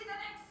left to see the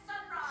next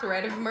sunrise.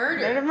 threat of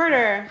Murder, murder.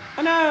 murder.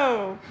 Oh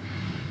no.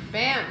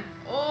 Bam.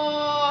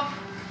 Oh.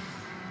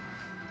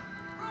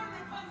 Run,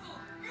 Rapunzel!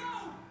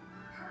 Go!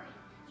 Hurry.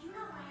 You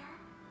know where?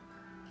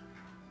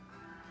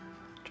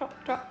 Trot,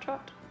 trot,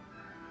 trot.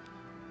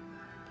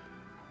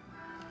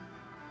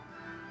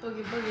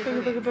 Boogie, boogie,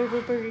 Boogie, boogie, boogie.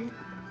 boogie, boogie.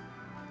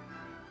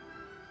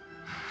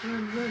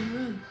 Run, run,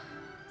 run.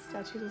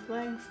 Statues with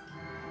legs.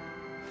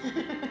 Please,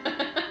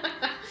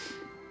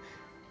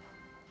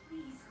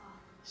 God.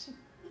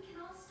 We can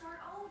all start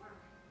over.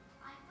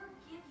 I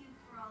forgive you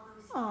for all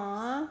those years.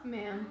 Aww. No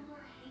Man,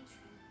 more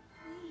hatred.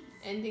 Please.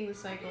 ending the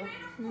cycle.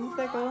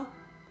 Musical.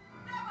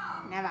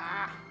 Never.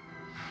 I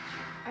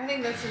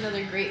think that's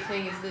another great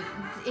thing is that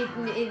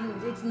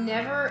it's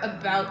never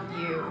about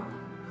you.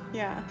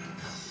 Yeah.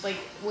 Like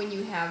when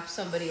you have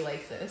somebody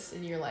like this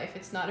in your life,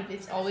 it's not.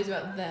 It's always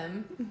about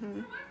them.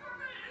 Mm-hmm.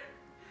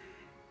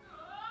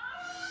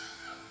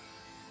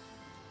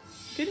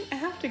 Didn't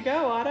have to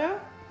go, Otto.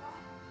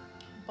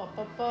 Ba,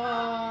 ba,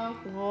 ba.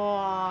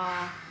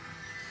 Whoa.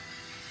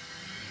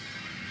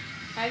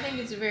 I think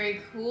it's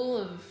very cool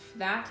of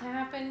that to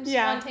happen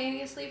Yeah.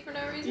 spontaneously for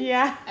no reason.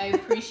 Yeah. I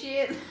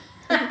appreciate.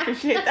 I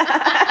appreciate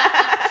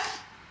that.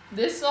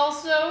 This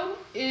also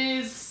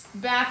is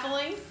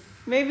baffling.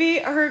 Maybe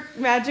her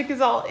magic is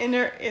all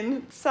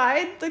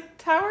inside the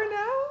tower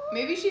now?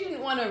 Maybe she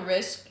didn't want to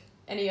risk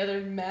any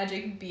other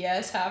magic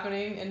BS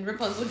happening and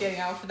Rapunzel getting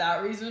out for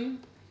that reason.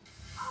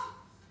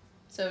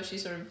 So she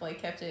sort of like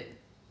kept it. I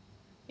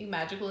think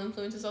magical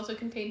influence is also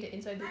contained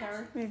inside the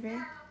tower. Maybe.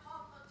 Stand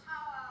upon the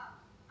tower.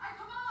 I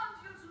command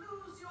you to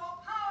lose your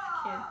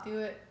power. Can't do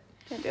it.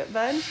 Can't do it,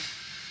 bud.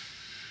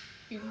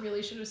 You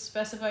really should have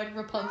specified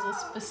Rapunzel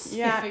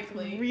Yeah.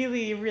 specifically.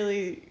 Really,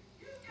 really.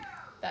 You go.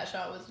 That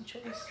shot was a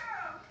choice. Go.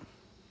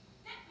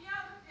 Get me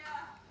out of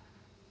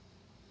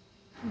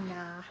here.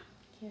 Nah.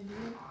 Can't do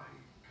it. I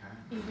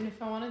can. Even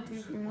if I wanted You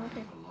to. said one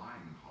okay. of the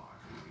Lionheart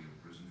will be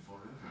imprisoned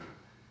forever.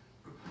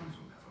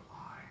 Rapunzel never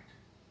lied.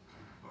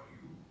 But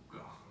you,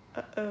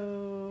 Gothel.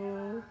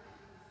 Uh-oh.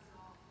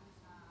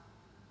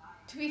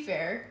 To be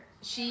fair,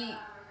 she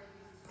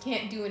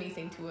can't do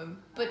anything to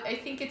him. But I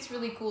think it's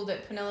really cool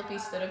that Penelope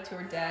stood up to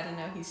her dad and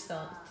now he's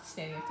still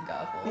standing up to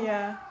Gothel.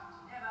 Yeah.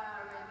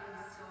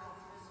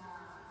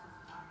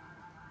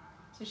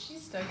 So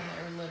she's stuck in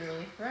there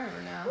literally forever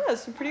now. Oh,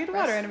 that's some pretty good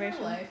water Rest of her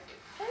animation. life.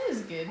 That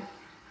is good.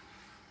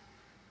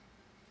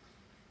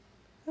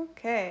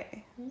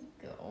 Okay. There you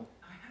go.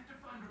 I have to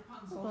find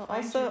Rapunzel. Well,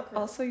 find also, your girl.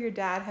 also your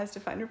dad has to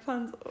find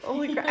Rapunzel.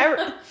 Holy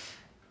crap.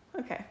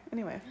 Okay,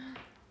 anyway.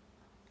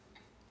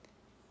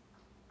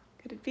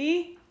 Could it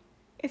be?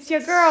 It's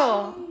your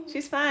girl.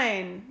 She's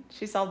fine.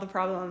 She solved the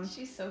problem.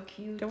 She's so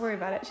cute. Don't worry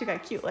about it. She got a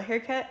cute little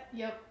haircut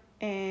Yep.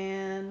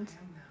 and I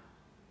am now.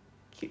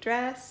 cute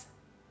dress.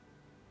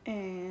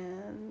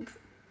 And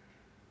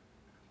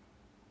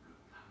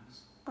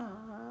Rapunzel.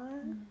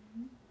 aww.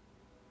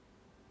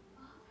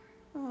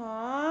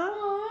 Aww.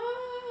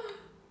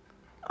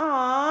 Aww.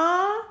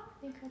 Aww.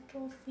 They got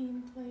the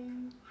theme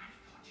playing. I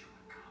thought you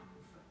would come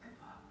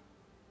forever.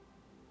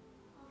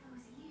 All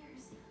those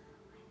years, I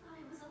thought I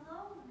was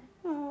alone.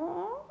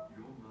 Aww.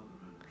 Your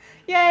mother and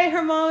Yay,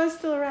 her mom is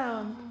still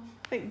around.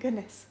 Thank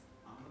goodness.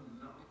 our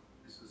love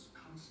is as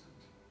constant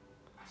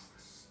as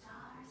the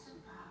Stars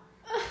above.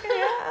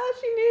 Yeah,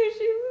 she knew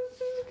she was.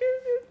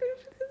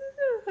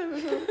 I don't know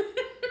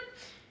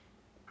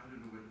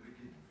where to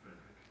begin,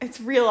 Frederick. It's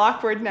real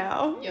awkward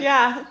now. Yep.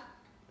 Yeah.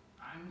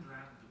 I'm glad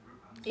that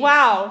Rapunzel. It's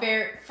Wow.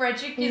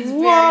 Frederick is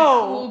very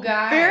Whoa. cool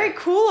guy. Very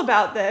cool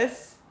about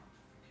this.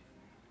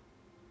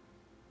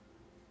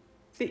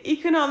 The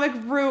economic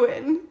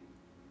ruin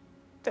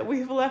that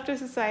we've left our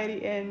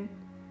society in.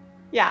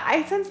 Yeah,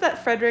 I sense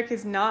that Frederick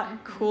is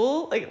not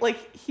cool.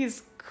 Like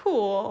he's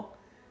cool,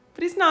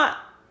 but he's not.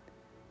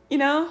 You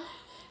know,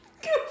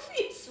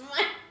 Goofy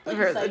smile.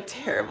 very the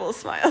terrible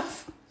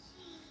smiles.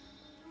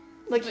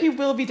 Like he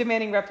will be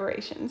demanding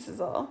reparations,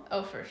 is all.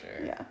 Oh, for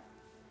sure. Yeah.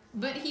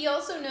 But he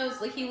also knows,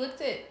 like, he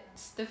looked at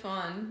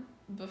Stefan,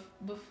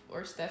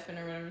 or Stefan,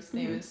 or whatever his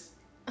name is.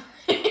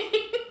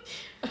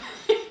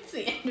 It's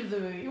the end of the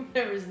movie,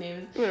 whatever his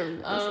name is. Whatever. It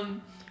is.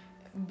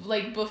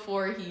 Like,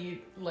 before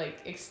he, like,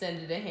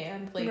 extended a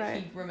hand, like,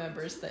 Right. he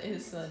remembers that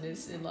his son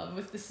is in love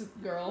with this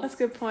girl. That's a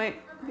good point.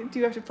 Do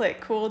you have to play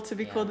it cool to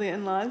be cool Yeah. to the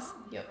in-laws?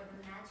 Yep.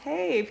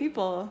 Hey,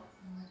 people.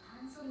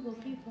 Rapunzel Little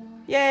people.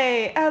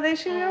 Yay. Oh, they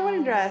should wear a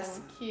wedding dress.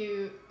 Oh,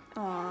 cute.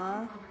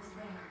 Aw. was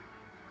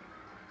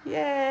there.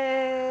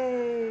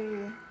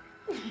 Yay.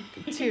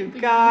 Good 2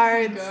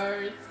 guards.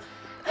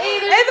 Hey,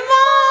 And the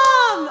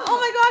mom! Oh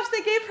my gosh,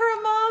 they gave her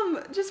a mom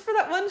just for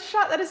that one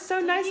shot. That is so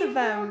nice of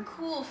them.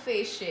 Cool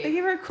face shape. They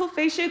gave her a cool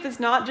face shape that's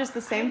not just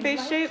the same I face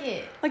like shape.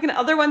 it. Like in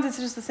other ones, it's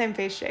just the same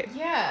face shape.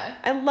 Yeah.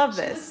 I love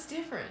She this. looks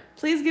different.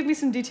 Please give me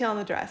some detail on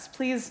the dress.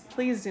 Please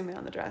zoom in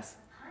on the dress.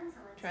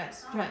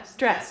 Dress. Nope.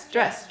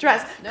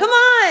 Come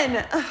on!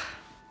 Ugh.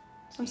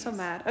 I'm so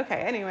mad.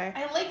 Okay, anyway.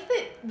 I like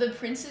that the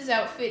prince's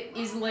outfit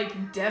is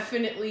like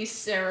definitely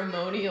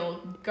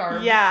ceremonial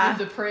garb Yeah.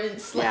 for the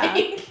prince. Yeah.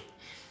 Like,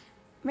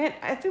 Man,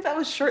 I think that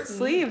was short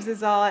sleeves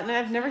is all, and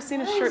I've never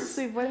seen a short Yes.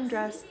 sleeve wedding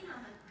dress.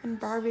 And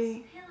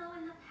Barbie. Pillow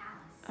in the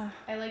palace.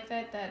 I like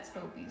that. That's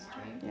Hopi's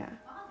dream. Yeah,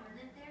 Father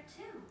lived there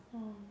too.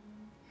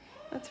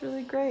 that's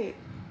really great.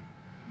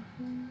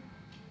 In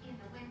the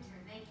winter,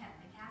 they kept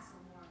the castle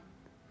warm.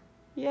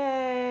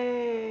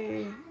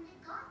 Yay! What happened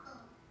at Gothel?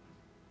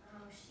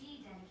 Oh,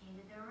 she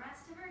dedicated the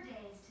rest of her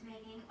days to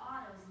making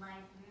Otto's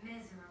life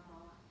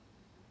miserable.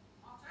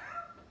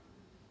 Otto?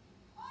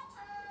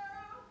 Otto!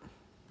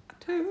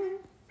 2. 6.5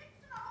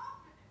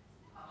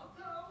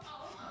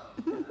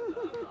 minutes.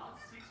 About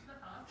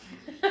 6.5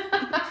 minutes. Still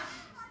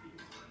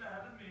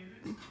 11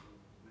 minutes.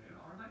 Where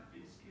are my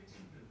biscuits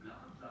and the blah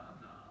blah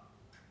blah?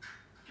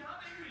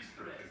 Coming,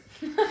 mistress.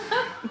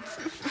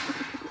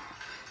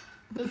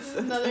 This is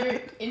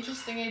another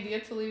interesting idea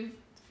to leave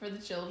for the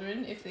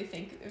children if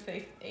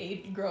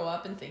they grow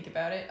up and think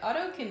about it.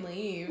 Otto can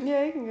leave,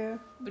 Yeah, you can go.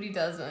 but he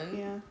doesn't.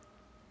 Yeah.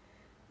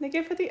 They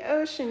go for the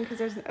ocean because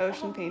there's an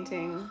ocean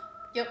painting.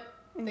 Yep.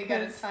 And They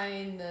gotta 'cause- tie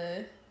in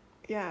the.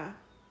 Yeah.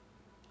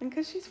 And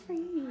because she's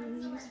free.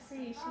 She's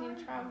free. She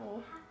can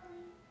travel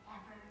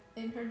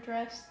in her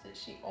dress that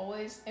she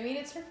always. I mean,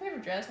 it's her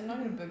favorite dress. I'm not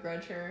gonna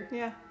begrudge her.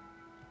 Yeah.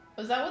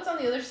 Was that what's on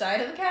the other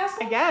side of the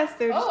castle? I guess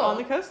they're just Oh. on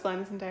the coastline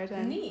this entire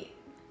time. Neat.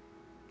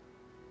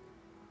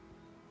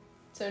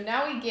 So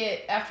now we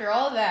get, after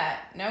all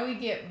that, now we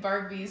get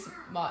Barbie's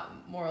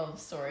moral of the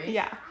story.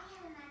 Yeah. I had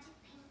a magic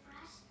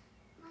paintbrush,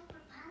 like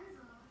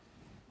Rapunzel,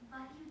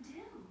 but you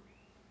do.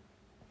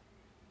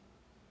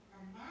 The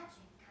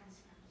magic comes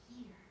from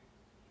here.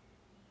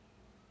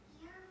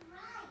 You're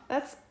right.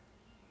 That's.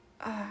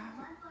 What,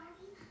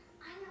 Barbie?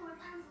 I know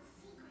Rapunzel's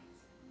secret.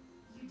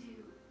 You do?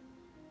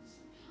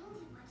 She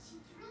painted what she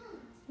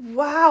dreamed.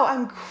 Wow,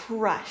 I'm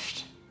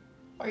crushed.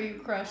 Are you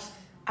crushed?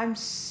 I'm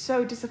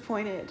so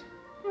disappointed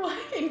What?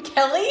 In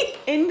Kelly?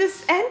 in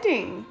this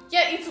ending.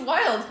 Yeah, it's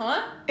wild,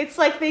 huh? It's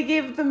like they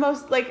gave the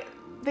most, like,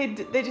 they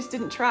just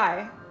didn't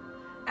try.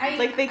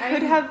 Like they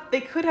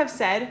could have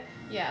said,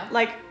 Yeah.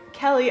 like,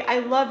 Kelly, I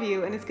love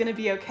you and it's gonna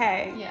be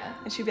okay. Yeah.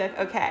 And she'd be like,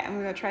 okay, I'm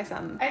gonna try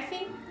something. I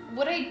think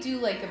what I do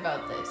like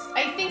about this,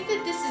 I think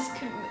that this is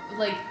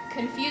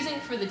confusing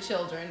for the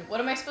children. What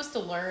am I supposed to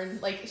learn?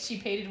 Like, she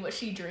painted what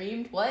she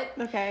dreamed? What?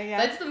 Okay, yeah.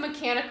 That's the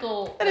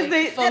mechanical That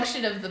is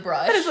function of the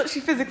brush. That is what she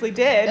physically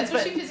did. That's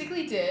what but- she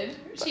physically did.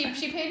 She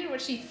painted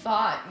what she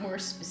thought more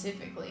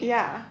specifically.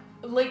 Yeah.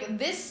 Like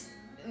this,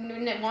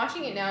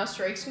 watching it now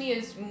strikes me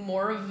as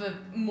more of a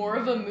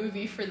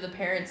movie for the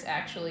parents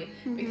actually,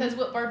 Mm-hmm. because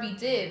what Barbie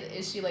did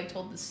is she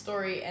told the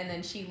story and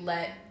then she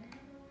let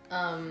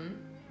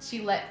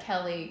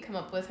Kelly come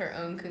up with her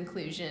own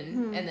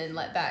conclusion and then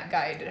let that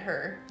guide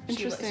her.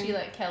 Interesting. She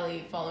let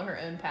Kelly follow her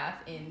own path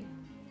in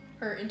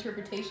her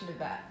interpretation of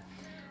that,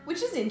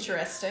 which is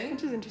interesting.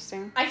 Which is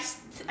interesting. I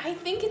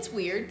think it's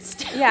weird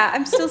still. Yeah,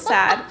 I'm still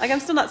sad. Like, I'm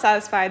still not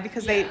satisfied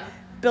because they Yeah.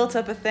 built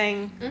up a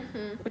thing,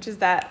 Mm-hmm. which is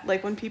that,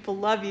 like, when people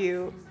love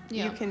you,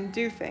 Yeah. you can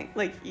do things.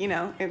 Like, you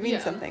know, it means Yeah.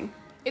 something.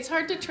 It's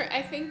hard to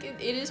I think it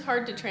is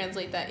hard to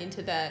translate that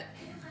into that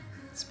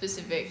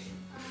specific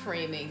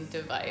framing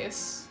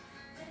device.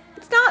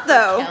 It's not,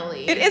 though.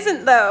 Kelly. It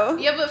isn't, though.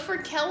 Yeah, but for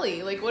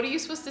Kelly, like, what are you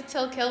supposed to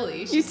tell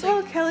Kelly? You She's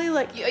tell like, Kelly,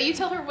 like, you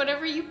tell her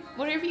whatever you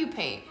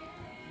paint.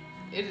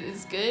 It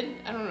is good.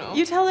 I don't know.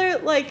 you tell her,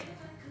 like,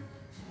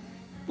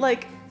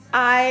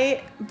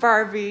 I,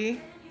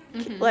 Barbie,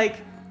 Mm-hmm. like,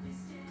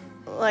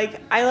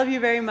 I love you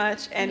very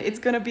much, and it's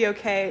gonna be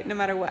okay no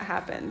matter what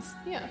happens.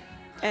 Yeah,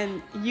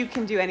 And you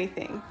can do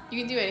anything. you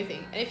can do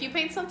anything, and if you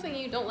paint something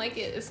and you don't like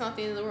it, it's not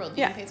the end of the world.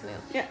 You Yeah. can paint something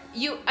else.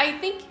 Yeah.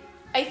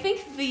 I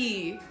think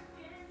the.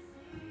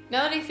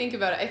 Now that I think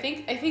about it, I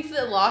think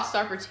the lost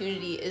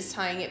opportunity is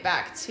tying it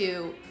back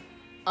to,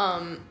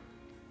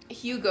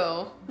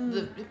 Hugo,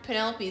 the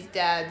Penelope's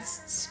dad's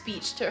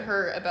speech to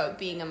her about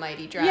being a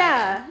mighty dragon.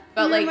 Yeah.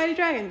 But You're a mighty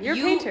dragon. You're a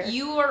painter.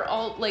 You are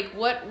all like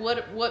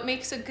what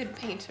makes a good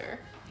painter?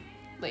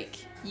 Like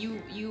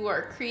you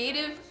are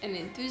creative and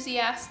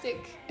enthusiastic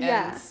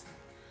and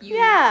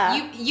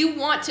Yeah. you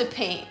want to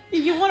paint.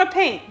 You want to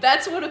paint.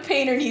 That's what a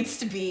painter needs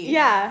to be.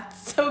 Yeah.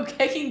 So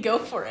I can go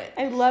for it.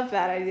 I love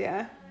that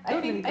idea. That I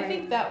would've been think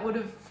great. that would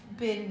have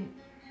been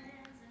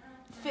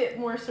fit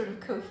more sort of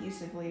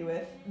cohesively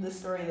with the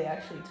story they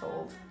actually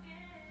told.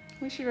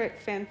 We should write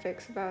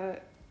fanfics about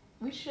it.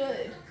 We should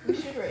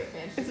write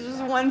fanfics. It's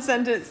just one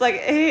sentence, like,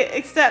 hey,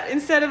 except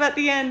instead of at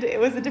the end, it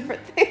was a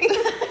different thing.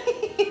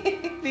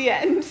 The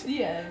end.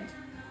 The end.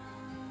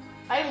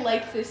 I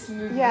like this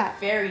movie Yeah.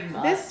 very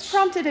much. This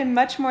prompted a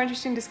much more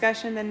interesting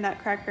discussion than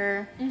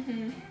Nutcracker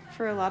Mm-hmm.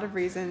 for a lot of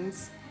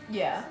reasons.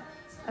 Yeah.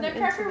 I'm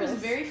Nutcracker into was this.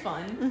 very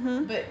fun,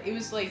 Mhm. but it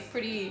was like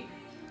pretty.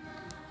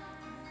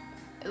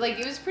 Like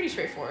it was pretty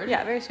straightforward.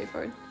 Yeah, very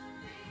straightforward.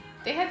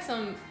 They had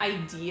some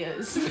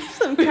ideas.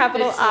 Some with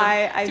capital this one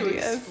I to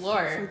ideas.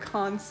 explore. Some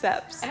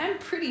concepts. And I'm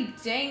pretty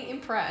dang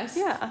impressed.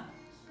 Yeah.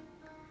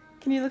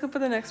 Can you look up what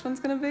the next one's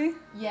gonna be?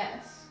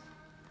 Yes.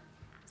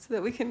 So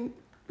that we can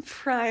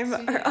prime So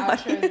we our can outro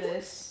audience.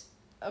 this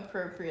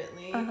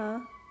appropriately. Uh-huh.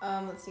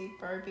 Let's see.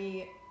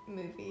 Barbie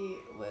movie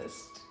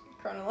list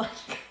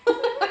chronological.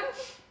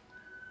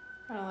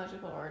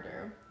 Chronological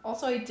order.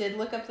 Also, I did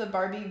look up the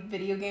Barbie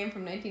video game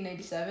from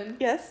 1997.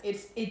 Yes.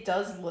 It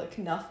does look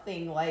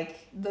nothing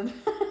like the.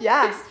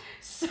 Yeah.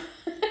 it's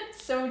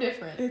so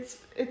different. It's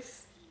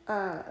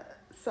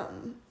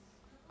something.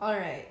 All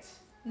right.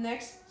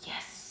 Next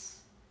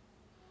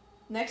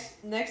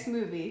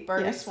movie,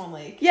 Barbie Yes. Swan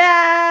Lake.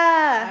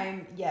 Yeah.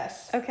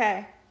 Yes.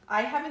 Okay.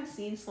 I haven't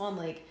seen Swan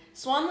Lake.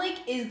 Swan Lake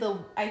is the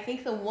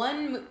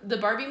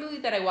Barbie movie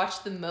that I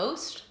watched the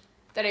most,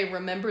 that I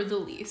remember the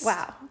least.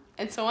 Wow.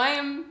 And so I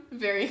am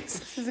very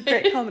This is a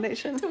excited great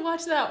combination. to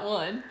watch that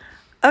one.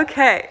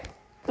 Okay.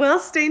 Well,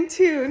 stay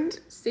tuned.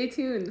 Stay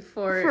tuned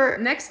for For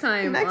next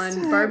time next on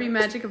time. Barbie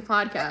Magic of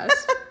Podcast.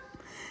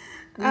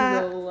 We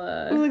will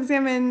We'll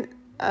examine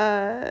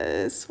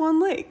Swan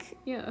Lake.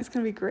 yeah. It's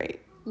gonna be great.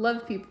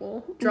 Love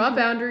people. Draw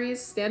boundaries.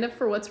 Stand up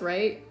for what's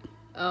right.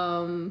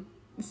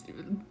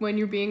 When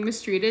you're being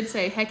mistreated,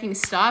 say hecking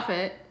stop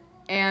it.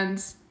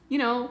 And,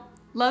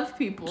 love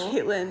people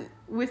Caitlin,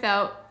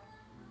 without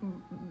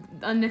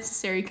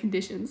unnecessary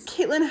conditions.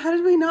 how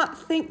did we not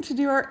think to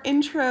do our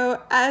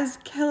intro as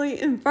Kelly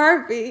and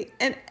Barbie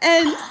and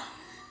end?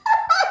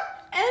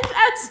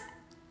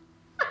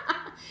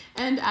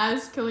 And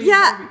as Kelly and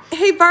Yeah. Barbie.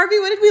 Hey Barbie,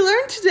 what did we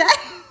learn today?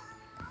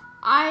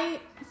 I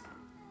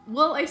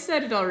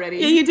said it already.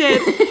 Yeah, you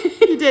did.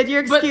 You did.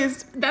 You're But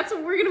excused. that's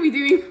what we're going to be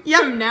doing Yep.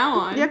 from now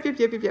on. Yep.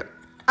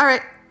 All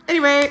right.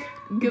 Anyway,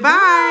 Goodbye.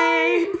 bye.